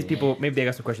fire maybe these name. people, maybe they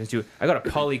got some questions too. I got a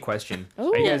poly question.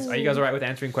 Are you guys all right with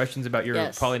answering questions about your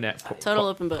Yes. polynet? Total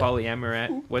open book.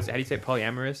 Polyamorous. How do you say it?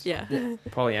 Polyamorous? Yeah.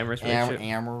 Polyamorous relationship.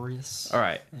 Amorous. All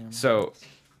right. So,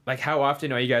 like, how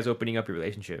often are you guys opening up your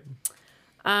relationship?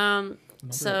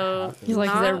 So He's like,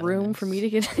 is there not- room for me to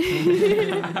get?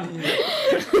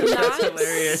 not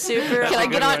hilarious. super. Can I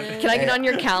get on? Can I get on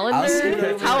your I'll see calendar?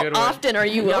 that's a How good one. often are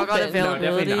you Y'all got open? No,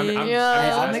 definitely not. availability?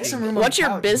 Yeah. I'll make some room. on What's the your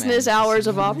couch, business man. hours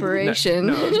of operation?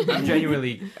 No, I'm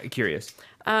genuinely curious.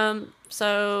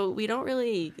 So we don't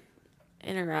really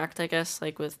interact, I guess,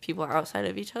 like with people outside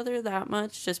of each other that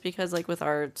much, just because like with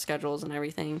our schedules and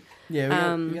everything.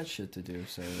 Yeah, we got shit to do,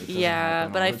 so it doesn't Yeah,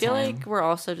 happen but all I the feel time. like we're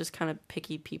also just kind of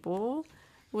picky people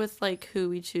with like who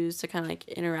we choose to kind of like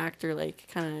interact or like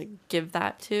kind of give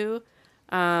that to.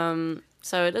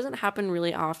 So it doesn't happen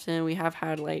really often. We have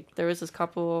had like there was this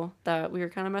couple that we were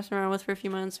kind of messing around with for a few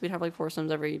months. We'd have like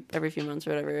foursomes every few months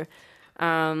or whatever.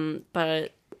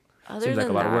 But other Seems like than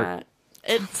a lot of work. that,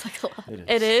 It's like a lot.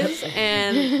 it is,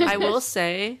 and I will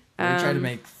say, We try to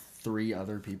make 3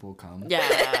 other people come. yeah,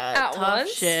 At tough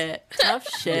once? shit, tough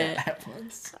shit. At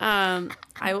once.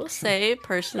 I will say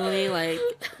personally, like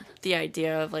the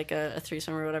idea of like a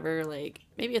threesome or whatever, like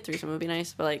maybe a threesome would be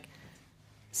nice, but like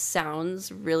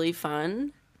sounds really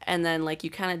fun. And then like you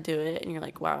kind of do it, and you're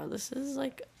like, wow, this is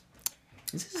like,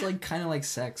 This is like kind of like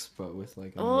sex, but with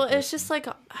like. well, another it's just like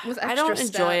With I don't extra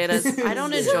enjoy it steps. as I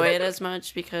don't enjoy it as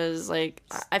much because like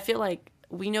I feel like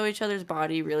we know each other's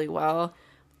body really well,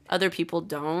 other people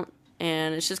don't.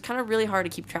 And it's just kind of really hard to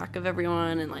keep track of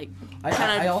everyone and like I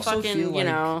kind of also fucking, feel like you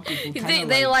know. people They, kinda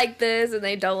they like this and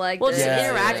they don't like Well, this. just Yeah,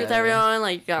 interact with yeah. everyone.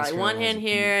 Like, you got This like girl one has hand a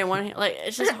here and one hand. Like,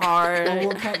 it's just hard.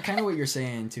 Well, kind of what you're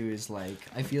saying too is like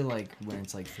I feel like when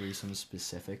it's like threesomes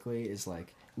specifically is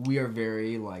like we are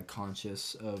very like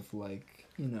conscious of like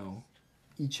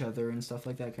each other and stuff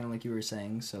like that, kind of like you were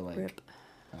saying. So like, Rip.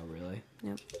 oh really?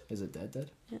 Yep. Is it dead?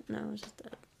 Yeah, no, it's just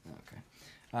that.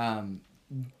 Okay.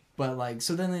 But like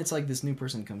so then it's like this new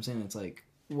person comes in. It's like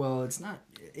well, it's not.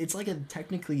 It's like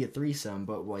technically a threesome,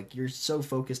 but like you're so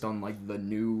focused on like the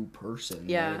new person.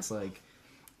 Yeah. That it's like.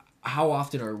 How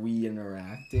often are we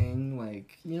interacting?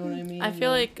 Like, you know what I mean? I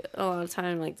feel like a lot of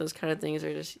time, like those kind of things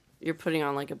are just you're putting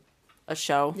on like a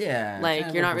show. yeah, like, kind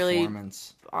of you're a not really-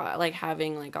 performance. Like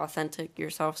having like authentic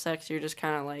yourself sex. You're just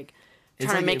kind of like It's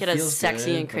trying to like, make it as feels sexy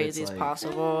good, and but crazy it's as like,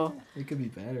 possible. It could be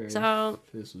better. So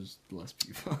if this was less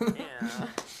people. yeah, yeah.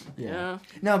 yeah.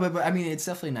 No, but I mean, it's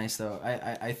definitely nice though.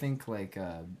 I think like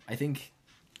I think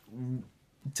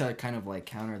to kind of like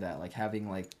counter that, like having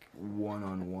like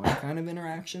one-on-one kind of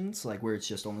interactions, like where it's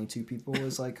just only 2 people,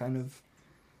 is like kind of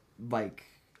like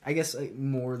I guess like,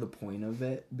 more the point of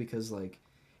it, because like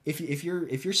if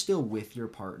you're still with your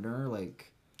partner,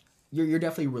 like you're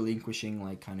definitely relinquishing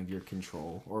like kind of your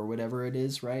control or whatever it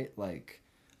is, right? Like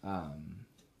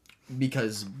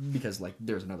because like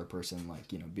there's another person like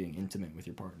being intimate with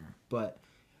your partner, but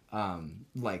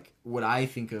like what I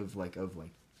think of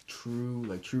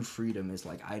true freedom is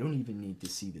like I don't even need to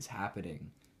see this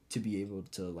happening to be able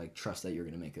to like trust that you're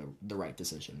gonna make the right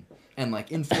decision and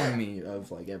like inform me of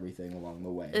like everything along the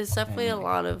way. It's definitely And, a like,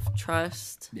 lot of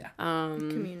trust. Yeah.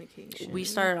 Communication. We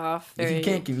started off If very. you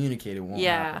can't communicate, it won't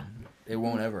Yeah. happen. It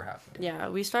won't ever happen. Yeah,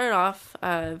 we started off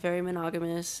very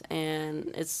monogamous, and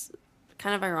it's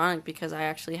kind of ironic because I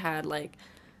actually had like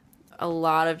a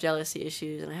lot of jealousy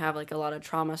issues, and I have like a lot of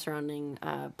trauma surrounding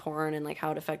porn and like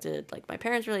how it affected like my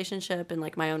parents' relationship and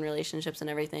like my own relationships and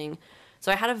everything.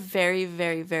 So I had a very,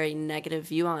 very, very negative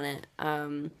view on it.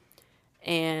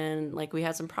 And like we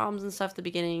had some problems and stuff at the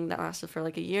beginning that lasted for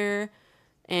like a year,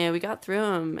 and we got through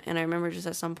them. And I remember just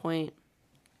at some point,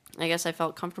 I guess I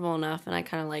felt comfortable enough, and I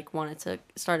kind of like wanted to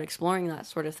start exploring that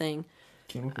sort of thing.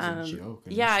 Came up as a joke.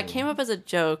 Yeah, it initially. came up as a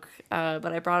joke, but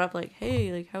I brought up like,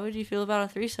 hey, like how would you feel about a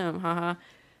threesome? Haha.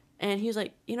 And he was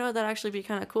like, that'd actually be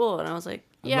kind of cool. And I was like,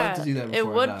 I'd yeah, love to do that it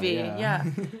before I would die, be, yeah. yeah.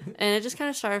 And it just kind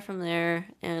of started from there,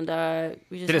 and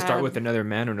we just Did it start had, with another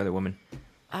man or another woman?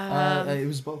 It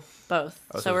was both. both.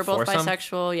 Oh, So so we're both foursome?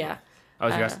 bisexual. Yeah. Oh,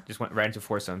 you guys just went right into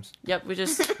foursomes. Yep. We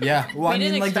just Yeah, well, We I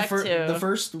mean, didn't like the expect to.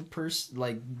 first person,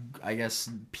 like I guess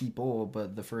people,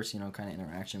 but the first kind of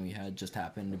interaction we had just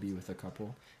happened to be with a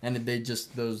couple, and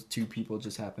those 2 people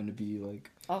just happened to be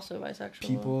like also bisexual.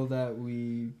 people that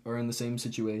we are in the same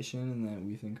situation and that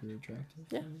we think are attractive.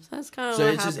 Yeah. So that's kind of So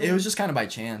what it happened. was just kind of by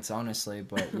chance, honestly,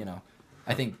 but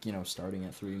I think starting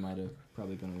at 3 might have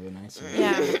probably been a little nicer.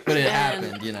 Yeah. But it And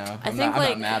happened, I'm think, not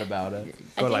like- mad about it.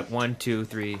 Go think- like 1, 2,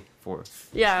 3, 4.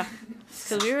 Yeah,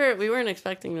 because we weren't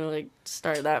expecting to like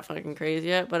start that fucking crazy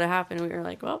yet, but it happened. We were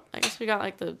like, well, I guess we got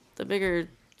like the bigger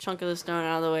chunk of the stone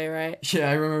out of the way, right? Yeah,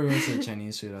 I remember we went to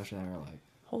Chinese food after that. We were like,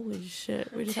 Holy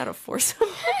shit, we just had a foursome.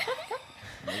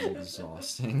 that was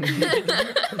exhausting.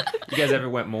 You guys ever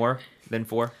went more than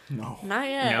 4? No. Not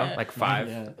yet. No, like 5.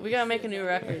 Yeah. We gotta make a new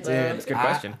record, though. Dude, That's a good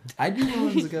question. I'd be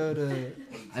willing to go to.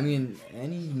 I mean,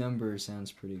 any number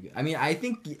sounds pretty good. I mean, I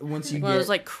think once you One of get, those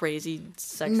like crazy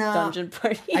sex Nah. dungeon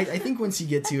parties. I think once you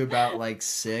get to about like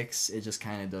 6, it just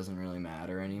kind of doesn't really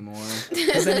matter anymore.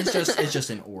 Because then it's just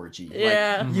an orgy.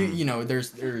 Yeah. Like,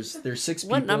 there's 6 people.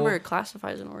 What number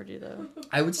classifies an orgy though?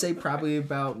 I would say probably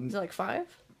about Is it like 5?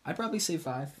 I'd probably say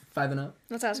 5 and up.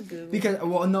 Let's ask Google. Because,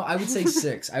 well, no, I would say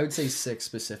 6. I would say 6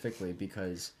 specifically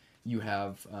because you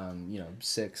have,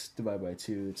 6 divided by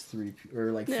 2, it's 3,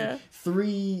 or like Yeah.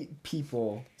 3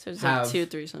 people So it's have... like 2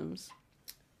 threesomes.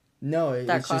 No,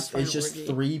 That it's classified just orgy.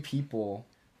 3 people.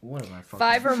 What am I fucking...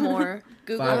 5 or more.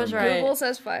 Google, 5 or was right. Google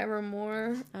says 5 or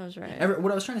more. I was right.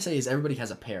 What I was trying to say is everybody has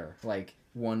a pair. Like,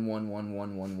 1, 1, 1,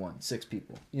 1, 1, 1. 6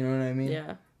 people. You know what I mean?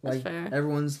 Yeah, that's Like, fair.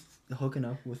 everyone's hooking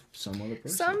up with some other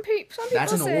person. Some people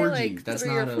That's an say orgy. like That's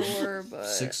 3 not or a 4, but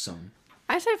 6 some.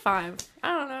 I say 5. I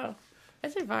don't know. I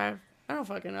say 5. I don't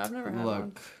fucking know. I've never had one.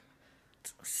 Look,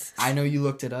 I know you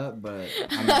looked it up, but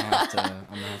I'm gonna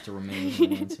have to remain with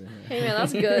my answer here. hey man,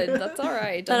 that's good. That's all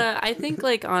right. But I think,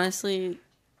 like, honestly,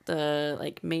 the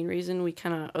like main reason we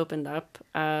kind of opened up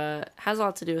has a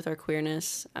lot to do with our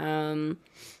queerness.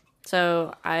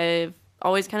 So I've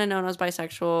always kind of known I was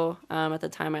bisexual. At the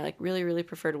time, I like really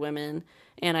preferred women,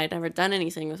 and I'd never done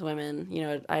anything with women. You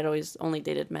know, I'd always only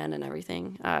dated men and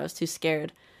everything. I was too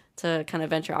scared to kind of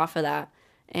venture off of that,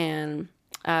 and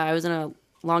I was in a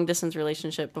long distance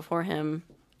relationship before him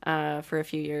for a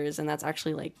few years, and that's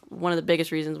actually like one of the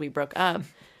biggest reasons we broke up.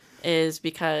 Is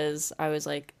because I was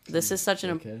like, this is such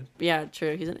an yeah,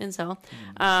 true. He's an incel,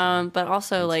 but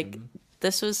also like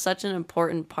this was such an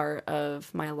important part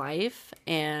of my life,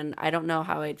 and I don't know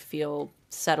how I'd feel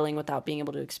settling without being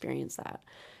able to experience that,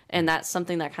 and that's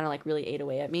something that kind of like really ate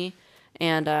away at me,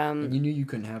 and You knew you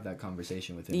couldn't have that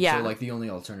conversation with him. Yeah. So like the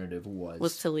only alternative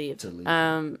was to leave. To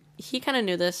leave. He kind of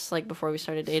knew this like before we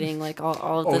started dating, like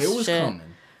all of Oh, this it was shit. coming.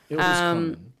 It was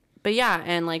coming. But yeah,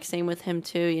 and like same with him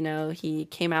too, you know, he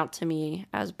came out to me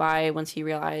as bi once he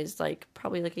realized like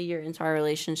probably like a year into our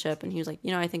relationship, and he was like,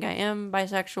 you know, I think I am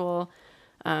bisexual.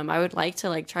 I would like to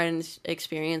like try and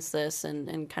experience this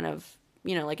and kind of,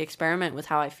 you know, like experiment with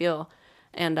how I feel.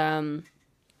 And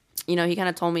you know, he kind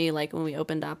of told me like when we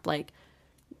opened up, like,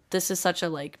 this is such a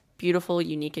like beautiful,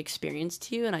 unique experience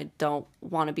to you, and I don't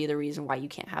want to be the reason why you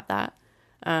can't have that.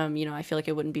 You know, I feel like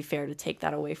it wouldn't be fair to take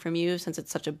that away from you since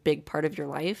it's such a big part of your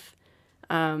life.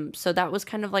 So that was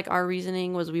kind of like our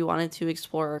reasoning, was we wanted to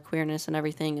explore our queerness and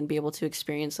everything and be able to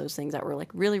experience those things that were like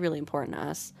really important to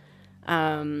us.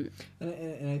 And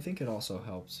I think it also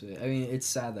helps. I mean, it's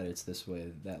sad that it's this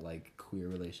way, that like queer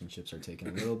relationships are taken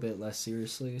a little bit less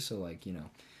seriously. So like, you know,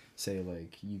 say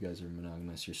like you guys are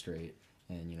monogamous, you're straight,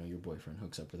 and you know your boyfriend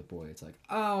hooks up with a boy. It's like,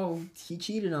 oh, he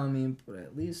cheated on me, but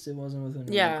at least it wasn't with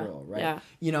another girl, right? Yeah.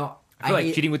 You know, I feel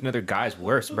like cheating with another guy is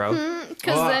worse, bro.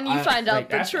 Because then you find out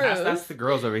the truth. That's the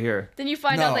girls over here. Then you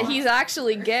find out that he's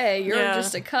actually gay. You're Yeah.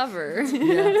 just a cover.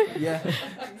 yeah.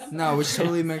 No, which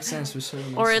totally makes sense.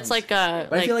 Or it's like a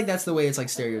But I feel like that's the way it's like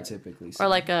stereotypically. or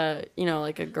like a, you know,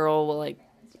 like a girl will like,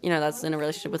 you know, that's in a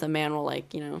relationship with a man will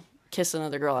like, you know, kiss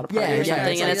another girl at a party or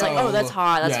something, and it's like, oh, that's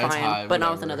hot, that's fine, hot, but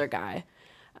not with whatever. another guy.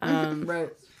 Right.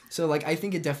 So like I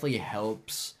think it definitely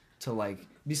helps to like,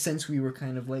 since we were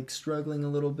kind of like struggling a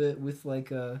little bit with like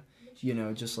you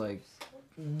know, just like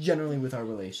generally with our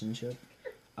relationship,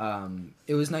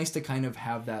 it was nice to kind of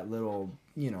have that little,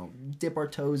 you know, dip our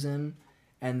toes in,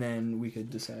 and then we could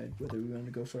decide whether we wanted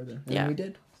to go further. And we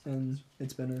did, and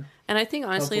it's been a And I think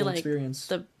honestly, helpful like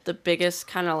experience. the biggest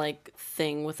kind of like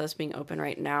thing with us being open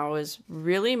right now is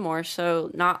really more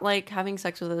so not like having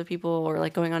sex with other people or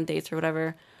like going on dates or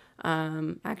whatever.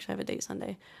 Actually, I have a date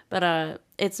Sunday, but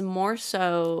it's more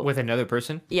so With another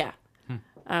person? yeah.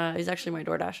 He's actually my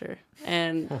DoorDasher,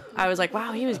 and I was like,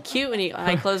 "Wow, he was cute." And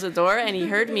I closed the door, and he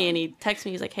heard me, and he texted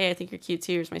me. He's like, "Hey, I think you're cute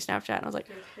too. Here's my Snapchat." And I was like,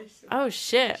 "Oh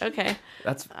shit, okay."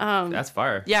 That's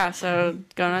fire. Yeah, so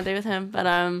going on a date with him, but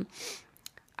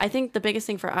I think the biggest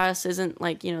thing for us isn't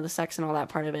like, you know, the sex and all that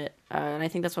part of it, and I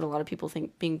think that's what a lot of people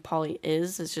think being poly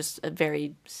is just a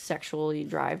very sexually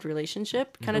driven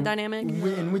relationship kind of dynamic.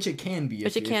 In which it can be.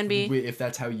 If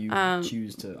that's how you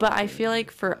choose to. But I operate. feel like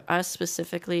for us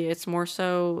specifically, it's more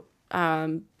so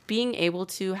being able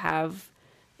to have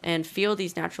and feel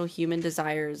these natural human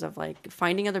desires of like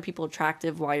finding other people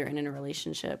attractive while you're in a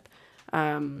relationship,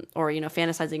 or, you know,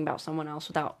 fantasizing about someone else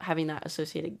without having that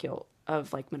associated guilt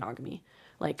of like monogamy.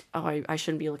 Like, oh, I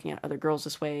shouldn't be looking at other girls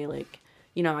this way. Like,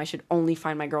 you know, I should only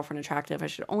find my girlfriend attractive. I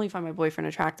should only find my boyfriend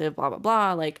attractive, blah, blah,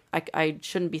 blah. Like, I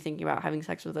shouldn't be thinking about having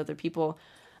sex with other people.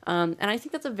 And I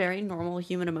think that's a very normal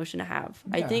human emotion to have.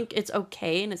 Yeah. I think it's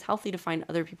okay and it's healthy to find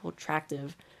other people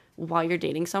attractive while you're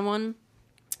dating someone.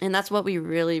 And that's what we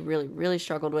really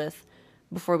struggled with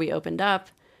before we opened up.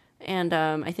 And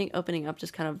I think opening up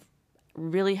just kind of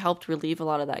really helped relieve a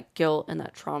lot of that guilt and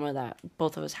that trauma that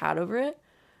both of us had over it.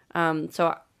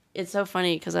 So it's so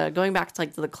funny because going back to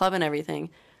like the club and everything,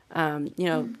 You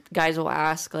know, guys will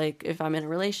ask like if I'm in a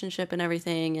relationship and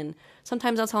everything, and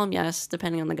sometimes I'll tell them yes,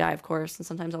 depending on the guy, of course, and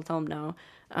sometimes I'll tell them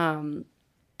no.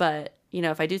 But you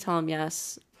know, if I do tell them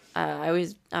yes,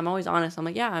 I'm always honest. I'm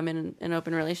like, yeah, I'm in an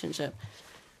open relationship,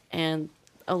 and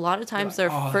a lot of times their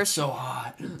first so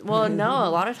hot. well, no, a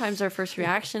lot of times their first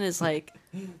reaction is like,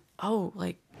 oh,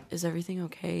 like, is everything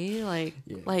okay? Like,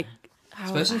 like,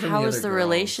 how is the other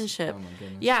relationship? girls. Oh my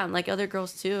goodness. Yeah, and like other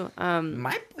girls too.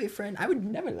 My boyfriend, I would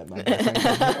never let my boyfriend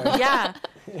come here. Yeah,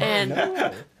 and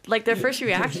No. like their first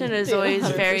reaction is always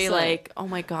very 100%. like, oh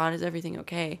my god, is everything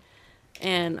okay?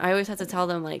 And I always have to tell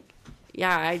them like,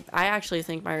 yeah, I actually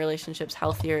think my relationship's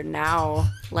healthier now,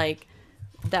 like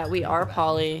that we are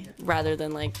poly rather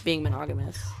than like being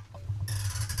monogamous.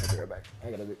 I'll be right back. I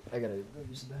gotta go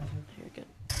use the bathroom. You're good.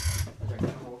 I drank a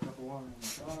whole cup of water.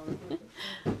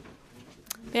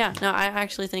 Yeah, no, I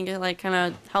actually think it like kind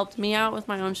of helped me out with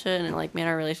my own shit, and it like made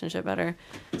our relationship better.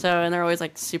 So, and they're always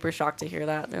like super shocked to hear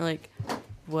that. They're like,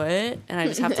 "What?" And I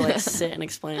just have to like sit and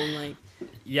explain like,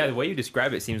 Yeah, the way you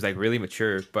describe it seems like really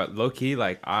mature, but low key,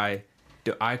 like I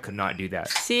could not do that.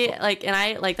 see, like, and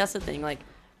I like that's the thing, like,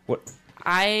 What?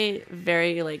 I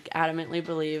very like adamantly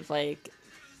believe like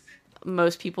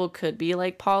most people could be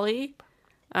like poly,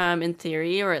 in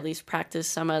theory, or at least practice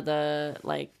some of the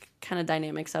like kind of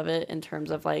dynamics of it in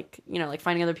terms of like, you know, like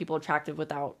finding other people attractive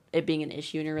without it being an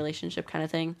issue in your relationship kind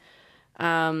of thing.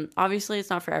 Obviously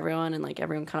it's not for everyone, and like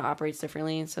everyone kind of operates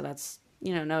differently, so that's,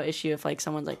 you know, no issue if like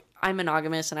someone's like, I'm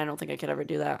monogamous and I don't think I could ever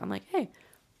do that. I'm like, hey,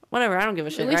 whatever, I don't give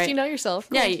a shit. At least right? you know yourself.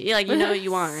 Yeah, Cool. you, like you know what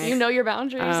you want, right? You know your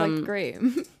boundaries. Like, great.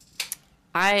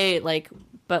 I like,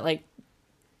 but like,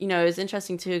 you know, it was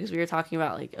interesting too because we were talking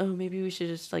about like, oh, maybe we should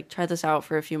just like try this out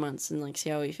for a few months and like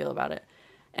see how we feel about it.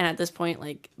 And at this point,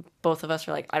 like both of us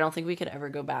are like, I don't think we could ever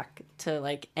go back to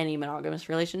like any monogamous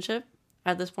relationship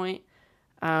at this point.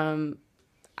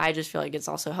 I just feel like it's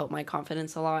also helped my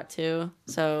confidence a lot too.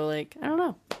 So like, I don't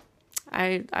know,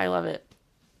 I love it.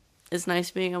 It's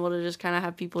nice being able to just kind of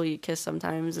have people you kiss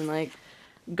sometimes and like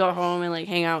go home and like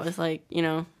hang out with like, you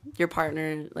know, your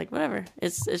partner, like whatever.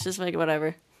 It's just like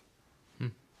whatever.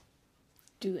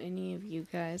 Do any of you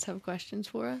guys have questions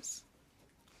for us?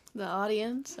 The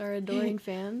audience, our adoring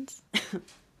fans. Do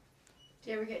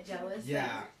you ever get jealous? Yeah,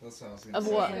 that's what I was gonna Of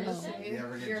say. what? You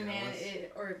ever get Your jealous? man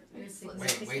or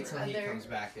Wait till he other- comes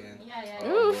back in. Yeah, yeah.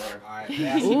 Oh, Lord. Alright, they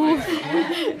asked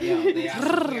me they asked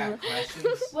if we got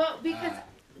questions. Well, because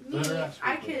let her me, ask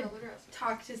I quickly. could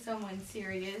talk to someone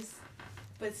serious,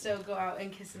 but still go out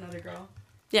and kiss another girl.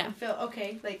 Yeah. And feel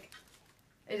okay, like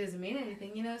it doesn't mean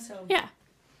anything, you know. So Yeah.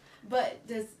 But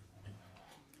Do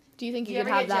you think do you you could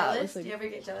ever have get that? jealous? With, Do you ever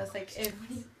get jealous, like if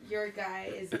your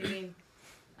guy is giving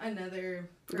another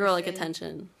Girl like person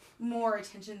attention. more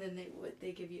attention than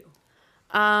they give you?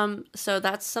 So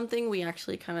that's something we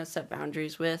actually kind of set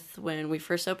boundaries with when we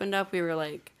first opened up. We were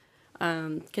like,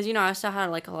 because you know, I still had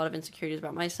like a lot of insecurities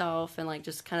about myself, and like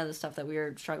just kind of the stuff that we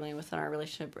were struggling with in our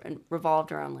relationship and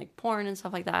revolved around like porn and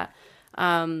stuff like that.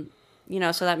 You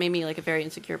know, so that made me like a very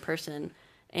insecure person,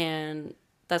 and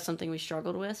that's something we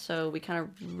struggled with. So we kind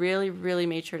of really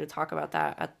made sure to talk about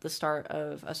that at the start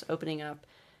of us opening up.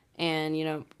 And, you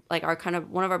know, like our kind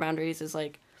of, one of our boundaries is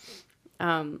like,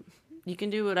 you can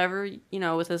do whatever, you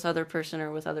know, with this other person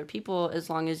or with other people, as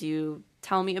long as you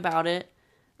tell me about it.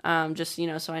 Just, you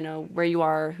know, so I know where you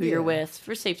are, who you're with,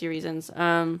 for safety reasons.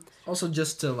 Also,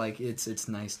 just to like, it's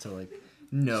nice to like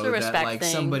know It's a that respect like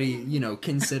thing. somebody, you know,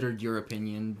 considered your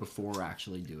opinion before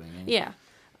actually doing it. Yeah.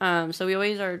 So we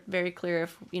always are very clear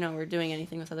if, you know, we're doing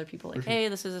anything with other people, like, hey,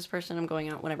 this is this person, I'm going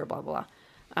out, whatever, blah, blah,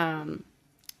 blah.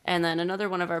 And then another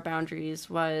one of our boundaries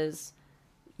was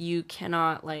you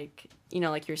cannot, like, you know,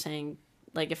 like you're saying,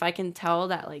 like, if I can tell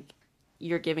that, like,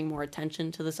 you're giving more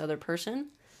attention to this other person,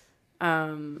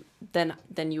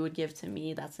 than you would give to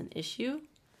me, that's an issue.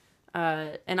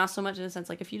 And not so much in a sense,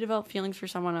 like, if you develop feelings for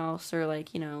someone else, or,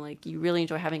 like, you know, like, you really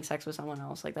enjoy having sex with someone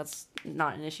else, like, that's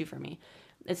not an issue for me.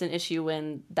 It's an issue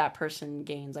when that person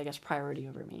gains, I guess, priority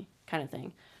over me, kind of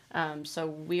thing. So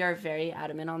we are very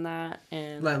adamant on that,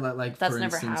 and Like that's for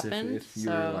never instance, happened. if you're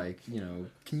So like, you know,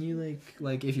 can you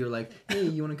like if you're like, hey,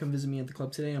 you want to come visit me at the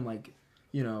club today? I'm like,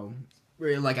 you know,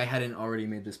 like I hadn't already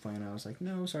made this plan. I was like,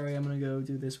 no, sorry, I'm gonna go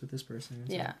do this with this person.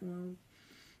 It's Yeah. Like, well,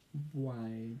 why?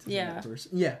 Does Yeah. That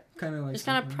person? Yeah. Kind of like. just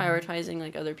kind of stuff like that. prioritizing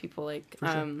like other people, like For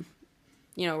sure.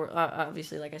 you know, we're,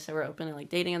 obviously, like I said, we're open to like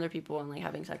dating other people and like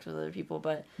having sex with other people,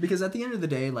 but Because at the end of the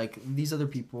day, like these other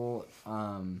people,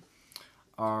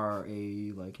 are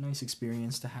a like nice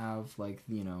experience to have, like,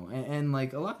 you know, and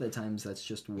like a lot of the times that's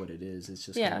just what it is. It's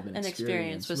just kind of an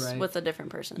experience with right? with a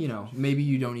different person. You know, maybe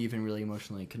you don't even really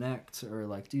emotionally connect or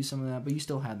like do some of that, but you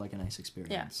still had like a nice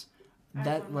experience. I have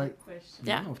That one more like question.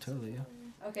 Yeah. no, totally.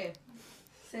 Yeah. Okay,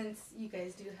 since you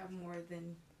guys do have more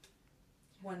than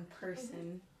one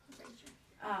person,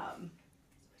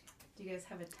 do you guys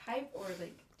have a type, or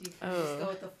like do you kind of just go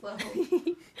with the flow?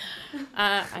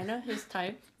 I know his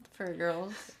type for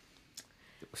girls.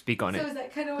 Speak on So it. is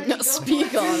that kind of what you go Speak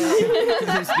for? on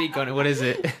it. Speak on it. What is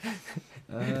it?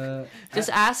 Just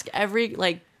ask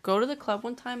go to the club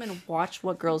one time and watch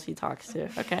what girls he talks to.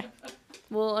 Okay.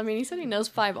 Well, I mean, he said he knows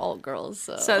 5 alt girls,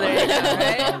 so. So there you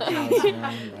go.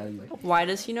 Right? Why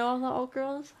does he know all the alt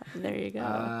girls? There you go.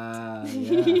 Yeah.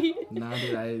 No,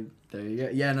 dude, there you go.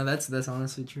 Yeah, no, that's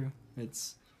honestly true.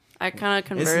 It's I kind of It's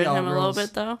the converted alt him a little girls.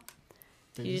 bit though.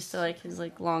 He used to like his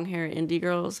like long hair indie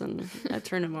girls, and I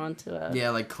turned him on to a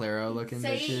yeah, like Clara looking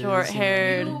Say bitches.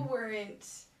 Short-haired. You weren't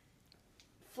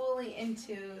fully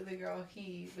into the girl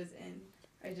he was in.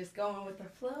 Are you just going with the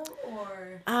flow,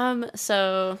 or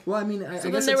So Well, I mean, I So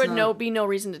then guess there it's would not- be no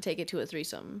reason to take it to a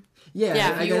threesome. Yeah, Yeah,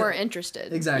 I If you get- weren't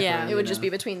interested. exactly. Yeah. It would you just know. be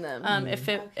between them.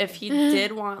 if he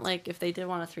did want if they did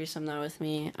want a threesome though with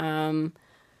me,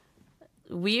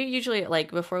 we usually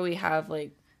like before we have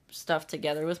like stuff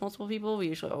together with multiple people, we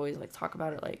usually always like talk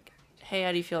about it like, hey,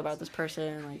 how do you feel about this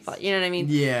person? Like, but, you know what I mean?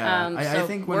 Yeah, I So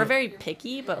think when we're it- very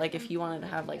picky, but like if he wanted to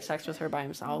have like sex with her by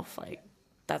himself, like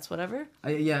that's whatever.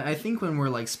 I think when we're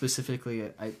like specifically,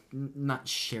 not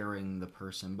sharing the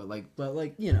person, but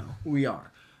like you know, we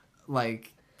are,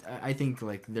 like, I think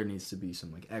like there needs to be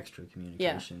some like extra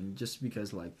communication, just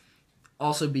because like,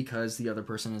 also because the other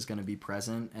person is going to be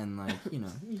present, and like, you know,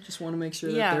 you just want to make sure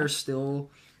Yeah. that they're still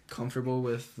comfortable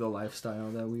with the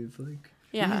lifestyle that we've like.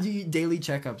 Yeah. Daily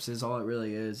checkups is all it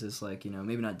really is like, you know,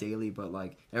 maybe not daily, but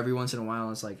like every once in a while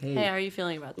it's like, hey, Hey, how are you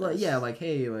feeling about this? like, yeah, like,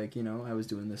 hey, like, you know, I was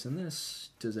doing this and this.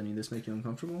 Does any of this make you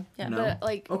uncomfortable? Yeah, no? But,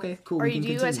 like, okay, cool. Or we do can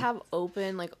you guys continue. have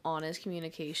open, like, honest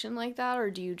communication like that? Or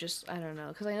do you just, I don't know,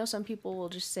 because I know some people will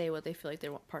just say what they feel like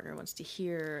their partner wants to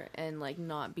hear and, like,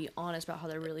 not be honest about how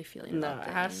they're really feeling No,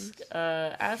 about things.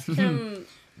 ask him.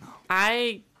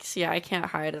 I can't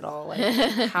hide at all. Like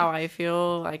how I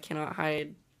feel, I cannot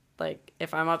hide. Like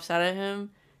if I'm upset at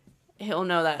him, he'll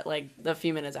know that like the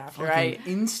few minutes after. Fucking Right?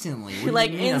 instantly. What do you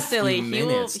Like, mean a instantly, few he will-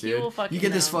 minutes, he dude? will fucking You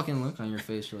get this know. fucking look on your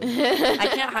face, you're like, I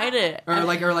can't hide it. or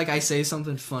like I say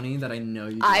something funny that I know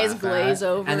you Eyes laugh glaze at,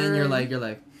 over and then you're and-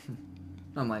 like,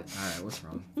 I'm like, all right, what's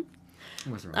wrong?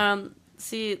 What's wrong?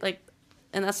 See, like,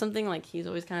 and that's something like he's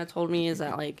always kind of told me is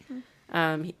that like,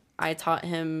 I taught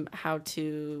him how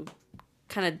to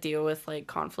kind of deal with like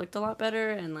conflict a lot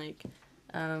better, and like,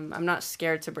 I'm not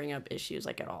scared to bring up issues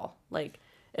like at all. Like,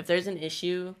 if there's an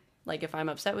issue, like if I'm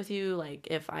upset with you, like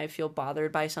if I feel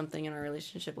bothered by something in our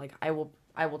relationship, like I will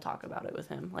talk about it with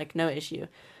him, like no issue.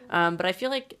 But I feel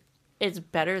like it's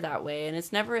better that way, and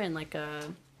it's never in like a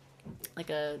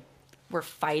we're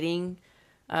fighting.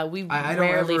 We I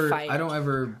rarely don't ever, fight. I don't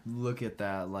ever look at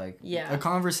that like. Yeah. A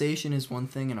conversation is one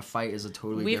thing, and a fight is a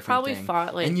totally We've different probably thing.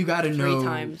 fought, like, and you got to 3 know.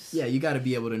 times. Yeah, you got to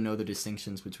be able to know the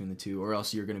distinctions between the two, or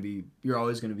else you're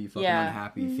always gonna be fucking Yeah.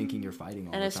 unhappy, thinking you're fighting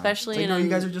all And the especially time. It's like, in no,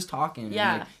 you a- guys are just talking.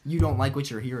 Yeah. And, like, you don't like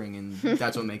what you're hearing, and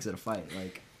that's what makes it a fight.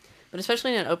 Like. But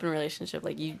especially in an open relationship,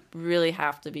 like you really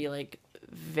have to be like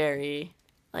very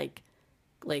like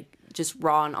just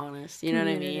raw and honest. You know what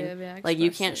I mean? Communicative, yeah, Like you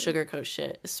can't expressive. sugarcoat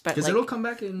shit. Because it'll come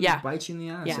back and Yeah. bite you in the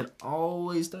ass. Yeah. It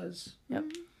always does. Yep.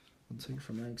 I'll take it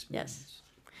from my experience.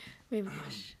 We have a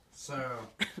question. So,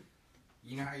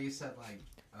 you know how you said like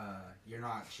you're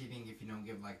not cheating if you don't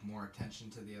give like more attention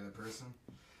to the other person?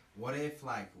 What if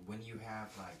like when you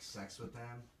have like sex with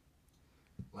them,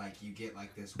 like you get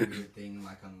like this weird thing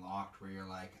like unlocked where you're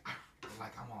like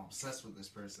I'm all obsessed with this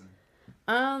person?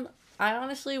 I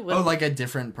honestly would. Oh, like a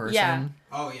different person? Yeah.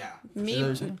 Oh yeah.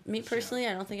 Me personally,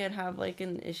 I don't think I'd have like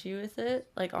an issue with it.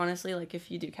 Like honestly, like if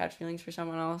you do catch feelings for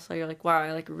someone else, like you're like, wow,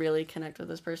 I like really connect with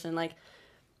this person, like,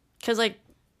 cause like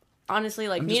honestly,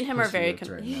 like I'm me just and him are pussy very whipped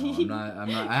right now.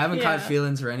 I'm not. I haven't Yeah. caught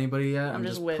feelings for anybody yet. I'm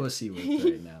just just whipped. pussy whipped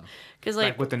right now. cause Like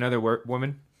like with another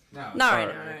woman? No. not sorry.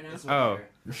 right now, right now. It's Oh. weird.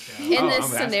 In Oh, this I'm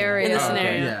asking. scenario. In this Oh, okay.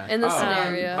 scenario. Yeah. In this Oh.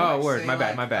 scenario. Oh, word. Say, My bad,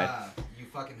 like, my bad. You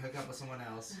fucking hook up with someone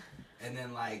else, and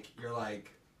then like you're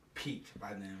like peaked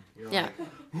by them. You're Yeah.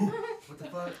 like, what the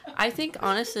fuck? I think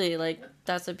honestly, like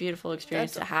that's a beautiful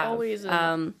experience That's to have. always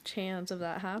a chance of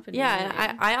that happening. Yeah,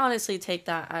 and I honestly take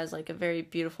that as like a very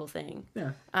beautiful thing.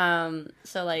 Yeah.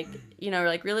 So like, you know,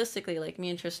 like realistically, like me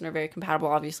and Tristan are very compatible.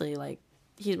 Obviously, like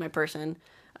he's my person.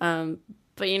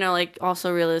 But you know, like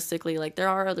also realistically, like there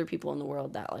are other people in the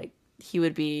world that like he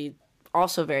would be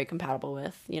also very compatible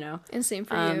with, you know. And same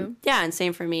for you. Yeah, and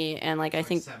same for me. And like I Like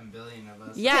think 7 billion of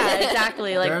us. yeah,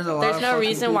 exactly. Like There's a lot there's of no fucking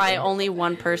reason why people. only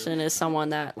one person is someone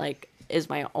that like is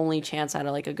my only chance at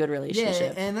like a good Yeah,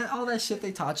 relationship. and all that shit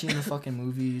they taught you in the fucking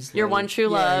movies. Your one true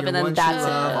love, your and then one true that's it.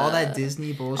 love, all that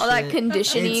Disney bullshit. All that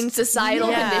conditioning, It's- societal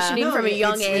Yeah. conditioning from a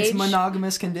young age. It's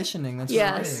monogamous conditioning. That's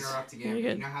Yes. what it Sorry to is. interrupt again. You're You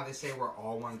good. know how they say we're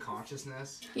all one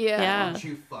consciousness? Yeah. Yeah. Aren't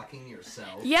you fucking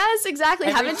yourself? Yes, exactly.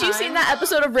 Every Haven't you time- seen that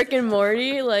episode of Rick and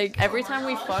Morty? Like, Every time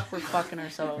we fuck, we're fucking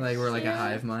ourselves. Like we're like a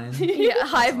hive mind. yeah,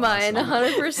 hive mind,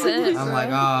 100%. I'm like,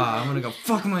 I'm gonna go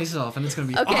fuck myself, and it's gonna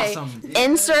be Okay. awesome.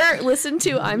 Insert listen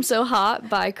to I'm So Hot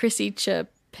by Chrissy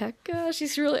Chapeka.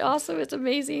 She's really awesome. It's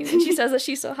amazing. And she says that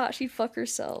she's so hot she'd fuck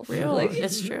herself. Real. Like,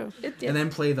 It's true. it, And then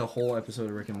play the whole episode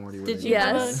of Rick and Morty. where Did they you do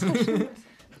Yes. that.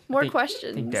 more think- I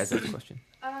questions. think Daz has a question.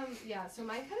 Yeah, so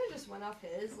mine kind of just went off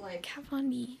his, like, Have on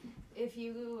me. if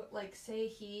you, like, say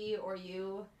he or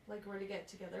you, like, were to get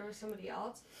together with somebody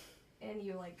else, and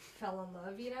you, like, fell in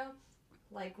love, you know?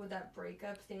 Like, would that break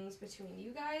up things between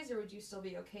you guys, or would you still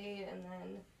be okay, and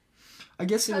then... I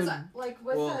guess it Because, would. like,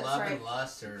 with Well, the... love Sorry. and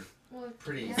lust are Well,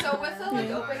 pretty. So with the like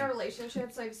Yeah. open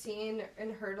relationships, I've seen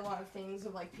and heard a lot of things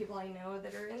of like people I know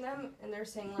that are in them, and they're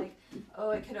saying like,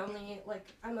 oh, it could only like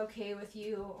I'm okay with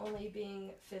you only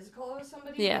being physical with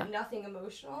somebody, Yeah. but nothing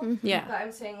emotional. Yeah. But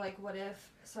I'm saying like, what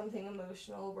if something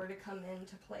emotional were to come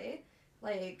into play?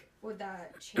 Like, would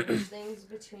that change things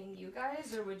between you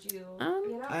guys, or would you,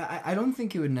 you know? I don't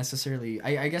think it would necessarily.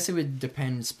 I guess it would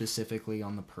depend specifically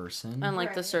on the person. And like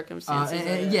the Right. circumstances. of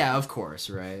it. Yeah, of course,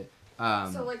 right.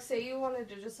 So like, say you wanted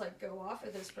to just like go off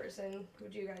with this person,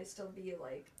 would you guys still be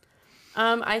like?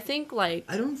 I think like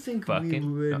I don't think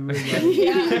Fucking- we would. No.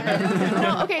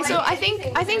 No, okay, so Like, I think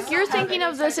anything, you're just have thinking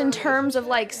any of this type in of terms of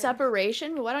like relationship.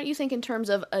 separation, but why don't you think in terms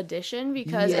of addition?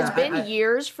 Because Yeah, it's been I-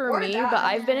 years for Or me, that, but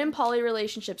I've been yeah. in poly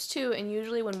relationships too, and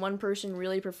usually when one person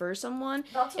really prefers someone,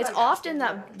 That's what it's I'm often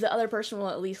asking, that yeah. the other person will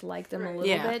at least like them a Right. little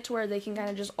Yeah. bit to where they can kind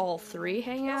of just all three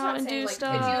hang That's what out I'm and saying, do like,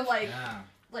 stuff. Could you like Yeah.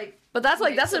 like? But that's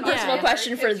like that's a mix them up personal Yeah.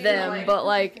 question for Could you, them. like- But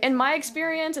like in my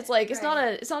experience, it's like it's not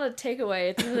a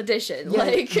takeaway. It's an addition. Yeah,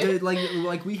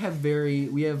 like we have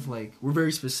like we're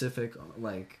very specific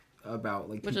like about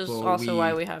like which people is also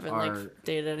why we are- haven't like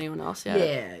dated anyone else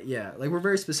yet. yeah like we're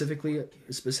very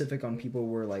specific on people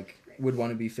we're like would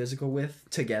want to be physical with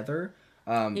together.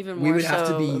 Even we more would have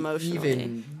to so be emotionally.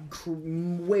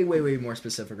 even way more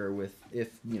specificer with if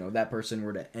you know that person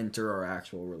were to enter our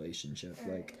actual relationship.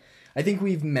 Like I think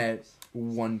we've met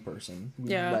one person.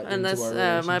 We've Yeah, let and into that's our my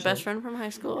relationship. best friend from high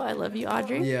school. I love you,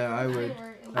 Audrey. Yeah, I would.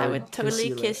 I would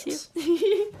totally kiss you.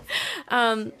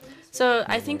 So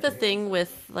I think the thing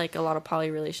with like a lot of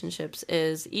poly relationships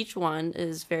is each one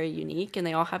is very unique and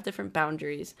they all have different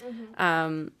boundaries.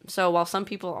 So while some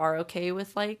people are okay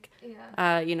with like,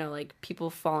 you know, like people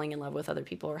falling in love with other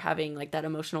people or having like that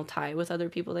emotional tie with other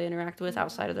people they interact with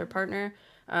outside of their partner,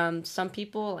 some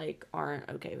people like aren't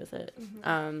okay with it.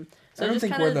 So I don't just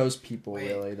think kinda- we're those people Wait.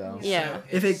 really though. Yeah. So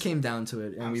If it it's- came down to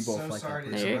it and I'm we both so like sorry that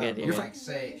to person. You're interrupt, good, but, you're like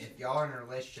say if y'all are in a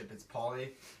relationship, it's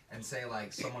poly, and say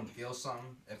like someone feels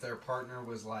something, if their partner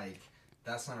was like,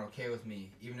 that's not okay with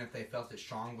me, even if they felt it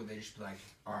strong, would they just be like,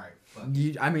 all right, fuck.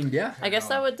 I mean, yeah. I guess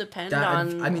that would depend That,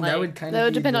 on. I mean, like, that would kind of. that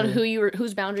would depend on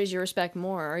whose boundaries you respect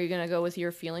more. Are you gonna go with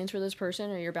your feelings for this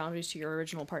person or your boundaries to your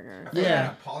original partner? I feel Yeah.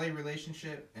 like a poly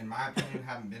relationship, in my opinion,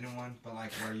 haven't been in one, but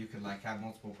like where you could like have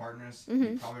multiple partners,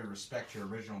 you probably respect your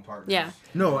original partner. Yeah.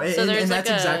 No, and, So there's and like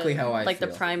that's exactly how I like feel.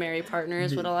 the primary partner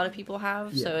is what a lot of people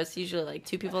have. So it's usually like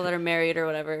two people that are married or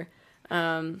whatever.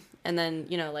 And then,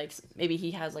 you know, like maybe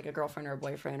he has like a girlfriend or a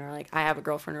boyfriend, or like I have a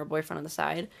girlfriend or a boyfriend on the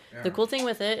side. Yeah. The cool thing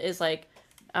with it is like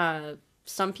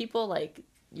some people like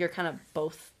you're kind of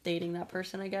both dating that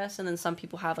person, I guess, and then some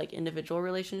people have like individual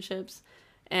relationships.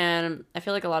 And I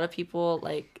feel like a lot of people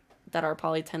like that are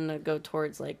poly tend to go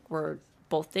towards like we're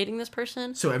both dating this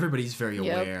person. So everybody's very Yep,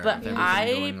 aware. But of everything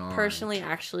I going on. personally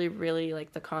actually really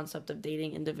like the concept of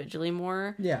dating individually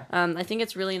more. Yeah. I think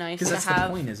it's really nice 'Cause to that's the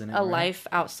have point, isn't it, a right? life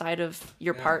outside of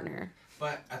your Yeah. partner.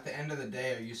 But at the end of the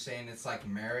day, are you saying it's like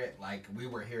merit? Like we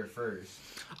were here first.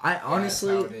 I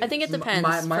honestly, how it is. I think it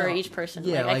depends my- for each person.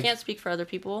 yeah, like, I like- can't speak for other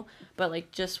people, but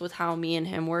like just with how me and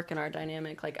him work in our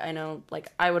dynamic, like I know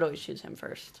like I would always choose him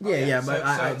first. yeah, yeah, So-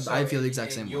 but so I feel the in-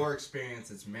 exact same In way. your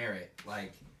experience, it's merit.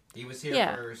 Like he was here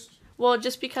Yeah. first. Well,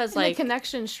 just because And the like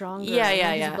connection's stronger. Yeah, and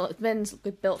yeah, like, yeah. It's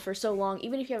been built for so long.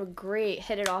 Even if you have a great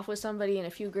hit it off with somebody and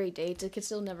a few great dates, it could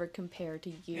still never compare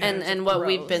to years. and of what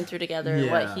we've growth. been through together,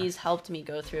 Yeah. what he's helped me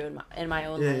go through in my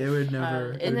own life. It would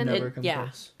never. and it would then never it- come yeah.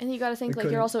 close. And you got to think It like you're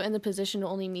couldn't. also in the position to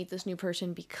only meet this new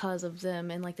person because of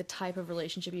them and like the type of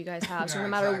relationship you guys have. So Yeah, no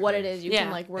matter what it exactly. is, you Yeah.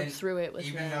 can like work And through it with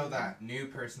even them. though that new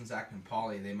person's acting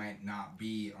poly, they might not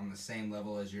be on the same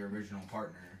level as your original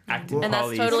partner. Acting And that's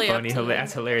poly totally is up funny. to you.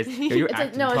 That's hilarious. Yo, you're It's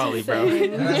acting no, it's a poly, bro.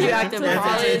 thing. You acting It's-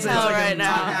 poly as hell like right a-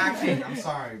 now. Not acting. I'm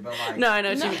sorry, but like. No, I know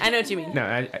what you mean. I know what you mean.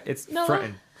 No, it's No.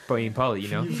 fronting, being poly. You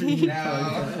know.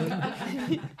 No.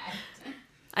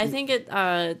 I think it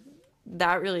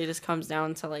that really just comes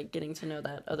down to like getting to know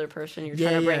that other person you're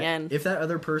trying to bring in. If that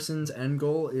other person's end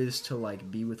goal is to like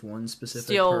be with one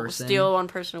specific person, Steal one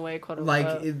person away, quote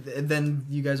unquote. like then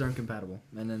you guys aren't compatible,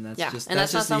 and then that's yeah, just and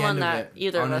that's not just the someone end that of it.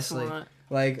 either Honestly, of us want.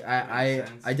 like I Makes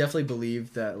sense. definitely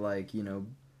believe that like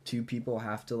two people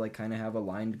have to like kind of have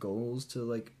aligned goals to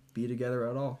like be together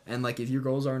at all, and like if your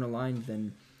goals aren't aligned,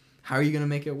 then how are you gonna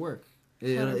make it work?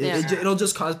 Yeah. It'll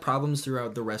just cause problems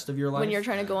throughout the rest of your life. When you're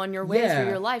trying to go on your way Yeah. through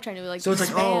your life, trying to like so it's like,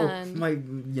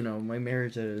 expand. oh, my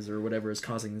marriage is or whatever is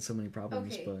causing so many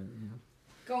problems, Okay. but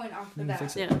Going off you of can that,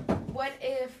 fix it. Yeah. what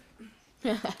if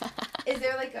is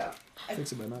there like a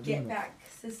Fix it by not doing get it. back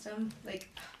system? Like,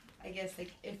 I guess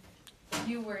like if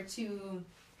you were to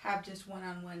have just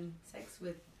one-on-one sex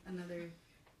with another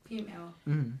female,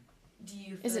 Mhm. do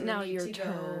you feel Is it the now need your to go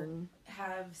turn?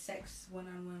 have sex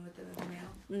one-on-one with another male?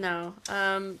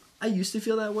 No. I used to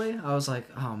feel that way. I was like,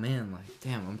 oh man, like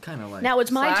damn, I'm kind of like Now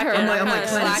it's my Slacking. turn. I'm like kinda kinda-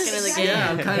 slacking in the game. Yeah,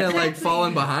 I'm kind of like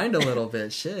falling behind a little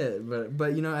bit. Shit, but at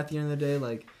the end of the day,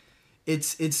 like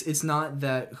it's not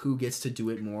that who gets to do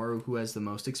it more or who has the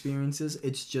most experiences.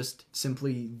 It's just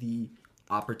simply the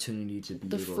opportunity to be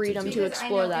The able freedom to to do it. Because I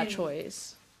explore know that in-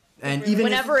 choice. And even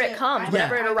if, Whenever it comes, Yeah.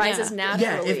 whenever it arises Yeah.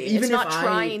 naturally, Yeah, even it's if not I-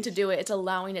 trying to do it; it's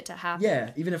allowing it to happen.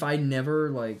 yeah, even if I never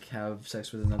like have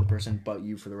sex with another person but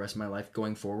you for the rest of my life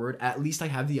going forward, at least I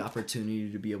have the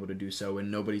opportunity to be able to do so, and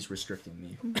nobody's restricting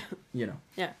me.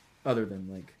 Yeah. Other than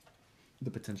like the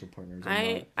potential partners. I'm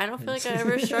I not- don't feel like I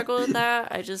ever struggled with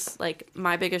that. I just like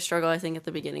my biggest struggle. I think at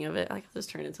the beginning of it, like this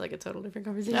turned into like a total different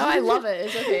conversation. No, I love it.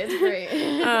 It's okay. It's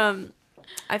great.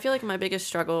 I feel like my biggest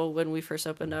struggle when we first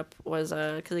opened up was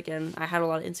because again I had a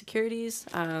lot of insecurities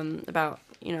about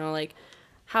like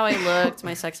how I looked,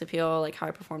 my sex appeal, like how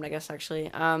I performed. I guess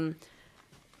actually,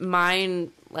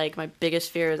 mine like my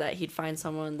biggest fear is that he'd find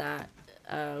someone that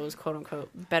was quote unquote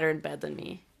better in bed than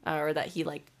me, or that he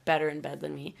liked better in bed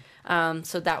than me.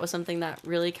 So that was something that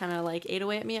really kind of like ate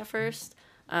away at me at first.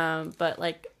 But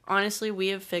like honestly, we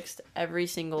have fixed every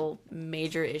single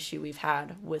major issue we've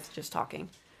had with just talking.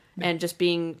 And just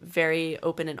being very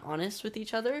open and honest with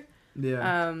each other.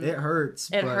 Yeah, it hurts.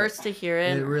 It but hurts to hear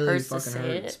it. It really hurts to fucking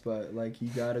say hurts. it. But like you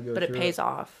gotta go. But it through pays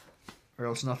off. or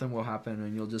else nothing will happen,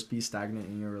 and you'll just be stagnant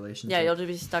in your relationship. Yeah, you'll just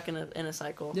be stuck in a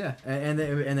cycle. Yeah, and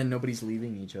then nobody's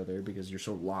leaving each other because you're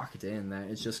so locked in that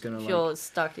it's just gonna Feel like.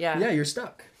 stuck. Yeah. Yeah, you're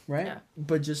stuck, right? Yeah.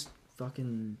 But just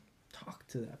fucking talk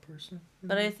to that person.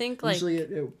 But I think like Usually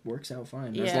it works out fine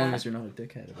as Yeah. long as you're not a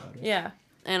dickhead about it. yeah.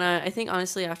 And I think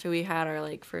honestly, after we had our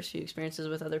like first few experiences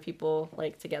with other people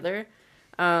like together,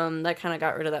 that kind of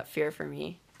got rid of that fear for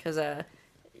me because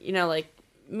like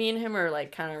me and him are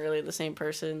like kind of really the same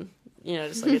person,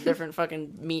 just like a different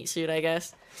fucking meat suit, I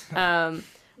guess.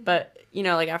 But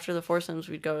like after the foursomes,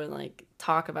 we'd go and like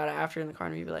talk about it after in the car,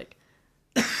 and we'd be like,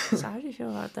 "So how did you feel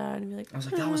about that?" And he'd be like, I was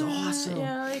like, that was awesome.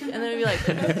 Yeah, like, and then it'd be like,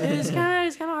 it's kind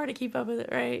of hard to keep up with it,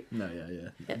 right? No, yeah.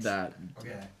 Yes. That.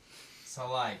 Okay.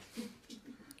 So like,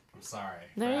 I'm sorry.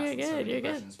 No, for you're asking so good, many you're good.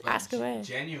 questions, but Ask away.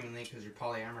 Genuinely, because you're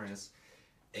polyamorous,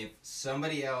 if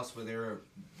somebody else, whether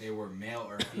they were male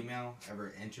or female,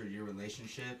 ever entered your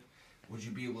relationship, would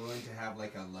you be willing to have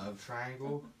like a love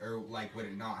triangle, or like would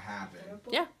it not happen?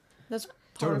 That's part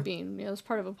Totally. of being. Yeah, that's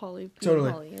part of a poly. Being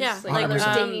Totally. Poly. It's Yeah, like others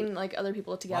 100%. dating like other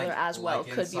people together Like- as well like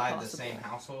could be inside possible. the same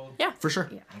household. Yeah. For sure.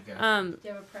 Yeah. Okay. Um, Do you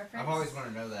have a preference? I've always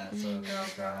wanted to know that. So girl,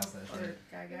 gotta girl, ask that or shit.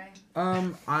 guy.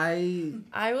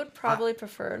 I would probably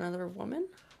prefer another woman.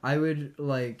 I would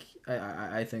like.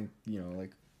 I think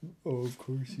like. Oh, of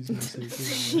course he's gonna say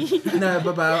something. No,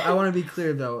 but I want to be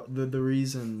clear though. The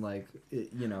reason like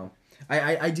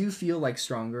I do feel like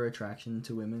stronger attraction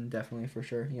to women, definitely for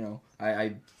sure. I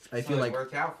feel So it like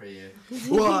worked out for you.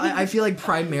 well I feel like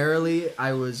primarily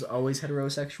I was always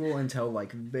heterosexual until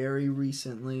like very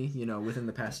recently, within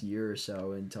the past year or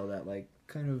so, until that like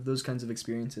kind of those kinds of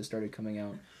experiences started coming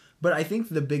out. But I think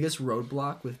the biggest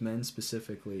roadblock with men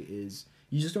specifically is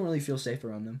you just don't really feel safe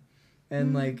around them.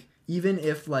 And like even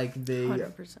if like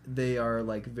 100%. they are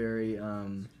like very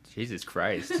Jesus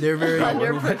Christ. they're very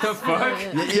What the fuck?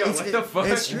 Yeah, what the fuck?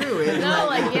 It's true. No,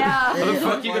 like, yeah. How the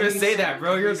fuck you gonna say that,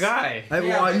 bro? You're a guy.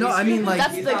 I mean, like,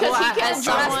 That's because Well, he as can't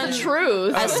someone- that's the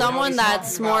truth. As someone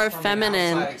that's more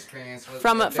feminine,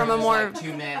 from a more- like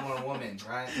two men, one woman,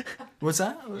 right? what's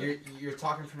that? You're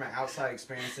talking from an outside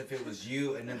experience. If it was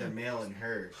you, another male, and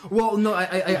her. Well, no,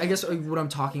 I guess what I'm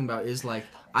talking about is like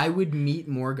I would meet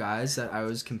more guys that I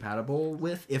was compatible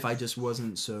with if I just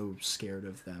wasn't so scared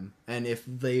of them, and if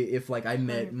like I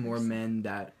met more men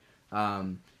that,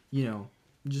 you know,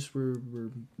 just were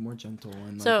more gentle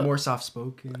and like, So, more soft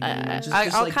spoken.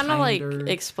 I'll kind of like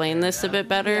explain this a bit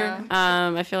better.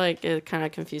 Yeah. I feel like it kind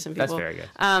of confused some That's people. very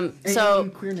good. So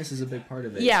queerness is a big part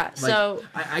of it. Yeah, Like, so-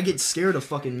 I get scared of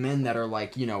fucking men that are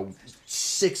like, you know,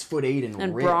 6'8"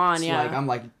 and ripped. brawn, yeah. Like I'm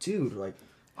like, dude, like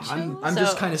I'm So,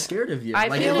 just kind of scared of you. I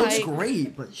Like it feel looks like-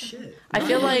 great, but shit. I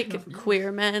feel like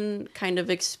queer men kind of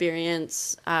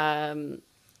experience,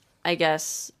 I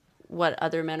guess, what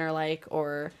other men are like,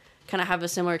 or kind of have a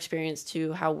similar experience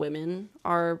to how women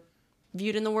are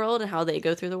viewed in the world and how they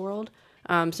go through the world,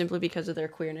 simply because of their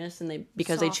queerness and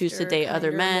because they choose to Softer, date other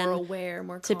kinder, men, more aware,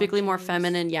 more typically more conscious.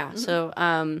 feminine. Yeah. So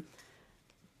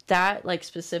that like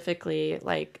specifically,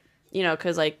 like, you know,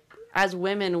 because like as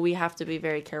women we have to be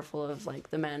very careful of like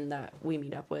the men that we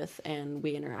meet up with and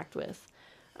we interact with.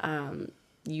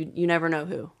 You never know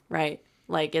who, right?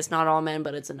 Like it's not all men,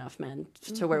 but it's enough men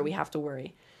to where we have to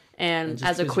worry. And just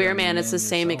as a because queer you're a man, it's the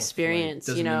same yourself, like, experience,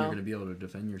 doesn't you mean know. you're gonna be able to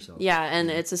defend yourself. Yeah, and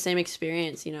it's the same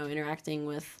experience, you know, interacting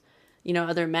with, you know,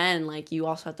 other men. Like you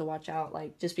also have to watch out.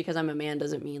 Like just because I'm a man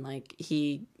doesn't mean like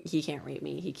he can't rape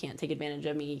me, he can't take advantage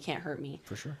of me, he can't hurt me.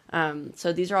 For sure.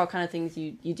 So these are all kind of things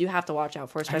you do have to watch out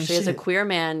for, especially as a shit. queer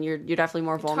man. You're definitely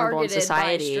more vulnerable in Targeted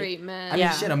society. by straight men. I mean,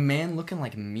 Yeah. shit, a man looking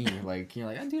like me, like, you're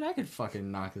like, oh, dude, I could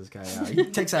fucking knock this guy out. He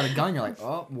takes out a gun, you're like,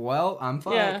 oh, well, I'm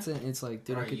fucked. Yeah. And it's like,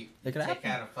 dude, Or I could, you it could take happen.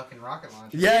 out a fucking rocket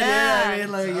launcher. Yeah, I Yeah.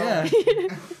 mean, like,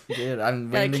 yeah. Dude, I'm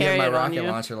Gotta waiting to get carry my it on rocket you.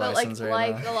 launcher But license like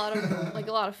right now.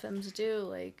 a lot of femmes do,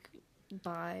 like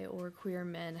bi or queer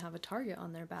men have a target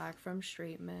on their back from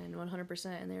straight men 100%,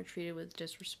 and they're treated with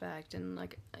disrespect and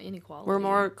like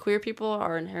inequality. Queer people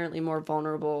are inherently more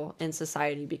vulnerable in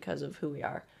society because of who we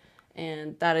are.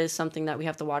 And that is something that we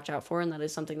have to watch out for, and that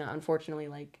is something that unfortunately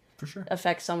like For sure.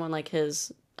 affects someone like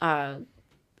his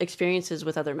experiences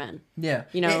with other men. Yeah.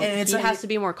 You know, and it's he like, has to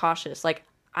be more cautious. Like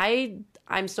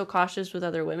I'm still cautious with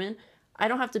other women. I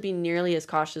don't have to be nearly as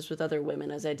cautious with other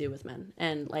women as I do with men.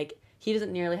 And like he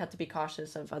doesn't nearly have to be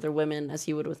cautious of other women as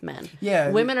he would with men. Yeah.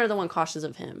 Women are the one cautious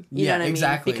of him. You Yeah, know what I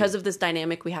exactly. mean? Because of this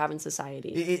dynamic we have in society.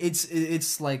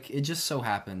 It's like, it just so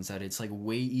happens that it's like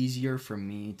way easier for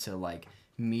me to like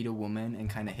meet a woman and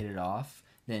kind of hit it off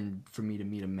than for me to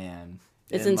meet a man.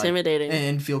 It's And, like, intimidating.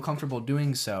 and feel comfortable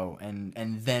doing so, and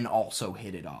then also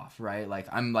hit it off, right? Like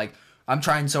I'm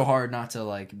trying so hard not to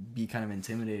like be kind of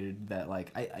intimidated that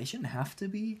like I shouldn't have to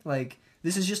be. Like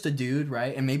this is just a dude,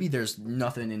 right? And maybe there's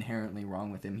nothing inherently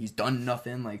wrong with him. He's done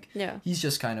nothing. Like Yeah. he's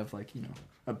just kind of like, you know,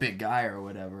 a big guy or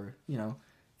whatever. You know,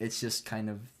 it's just kind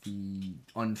of the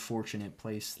unfortunate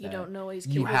place that You don't know what he's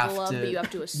you capable have of, to, but you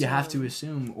have to assume. You have to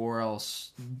assume, or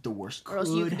else the worst Or else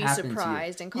you could be happen to you.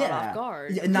 surprised and caught off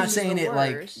guard. Yeah, not This is saying the it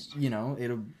like, worst. you know,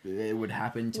 it would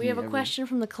happen to We me have a every- question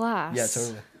from the class. Yeah,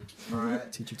 totally.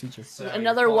 Alright. Teacher. So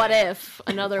Another you're what poly- if.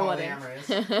 Another you're what if.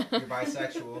 polyamorous, you're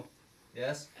bisexual.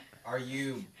 Yes. Are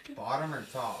you bottom or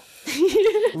top? Like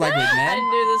with I men,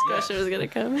 knew this question was gonna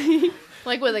come.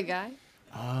 Like with a guy?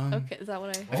 um, Okay, is that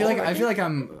what I feel like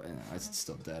I'm. It's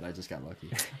still dead. I just got lucky.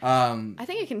 I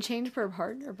think it can change per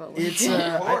partner, but like, It's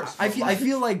Of course. I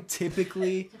feel like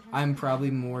typically I'm probably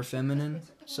more feminine,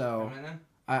 so Feminine?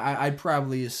 I'd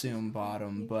probably assume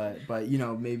bottom, but you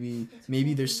know,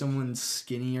 maybe there's someone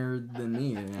skinnier than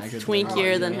me, and I could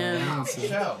Twinkier than him. Oh,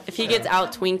 show. If he gets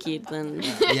out twinkied, then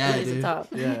Yeah, he's a dude. top.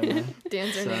 Yeah, man.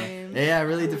 dancer So, name. yeah, it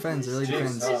really depends. It really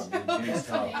depends.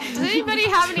 Does anybody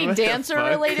have any What the dancer fuck?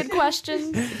 related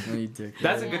questions?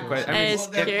 That's a good question. I mean, It's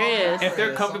curious. if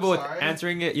they're comfortable with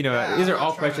answering it, you know, Yeah, these are I'm all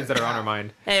not trying questions to- that are on our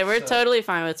mind. Hey, we're So- totally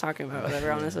fine with talking about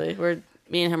whatever. Honestly,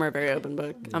 me and him are very open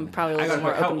book. I'm probably a I little got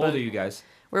more how open old book. are you guys?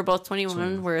 We're both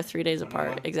 21. We're 3 days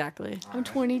apart. Exactly. I'm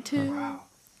 22. Wow.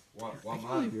 What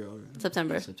month?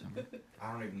 September.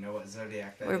 I don't even know what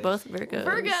zodiac that We're is. both Virgos.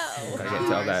 Virgo. I can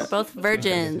tell that. Both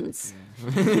virgins.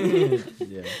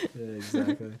 Yeah,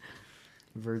 exactly.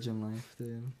 Virgin life,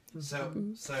 dude.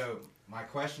 So my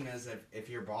question is, if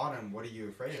you're bottom, what are you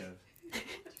afraid of?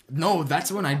 No,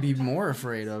 that's what I'd be more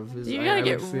afraid of. Is You I gotta would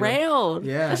get feel- railed.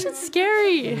 Yeah. That shit's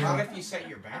scary. Not if you set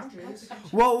your boundaries.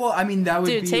 Well, I mean, that would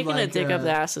Dude, be taking like, a dick up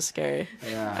the ass is scary.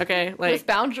 Yeah. Okay, With like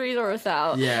boundaries or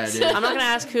without. Yeah, dude. I'm not gonna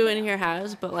ask who in here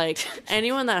has, but like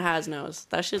anyone that has knows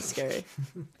that shit's scary.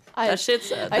 That shit's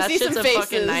see that shit's some a faces.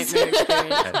 fucking nightmare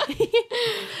experience.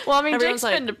 Well, I mean, Everyone's Jake's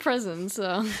like- been to prison,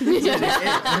 so. It-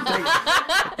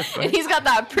 it- And he's got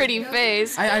that pretty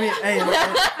face. I mean, hey,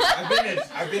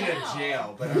 I've been in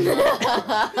jail, but I'm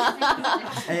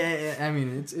not. hey, I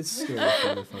mean, it's scary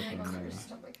for the fucking.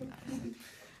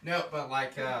 No, but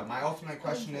like my ultimate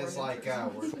question is like,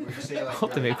 would you say like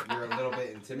Ultimate you're a little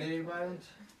bit intimidated by it?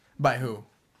 By who?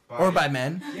 Or by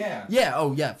men? Yeah. Yeah.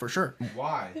 Oh, yeah, for sure.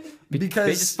 Why? Because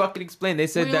They just fucking explained. They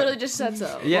said We that. literally just said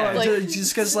so. Yeah. Like,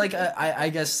 just because, like, I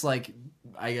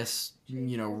guess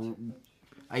you know,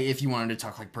 if you wanted to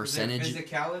talk like percentage, Is it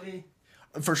physicality?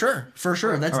 for sure, That's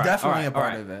Alright, definitely a part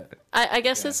alright. of it. I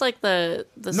guess it's like the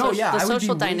No, yeah, the I would be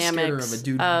social way scared dynamics of a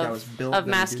dude that was built of that would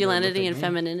do that masculinity look and like me.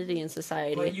 femininity in But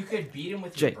society. you could beat him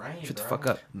with Jake, your brain, shut the bro. fuck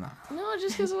up. no,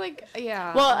 just because, like,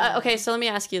 yeah. Well, okay, so let me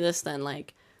ask you this then,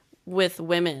 like with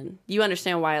women, you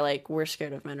understand why like we're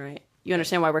scared of men, right? You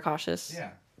understand why we're cautious? Yeah.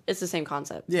 It's the same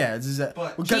concept. Yeah, it's just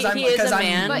But- because He is a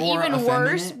man. But more even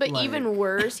worse, effeminate, like- even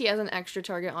worse, he has an extra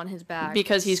target on his back.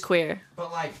 Because he's queer.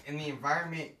 But like in the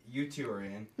environment you two are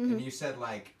in, Mm-hmm. and you said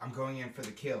like I'm going in for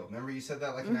the kill. Remember you said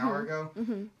that like an hour ago.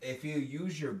 Mm-hmm. If you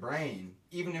use your brain,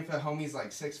 even if a homie's like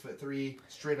 6'3",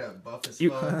 straight up buff as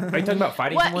You, fuck. are you talking about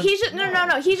fighting What someone? he's just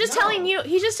no. He's just No. telling you.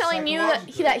 He's just telling you that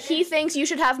he Psychologically. thinks you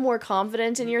should have more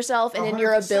confidence in yourself and in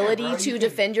your 100%, ability bro. to You can-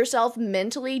 defend yourself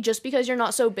mentally. Just because you're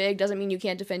not so big doesn't mean you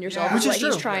can't defend yourself. Yeah. Is Which what is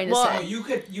he's true. trying to Well, No, say.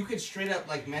 you could straight up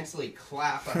like mentally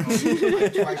clap a homie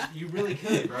like twice. You really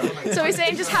could, bro. Like, So he's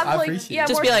saying just have I like appreciate yeah, it.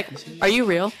 Just more, be like, are you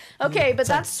real? okay, but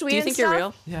that's sweet. Do you and think you're stuff.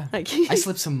 real? Yeah. Like I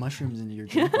slipped some mushrooms into your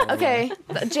drink. by the way. Okay,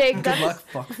 Jake, Good that's luck,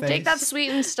 fuckface. Jake, that's sweet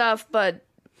and stuff. But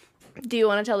do you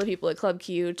want to tell the people at Club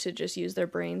Q to just use their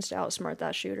brains to outsmart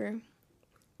that shooter?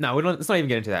 No, we don't. Let's not even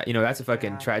get into that. You know, that's a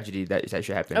fucking tragedy that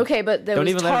should happen. Okay, but that Don't was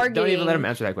even let him, targeting. don't even let him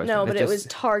answer that question. No, but That's it was just-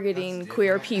 targeting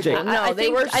queer people. Jake. No, I they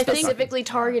think- were I think- specifically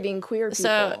targeting queer people.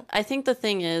 So I think the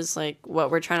thing is like what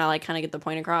we're trying to like kind of get the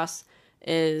point across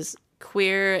is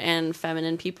queer and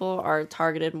feminine people are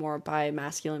targeted more by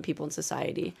masculine people in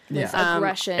society. Yeah.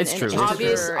 aggression it's and true. It's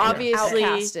anger true. and Obviously-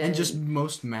 outcasted. And just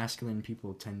most masculine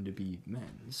people tend to be men.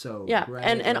 So Yeah, right,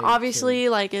 and like, obviously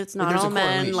like it's not there's a all men.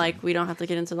 correlation. Like we don't have to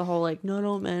get into the whole like not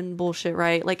all men bullshit,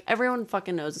 right? Like everyone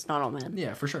fucking knows it's not all men.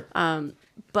 yeah, for sure.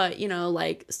 But you know,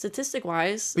 like statistic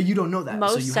wise, But you don't know that. so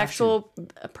most you have sexual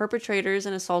perpetrators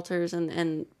and assaulters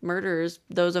and murderers,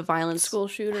 those of violence, School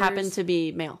shooters. happen to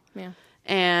be male. Yeah.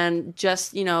 And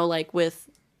just, you know, like with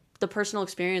the personal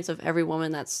experience of every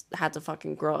woman that's had to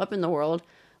fucking grow up in the world,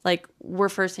 like we're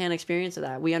firsthand experience of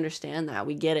that. We understand that.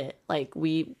 We get it. Like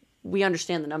we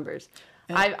understand the numbers.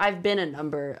 I've been a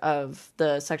number of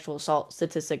the sexual assault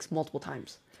statistics multiple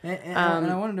times. And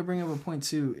I wanted to bring up a point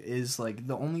too. Is like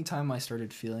the only time I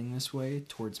started feeling this way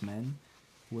towards men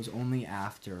was only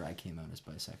after I came out as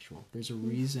bisexual. There's a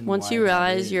reason. Once why you that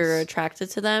realize you're is. attracted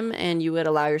to them and you would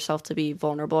allow yourself to be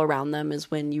vulnerable around them is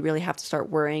when you really have to start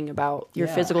worrying about your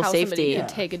Yeah. physical How somebody safety. could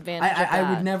take advantage of I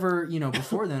that. would never,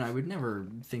 before then, I would never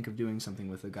think of doing something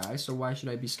with a guy. So why should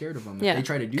I be scared of them? If Yeah. they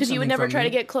try to do Because you would something never from try me,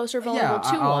 to get close or vulnerable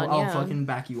yeah, to I'll, one. I'll Yeah. fucking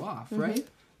back you off, right?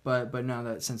 But now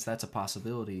that since that's a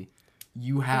possibility,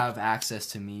 you have access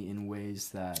to me in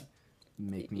ways that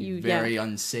make me very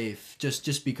unsafe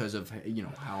just because of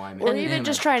how I'm Or even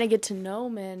just trying to get to know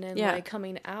men and Yeah. like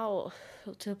coming out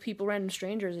to people, random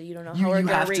strangers that you don't know you, how are you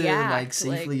gonna have react. to like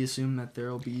safely assume that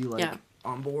they'll be like Yeah.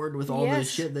 on board with all the Yes.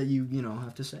 shit that you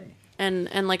have to say.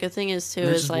 And like a thing is too And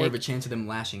there's is just more of a like chance of them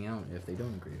lashing out if they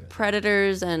don't agree with it.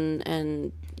 predators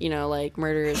and like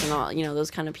murderers and all those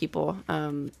kind of people.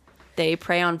 They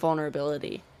prey on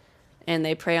vulnerability, and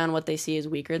they prey on what they see as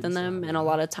weaker than them. And a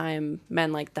lot of time,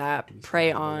 men like that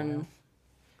prey on.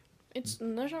 There's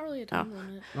not really a time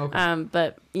limit. Okay.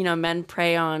 But men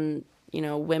prey on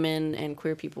women and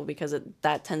queer people because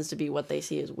that tends to be what they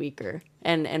see as weaker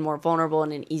and more vulnerable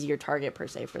and an easier target per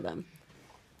se for them.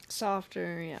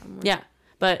 Softer, yeah. more- Yeah,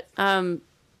 but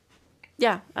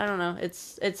yeah, I don't know.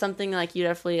 It's something like you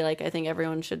definitely like. I think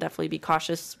everyone should definitely be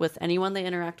cautious with anyone they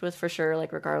interact with for sure,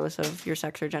 like regardless of your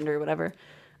sex or gender or whatever.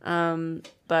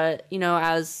 But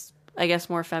as I guess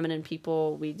more feminine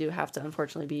people, we do have to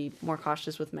unfortunately be more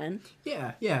cautious with men.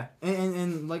 Yeah,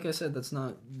 and like I said, that's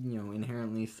not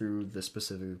inherently through the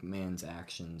specific man's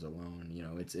actions alone.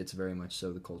 It's very much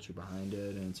so the culture behind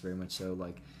it, and it's very much so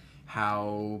like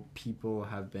how people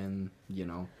have been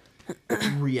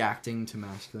reacting to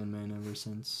masculine men ever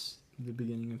since the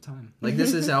beginning of time. Like,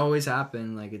 this has always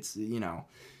happened. Like, it's, you know,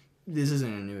 this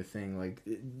isn't a new thing. Like,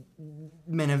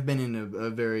 men have been in a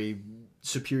very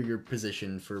superior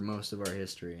position for most of our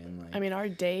history, and like, I mean, our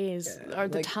days, the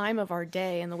like- time of our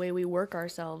day, and the way we work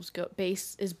ourselves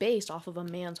is based off of a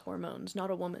man's hormones,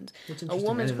 not a woman's. What's A interesting, I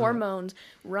woman's didn't know that. hormones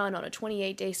run on a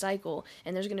 28-day cycle,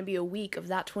 and there's going to be a week of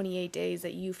that 28 days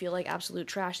that you feel like absolute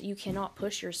trash, that you cannot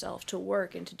push yourself to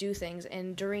work and to do things.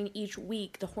 And during each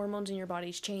week, the hormones in your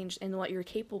body's change, and what you're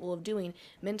capable of doing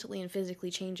mentally and physically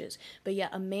changes. But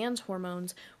yet, a man's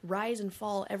hormones rise and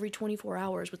fall every 24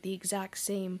 hours with the exact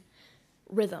same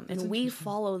rhythm, and we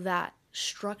follow that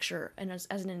structure, and as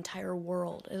an entire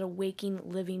world, as a waking,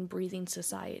 living, breathing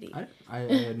society. I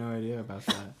had no idea about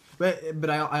that. But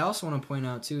I also want to point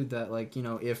out too that, like, you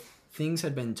know, if things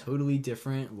had been totally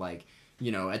different, like,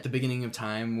 you know, at the beginning of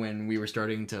time when we were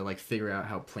starting to like figure out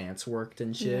how plants worked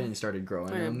and shit, and started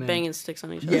growing Or them, and- banging sticks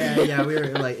on each other. yeah, we were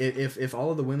like, if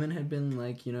all of the women had been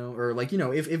like, you know, or like, you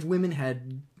know, if women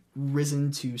had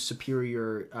risen to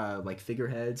superior like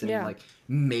figureheads and Yeah. like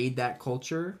made that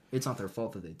culture, it's not their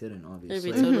fault that they didn't, obviously. It'd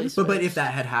be totally But if switched.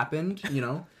 that had happened, you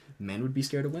know, men would be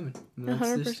scared of women. And that's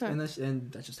 100%.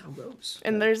 and that's just how it goes.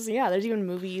 And there's even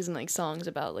movies and like songs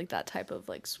about like that type of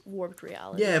like warped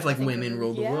reality. yeah, if like I think women of-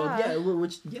 ruled the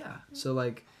world, so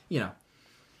like, you know,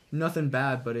 nothing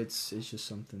bad, but it's just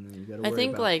something that you gotta worry I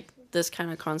think about. like this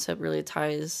kind of concept really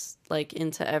ties like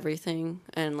into everything,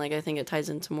 and like I think it ties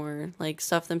into more like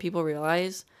stuff than people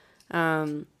realize.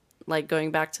 Like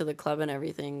going back to the club and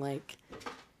everything, like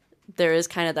there is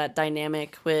kind of that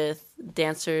dynamic with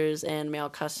dancers and male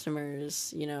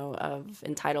customers, you know, of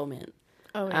entitlement.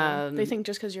 Oh yeah. They think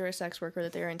just because you're a sex worker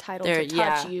that they're entitled They're- to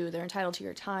touch yeah. you, they're entitled to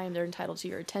your time, they're entitled to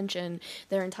your attention,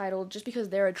 they're entitled just because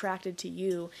they're attracted to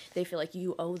you, they feel like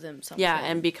you owe them something. Yeah,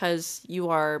 and because you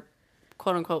are,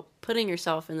 quote unquote, putting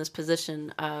yourself in this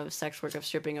position of sex work, of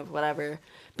stripping, of whatever,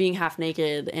 being half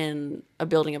naked in a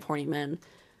building of horny men.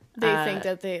 they think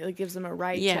that it gives them a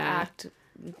right to yeah. act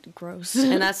gross.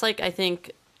 And that's like, I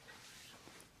think,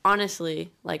 honestly,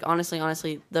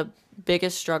 the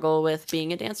biggest struggle with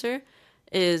being a dancer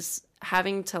is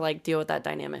having to like deal with that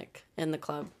dynamic in the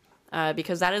club,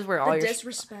 because that is where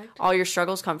all your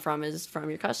struggles come from, is from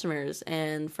your customers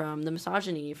and from the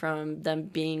misogyny, from them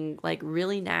being like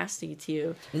really nasty to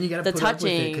you. and you gotta the put up with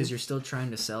it touching. because you're still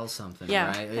trying to sell something, Yeah.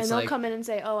 right? And It's they'll like, come in and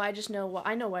say, "Oh, I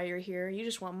know why you're here. You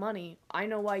just want money. I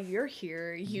know why you're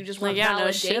here. You just want Like, yeah, validation."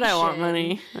 no shit, I want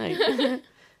money. Like,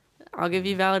 I'll give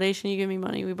you validation, you give me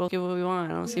money, we both get what we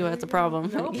want. I don't see what's the problem.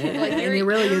 Nope. and, Like, and you're- it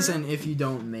really isn't if you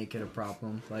don't make it a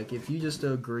problem. Like, if you just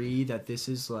agree that this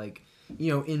is like,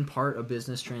 you know, in part a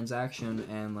business transaction,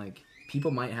 and like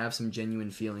people might have some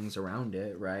genuine feelings around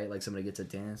it, right? Like somebody gets a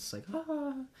dance, like,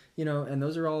 you know, and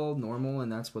those are all normal,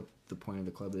 and that's what the point of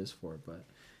the club is for. But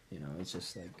you know, it's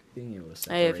just like being able to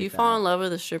separate. Hey, if you fall in love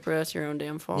with a stripper, that's your own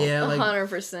damn fault. yeah, like 100%.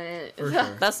 for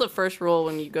sure. That's the first rule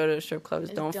when you go to a strip club, is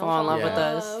don't fall in love in with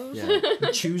us.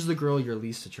 Yeah, choose the girl you're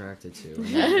least attracted to,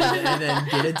 and then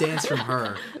get a dance from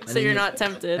her. And So then you're you- not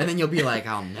tempted. And then you'll be like,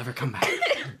 I'll never come back.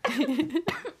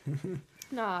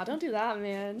 Nah, don't do that,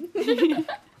 man.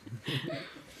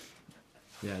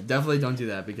 Yeah, definitely don't do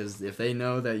that, because if they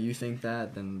know that you think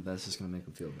that, then that's just gonna make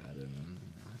them feel bad, and then,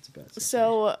 you know, it's a bad situation.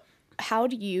 So, how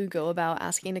do you go about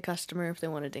asking a customer if they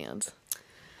want to dance?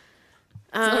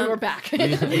 So we're back. we go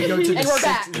to And we're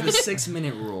back. the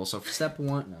 6-minute rule. So step 1,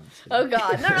 no. I'm just kidding. Oh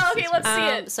God, no, okay, let's see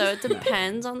it. So it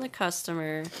depends on the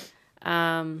customer.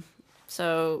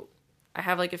 So I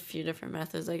have like a few different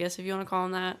methods, I guess, if you want to call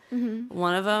them that. Mm-hmm.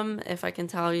 One of them, if I can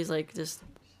tell he's like just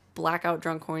blackout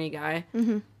drunk horny guy,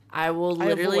 I will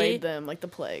literally I avoid them like the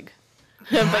plague.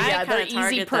 But yeah, they're kinda easy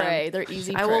target them. prey. They're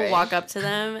easy prey. I will walk up to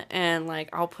them and like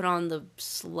I'll put on the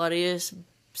sluttiest,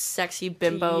 sexy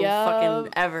bimbo Yup.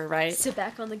 fucking ever, right? sit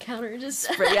back on the counter and just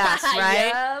Yes,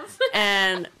 right? Yup.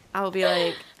 And I'll be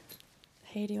like,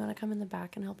 "Hey, do you want to come in the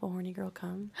back and help a horny girl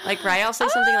come?" Like, right? I'll say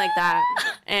something like that,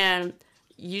 and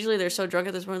usually they're so drunk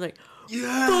at this point, like,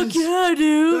 Yes! "Fuck yeah,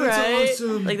 dude!" That's right?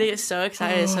 awesome. Like they get so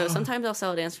excited. So sometimes I'll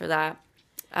sell a dance for that.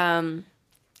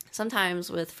 Sometimes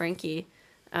with Frankie,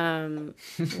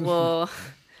 we'll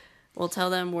tell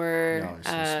them we're Y'all are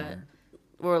so smart.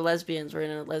 we're lesbians. We're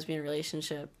in a lesbian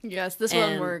relationship. Yes, this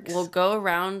And one works. we'll go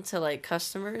around to like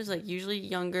customers, like usually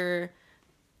younger,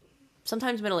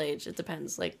 sometimes middle age. It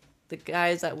depends. Like the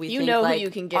guys that we You think know who like you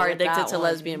can get are with addicted that to one.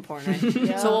 lesbian porn. Right?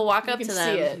 Yeah, So we'll walk you up can to see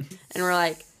them it. and we're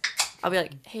like, I'll be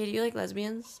like, "Hey, do you like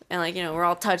lesbians?" And like, you know, we're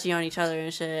all touchy on each other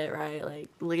and shit, right? Like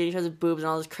look at each other's boobs and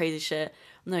all this crazy shit.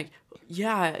 I'm like,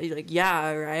 "Yeah," You're like,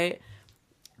 "Yeah," right?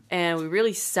 And we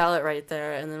really sell it right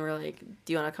there. And then we're like,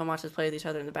 "Do you want to come watch us play with each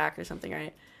other in the back or something?"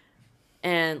 Right?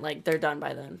 and like they're done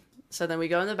by then. So then we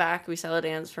go in the back, we sell a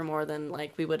dance for more than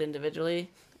like we would individually,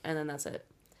 and then that's it.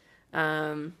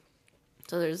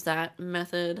 So there's that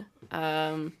method.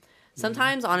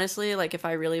 Sometimes honestly, like if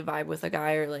I really vibe with a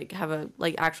guy or like have a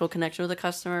like actual connection with a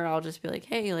customer, I'll just be like,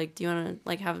 hey, like do you want to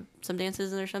like have some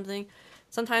dances or something?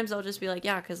 Sometimes I'll just be like,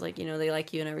 yeah, because like, you know, they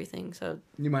like you and everything, so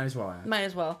You might as well ask. might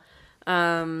as well.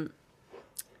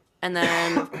 And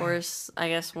then of course I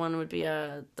guess one would be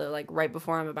the like right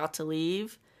before I'm about to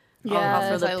leave. I'll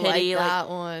throw the I pity, like like, that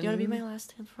one. do you want to be my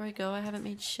last dance before I go? I haven't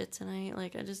made shit tonight.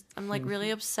 Like I'm like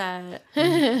really upset,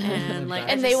 and like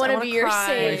And they want to be your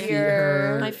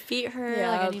savior. My feet hurt. Yeah.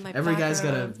 Like I need my Every back guy's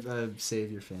got rubbed. a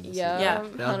savior fantasy. Yeah,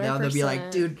 They'll be like,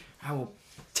 100%. dude, I will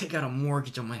take out a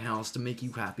mortgage on my house to make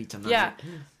you happy tonight. Yeah.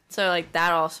 So like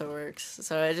that also works.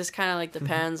 So it just kind of like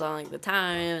depends on like the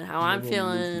time and how I'm Little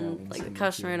movement feeling, and like the some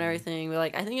customer and material. everything. But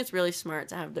like I think it's really smart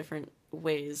to have different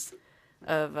ways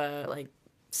of like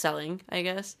selling, I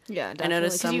guess. Yeah, definitely. I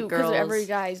noticed some Because girls. every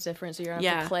guy's different, so you're gonna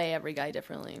have Yeah. to play every guy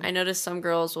differently. I noticed some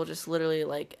girls will just literally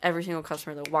like every single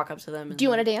customer they'll walk up to them. And Do you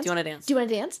wanna dance? Do you want to dance? Do you want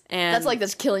to dance? And That's like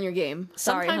killing your game.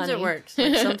 Sorry, sometimes honey. it works.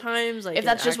 Like, sometimes like If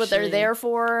that's it just what they're actually- there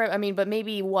for, I mean, but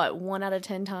maybe what 1 out of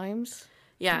 10 times,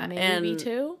 Yeah, maybe and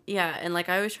 2. yeah, and like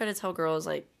I always try to tell girls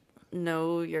like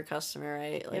know your customer,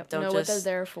 right? Like don't know what just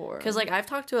they're there for. because like I've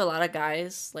talked to a lot of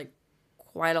guys like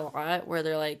quite a lot where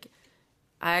they're like,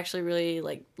 I actually really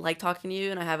like talking to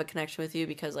you and I have a connection with you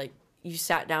because like you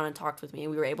sat down and talked with me and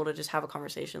we were able to just have a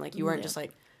conversation. Like you weren't just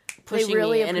like pushing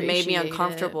really me and it made me appreciate it.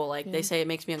 uncomfortable. Like they say it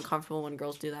makes me uncomfortable when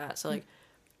girls do that. So like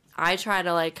I try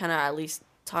to like kind of at least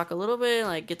talk a little bit,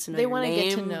 like get to know They your wanna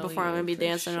get to name know before I'm you, gonna be for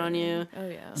dancing on sure. you. Oh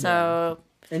yeah. So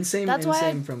And same, That's why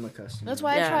I- from the customer. That's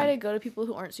why Yeah. I try to go to people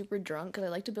who aren't super drunk because I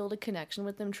like to build a connection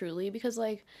with them truly because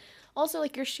like also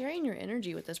like you're sharing your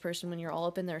energy with this person when you're all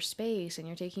up in their space and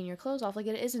you're taking your clothes off. Like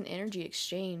it is an energy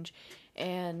exchange,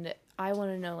 and I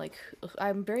want to know like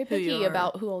I'm very Who you picky are.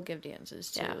 about who I'll give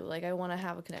dances to. Yeah. Like I want to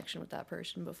have a connection with that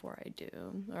person before I do,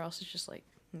 or else it's just like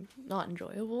not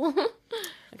enjoyable.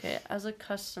 okay, as a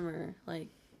customer, like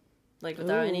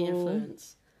without any Ooh.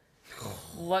 influence,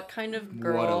 what kind of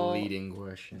girl What a leading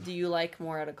question. do you like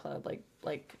more at a club?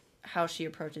 Like how she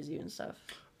approaches you and stuff.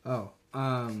 Oh,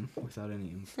 without any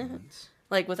influence.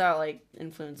 Like without like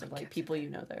influence of like people you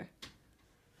know there.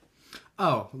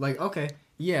 Oh, like, okay.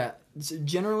 Yeah.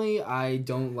 Generally, I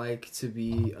don't like to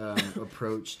be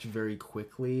approached very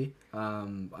quickly.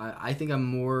 I think I'm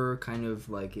more kind of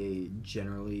like a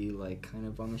generally like kind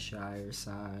of on the shyer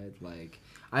side. Like,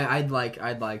 I'd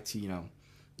like to, you know,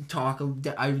 talk.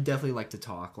 I would definitely like to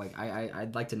talk. Like,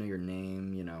 I'd like to know your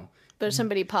name, you know. But if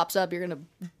somebody pops up, you're gonna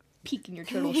peek in your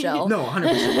turtle shell. No, 100%.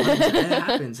 It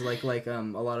happens. Like a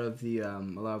lot of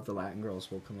the Latin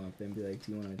girls will come up and be like,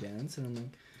 "Do you want to dance?" And I'm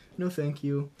like, "No, thank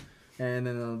you." And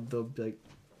then they'll be like,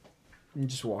 you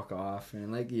just walk off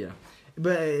and like, yeah.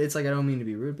 But it's like I don't mean to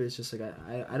be rude, but it's just like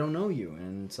I don't know you,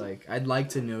 and it's like I'd like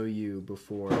to know you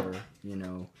before, you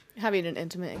know. Having an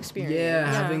intimate experience. Yeah,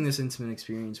 having this intimate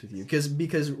experience with you,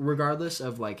 because regardless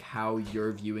of like how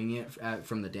you're viewing it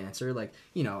from the dancer, like,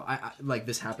 you know, I like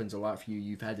this happens a lot for you.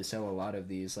 You've had to sell a lot of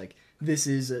these. Like, this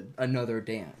is another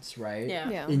dance, right?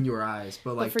 Yeah. In your eyes,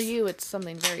 but like But for you, it's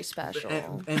something very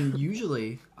special. and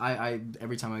usually I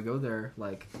every time I go there,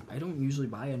 like I don't usually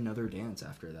buy another dance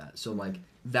after that. So like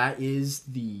that is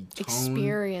the tone,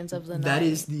 Experience of the night. That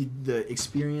is the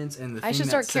experience and the. I thing should that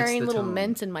start sets carrying the little tone.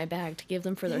 mints in my bag to give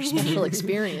them for their special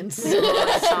experience.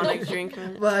 Sonic drink.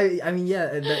 Well, I mean,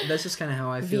 yeah, that's just kind of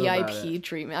how I feel about it. VIP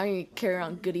treatment. I carry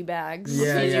around goodie bags.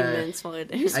 Yeah, Feed you yeah. mints while I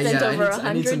dance. Spent over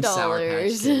I need some Sour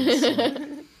Patch $100.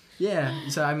 Kids. Yeah,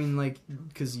 so I mean, like,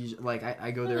 because like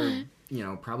I go there, you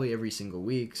know, probably every single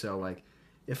week. So like,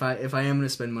 if I am gonna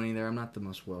spend money there, I'm not the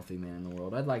most wealthy man in the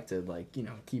world. I'd like to like, you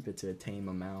know, keep it to a tame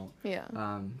amount.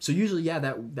 Yeah. So usually, yeah,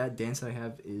 that dance that I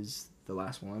have is the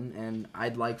last one, and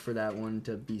I'd like for that one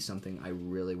to be something I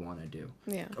really want to do.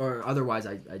 Yeah. Or otherwise,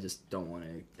 I just don't want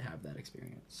to have that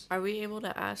experience. Are we able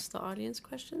to ask the audience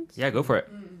questions? Yeah, go for it.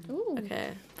 Ooh.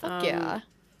 Okay. Fuck yeah.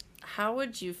 How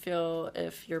would you feel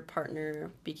if your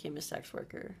partner became a sex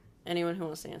worker? Anyone who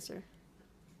wants to answer?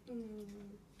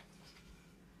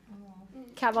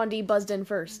 Kat Von D buzzed in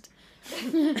first.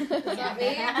 Is that me?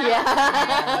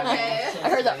 Yeah. Okay. I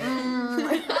heard that.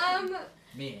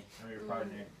 Me, I'm your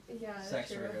partner. Yeah.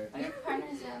 Sex true. worker. Your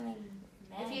partner's only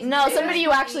If he's No, good, somebody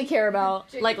you actually care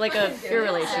about. Like a fucking get your it.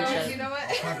 relationship. So, you know what?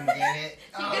 Fucking get it.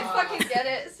 He can fucking get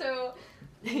it. So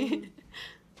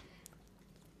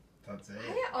That's it.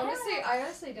 I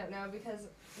honestly don't know because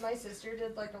my sister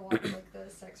did like a lot of like the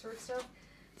sex work stuff.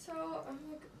 So I'm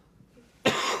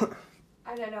like,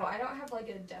 I don't know. I don't have like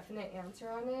a definite answer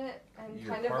on it. I'm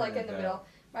Your kind of like in the partner, middle.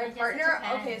 My I guess it partner.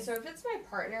 depends. Okay, so if it's my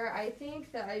partner, I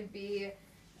think that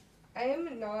I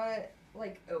am not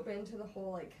like open to the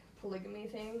whole like polygamy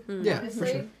thing. Yeah, for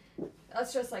honestly. sure.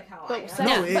 That's just like how I But am. sex-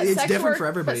 No, but it's sex different work- for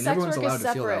everybody. but sex Everyone's work allowed is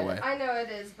to feel that separate. way. I know it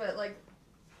is, but like,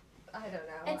 I don't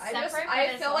know. It's I just separate, I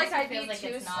but feel it like also I'd feels be like too.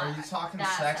 it's not Are you talking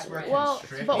that sex separate. work Well, and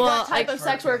stripping? but Well, what type Sex of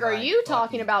sex work are like you talking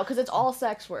fucking- about? Because it's all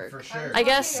sex work. For sure. I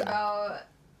guess- About,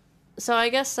 So I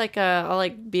guess like I'll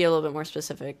like be a little bit more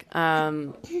specific.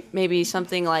 Maybe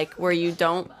something like where you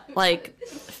don't like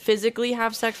physically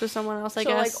have sex with someone else. I so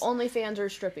guess like OnlyFans or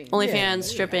stripping. OnlyFans,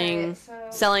 stripping, Right, so-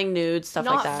 selling nudes, stuff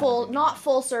not like that. not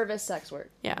full service sex work.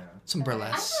 Yeah, Some I feel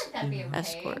burlesque. like that'd be okay.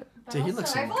 Escort. But Dude, he also,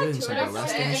 looks I so feel good like in to some an burlesque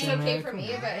extent it's dancing, okay man. for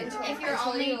me, but until if you're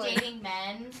until only you, like, dating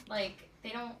men, like they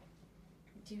don't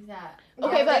do that.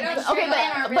 Okay, Yeah, but they don't okay, straight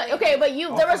up are but really okay, good. but you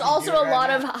I'll there was fucking also do it a right lot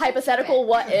now. of hypothetical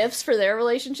what ifs for their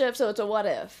relationship, so it's a what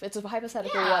if. It's a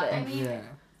hypothetical Yeah, what if. I mean, Yeah.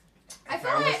 I If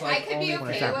feel I was, like I like, could be only one at a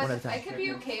okay time, one at a with time. I could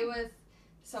be okay with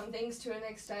some things to an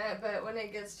extent, but when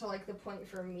it gets to like the point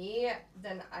for me,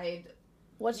 then I'd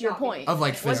What's your not point? Of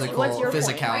like What's- physical what's your point?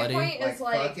 physicality. My point is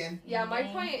like fucking? yeah, my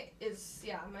Eating. point is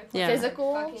my point Yeah. is,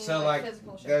 Physical? like, fucking, So like,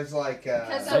 physical shit. there's like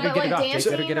Because So Better but get it like off, just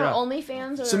better dancing get it or off.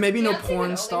 OnlyFans or So maybe no Dancing porn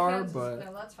and star, OnlyFans is- but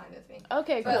no, that's fine with me.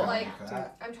 okay, But cool. like,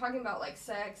 that. I'm talking about like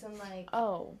sex and like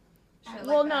Oh. shit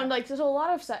Well, like no, that. like there's a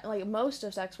lot of like most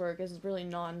of sex work is really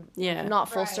Yeah. not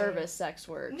full Right. service sex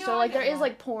work. No, so I like know there is that.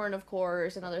 like porn, of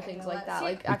course, and other I things know like that. that. See,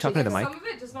 Like You actually, talking to the mic? Some of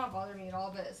it does not bother me at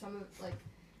all, but some of like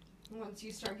once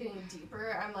you start getting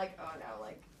deeper, I'm like, oh no,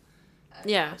 like.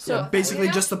 Yeah, so you know? basically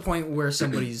just the point where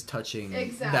somebody's touching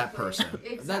Exactly. that person.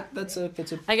 Exactly. That's a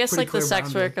I guess pretty like the clear sex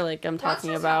boundary. work like I'm That's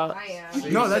talking just how about. I am. So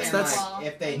No, you're that's- saying, that's- like,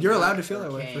 if they You're allowed do to feel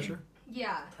that way for cocaine, sure.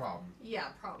 Yeah. Problem. Yeah,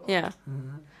 probably. Yeah,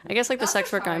 I guess like the That's sex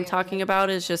just work how I I'm am, talking like- about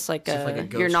is just like So if, like, a you're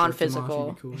ghost ripped him non-physical.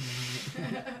 off, you'd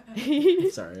be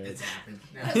cool. Sorry. It's happened.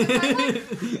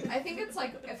 I think it's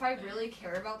like if I really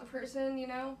care about the person, you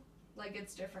know, like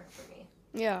it's different for me.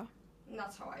 yeah. And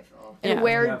that's how I feel. And Yeah.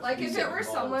 where Like if it were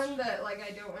someone that like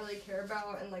I don't really care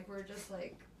about and like we're just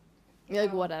like you're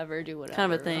like whatever, do whatever.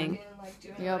 Kind of a thing. fucking, like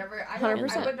doing Yep. whatever, I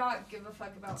 100%. would not give a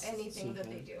fuck about anything that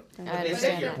they do. I But this is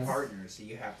understand your that. partner, so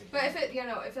you have to. But if it, you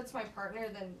know, if it's my partner,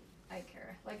 then I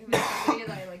care. Like if it's somebody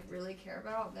that I like really care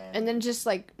about, then And then just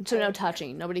like so I no don't care.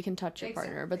 touching. Nobody can touch your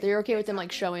partner, but Exactly. they're okay with them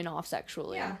like showing off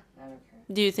sexually. yeah, I don't care.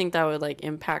 Do you think that would like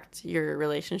impact your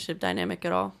relationship dynamic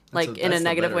at all? That's Like a- in a that's the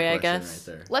negative better way, I question guess.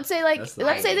 right there. Let's say like That's the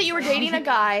let's say thing. that you were dating a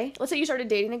guy. Let's say you started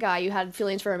dating a guy. You had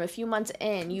feelings for him. A few months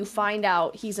in, you find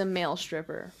out he's a male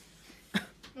stripper.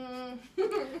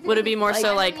 Would it be more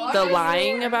so like the Obviously,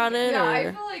 lying about it,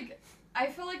 Yeah, or I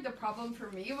feel like the problem for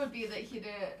me would be that he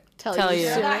didn't Tell you. you.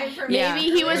 share sooner. that information. Yeah.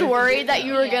 Maybe he was worried that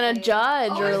you were gonna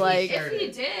judge Oh, or if like. if he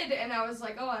did, and I was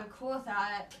like, oh, I'm cool with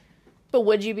that. But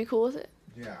would you be cool with it?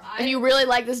 Yeah. If you really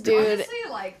like this dude, honestly,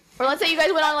 like, or let's say you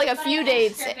guys went on like a But few I think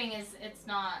dates. Stripping is it's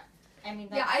not. I mean,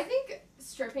 yeah, that's, I think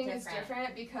stripping is different.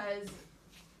 different because,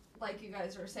 like you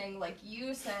guys were saying, like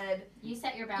you said you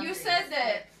set your boundaries. You said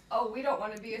that, oh, we don't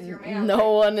want to be with your man. No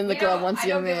Like, one in the you club know, wants I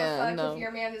your don't give a man. fuck No, if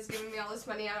your man is giving me all this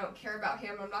money, I don't care about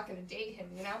him. I'm not going to date him,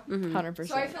 you know? Mhm. 100%.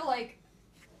 So I feel like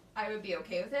I would be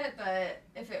okay with it, but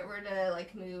if it were to,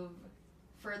 like, move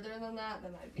further than that,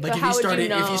 then I'd be Like But if how you would you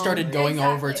started if know? you started going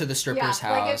over Exactly. to the stripper's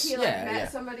yeah, Like if house. he, like, yeah, met yeah.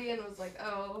 somebody and was like,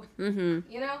 oh, Mhm.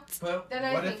 you know? But Then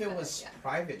I what think if it that- was yeah.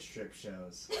 private strip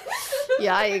shows?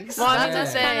 Yikes. Well, I mean That's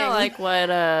that's kind insane. of like what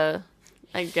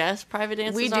I guess private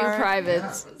dances we do are.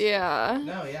 privates. Yeah.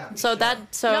 No, yeah. So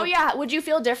that so No, yeah. Would you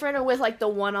feel different with like the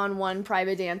one-on-one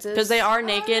private dances? because they are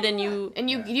naked and you and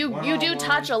you Yeah. you do One-on-one.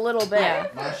 touch a little bit. Yeah.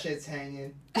 My shit's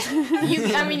hanging.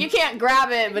 I mean, you can't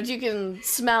grab it, but you can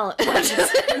smell it.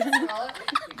 Smell it.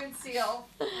 You can see all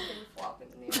fucking flopping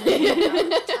in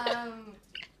the air.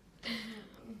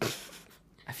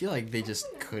 I feel like they just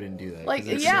couldn't do that. Like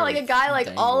 'cause it's yeah, so, like a guy like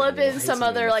all up dangling. in some Hits me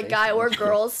other the like face guy with or it.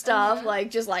 girl stuff, like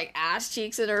just like ass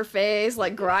cheeks in her face,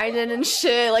 like grinding and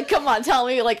shit. Like, come on, tell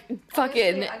me, like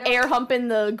fucking Honestly, I don't- air humping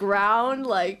the ground.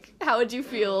 Like, how would you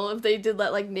feel if they did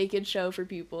that like naked show for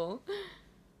people?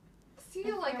 See,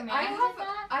 If like, your man I did have,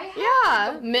 that? I have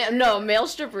Yeah, like, a weird- no male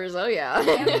strippers. Oh I yeah.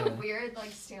 have a weird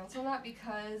like stance on that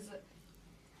because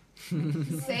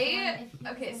say if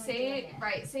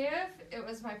it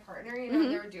was my partner, you know, Mhm.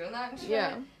 they were doing that and shit.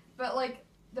 Yeah. But like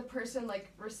the person like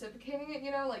reciprocating it,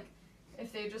 you know, like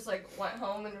if they just like went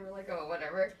home and were like, oh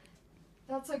whatever,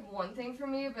 that's like one thing for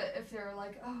me. But if they were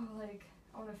like, oh like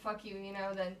I want to fuck you, you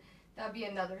know, then that'd be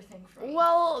another thing for me.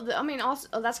 Well, I mean,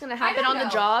 also that's gonna happen don't on the know.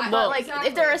 job, I- but like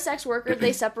if they're a exactly. sex worker,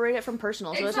 they separate it from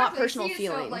personal, so it's not Exactly. personal See,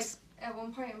 feelings. So, like at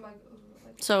one point, I'm like, ooh,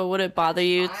 like So would it bother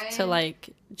you to Fine. like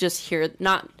just hear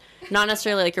not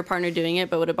necessarily like your partner doing it,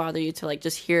 but would it bother you to like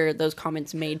just hear those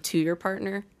comments made to your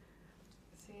partner?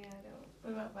 See, I don't.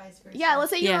 What about vice versa? Yeah,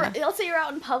 let's say Yeah. you're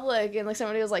out in public and like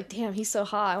somebody was like, "Damn, he's so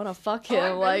hot. I want to fuck Oh, him." I've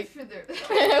been like, through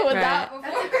the- would that?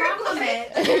 That's a compliment.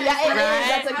 Yeah, it is.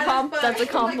 Right? That's a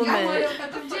compliment.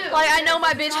 Like, Like, I know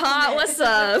my bitch hot. What's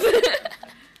up?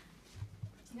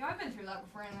 You know, I've been through that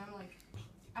before, and I'm like,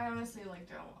 I honestly like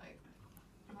don't like.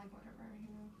 I'm like whatever.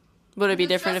 You know. Would it be It's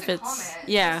different just if a it's comment.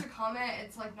 yeah? It's just a comment.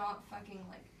 It's like not fucking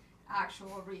like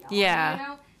actual reality. Yeah. You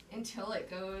know, until it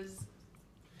goes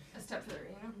a step further.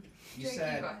 You know. You Jake,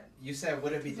 said go ahead. you said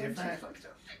would it be different?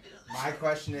 My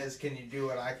question is, can you do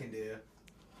what I can do?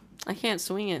 I can't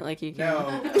swing it like you can. No,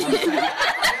 I'm saying,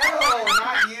 no,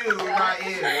 not you, not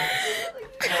you. No,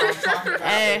 I'm talking about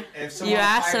Hey, if someone you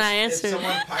asked and I pipes- answered. If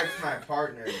someone pipes my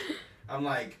partner, I'm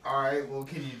like, all right, well,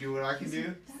 can you do what I can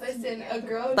do? Listen, a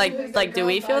girl. Like- who is like, a do girl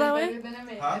we feel that body way? better than a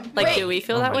man. Huh? Like, Wait. do we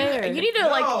feel that way? Or? You need to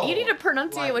No. you need to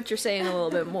pronunciate Like- what you're saying a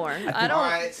little bit more. I All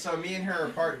don't. right, so me and her are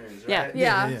partners, Yeah. right?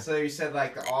 Yeah. So you said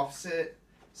like the opposite.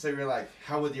 So you're like,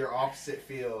 how would your opposite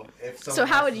feel if someone So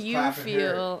how else would was you clapping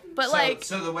her? feel? But So- like,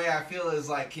 so the way I feel is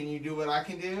like, can you do what I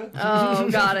can do? oh,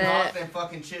 got Not it. then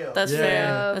fucking chill. That's Yeah.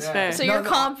 fair. That's Yeah. fair. So you're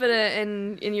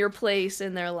confident in your place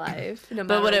in their life, no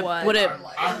matter But what. would it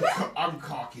I'm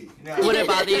cocky. No. would it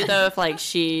bother you though if like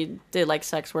she did like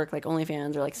sex work, like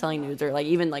OnlyFans or like selling nudes or like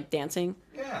even like dancing?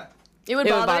 Yeah. It would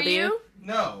it would bother bother you? you?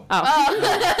 No. Oh,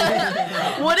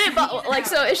 Oh. Would it like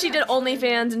so if she did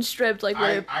OnlyFans and stripped like would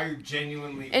it, I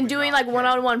genuinely. and would doing not like care.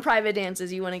 one-on-one private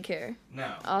dances, you wouldn't care?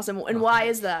 No. Awesome. And why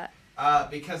is that?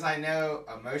 Because I know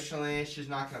emotionally she's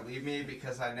not gonna leave me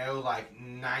because I know like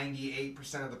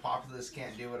 98% of the populace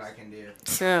can't do what I can do.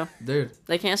 true. Dude.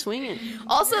 They can't swing it.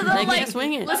 Also, though, They like, can't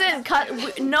swing it. listen,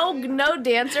 no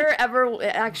dancer ever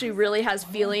actually really has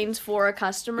feelings for a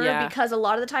customer Yeah. because a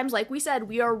lot of the times, like we said,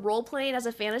 we are role playing as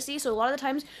a fantasy. So a lot of the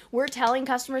times, we're telling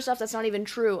customers stuff that's not even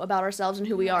true about ourselves and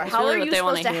who we are. It's How really are what you they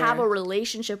supposed to wanna have hear. a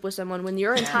relationship with someone when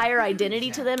your entire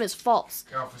identity to them is false?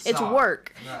 Girl, It's facade.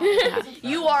 work. No.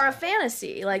 You are a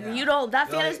fantasy. Like Yeah. you don't. That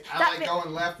You're fantasy. like, I that like fa-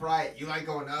 going left, right. You like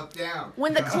going up, down.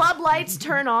 when the club lights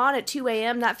turn on at 2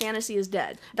 a.m., that fantasy is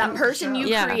dead. That person you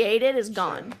Yeah. created is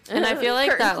gone. And I feel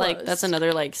like Curtain that like closed. that's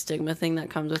another like stigma thing that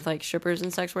comes with like strippers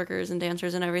and sex workers and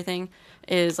dancers and everything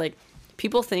is like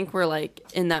people think we're like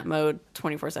in that mode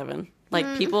 24/7.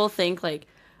 Like people think like,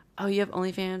 oh, you have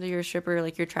OnlyFans or you're a stripper,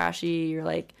 like you're trashy, you're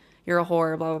like you're a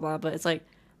whore, blah blah blah. But it's like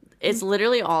it's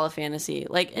literally all a fantasy.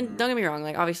 Like, and don't get me wrong,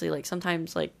 like obviously like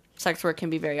sometimes like sex work can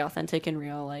be very authentic and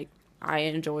real. Like I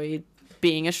enjoy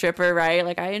being a stripper, right?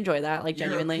 Like I enjoy that, like You're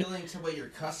genuinely. appealing to what your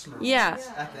customer Yeah. wants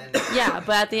at the end of the Yeah,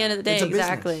 but at the end of the day, It's a business.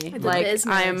 exactly. It's a Like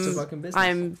business. It's a fucking business.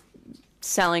 I'm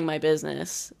selling my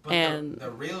business, But and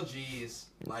the real G's,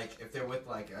 like if they're with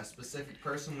like a specific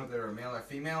person, whether they're a male or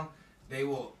female, they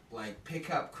will like pick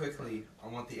up quickly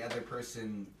on what the other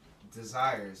person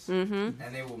desires, mm-hmm.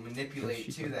 and they will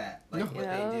manipulate to that, like what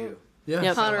Yeah. they do. Yeah.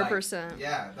 Yep. So, like, 100%.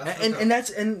 Yeah, that's what And, the- and that's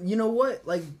and you know what,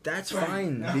 like that's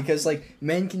fine No. because like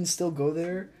men can still go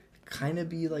there, kind of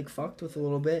be like fucked with a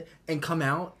little bit, and come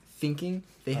out thinking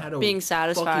they had a Being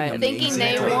satisfied. fucking Thinking amazing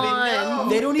they time. won.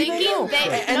 They don't even Thinking know. they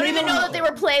And don't they even don't know that they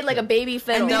were played like a baby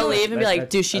fiddle. they'll don't- leave and be like,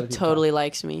 That's "Dude, she other people. totally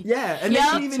likes me." Yeah, and Yep.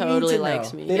 they don't even Totally need to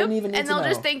likes know. me. They don't even need and to they'll know.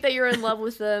 just think that you're in love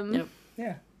with them. Yep.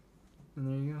 Yeah. And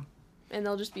there you go. And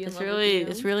they'll just be in It's love really, with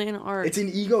you. it's really an art. It's an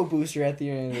ego booster at the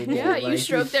end of the day. Yeah, you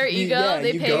stroke their ego,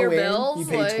 they you pay go your in, bills, You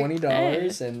pay like-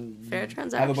 $20 and Fair you have a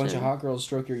bunch transaction. of hot girls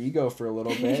stroke your ego for a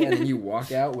little bit, and then you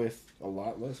walk out with a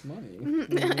lot less money.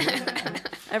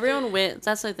 Everyone wins.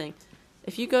 That's the thing.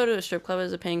 If you go to a strip club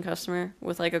as a paying customer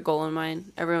with like a goal in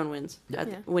mind, everyone wins Yeah.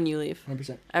 when you leave.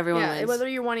 100%. Everyone Yeah, wins. whether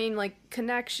you're wanting like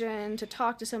connection, to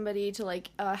talk to somebody, to like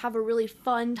have a really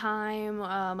fun time,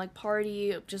 like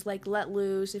party, just like let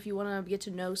loose. If you want to get to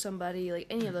know somebody, like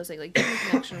any of those things, like human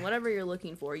connection, whatever you're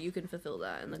looking for, you can fulfill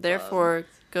that in the club. Therefore,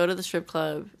 go to the strip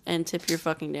club and tip your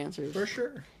fucking dancers. For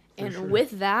sure. And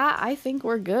with that, I think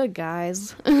we're good,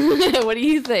 guys. What do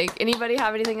you think? Anybody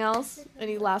have anything else?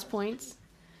 Any last points?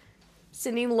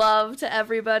 Sending love to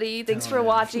everybody. Thanks for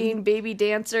watching, baby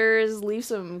dancers. Leave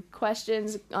some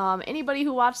questions. Anybody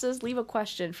who watched this, leave a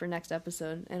question for next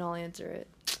episode, and I'll answer it.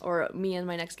 Or me and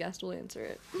my next guest will answer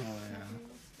it. Oh, yeah.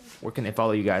 Where can they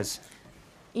follow you guys?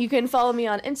 You can follow me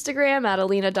on Instagram at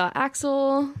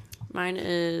alina.axel, Mine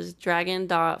is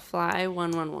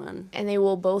dragon.fly111. and they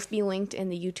will both be linked in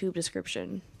the YouTube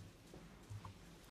description.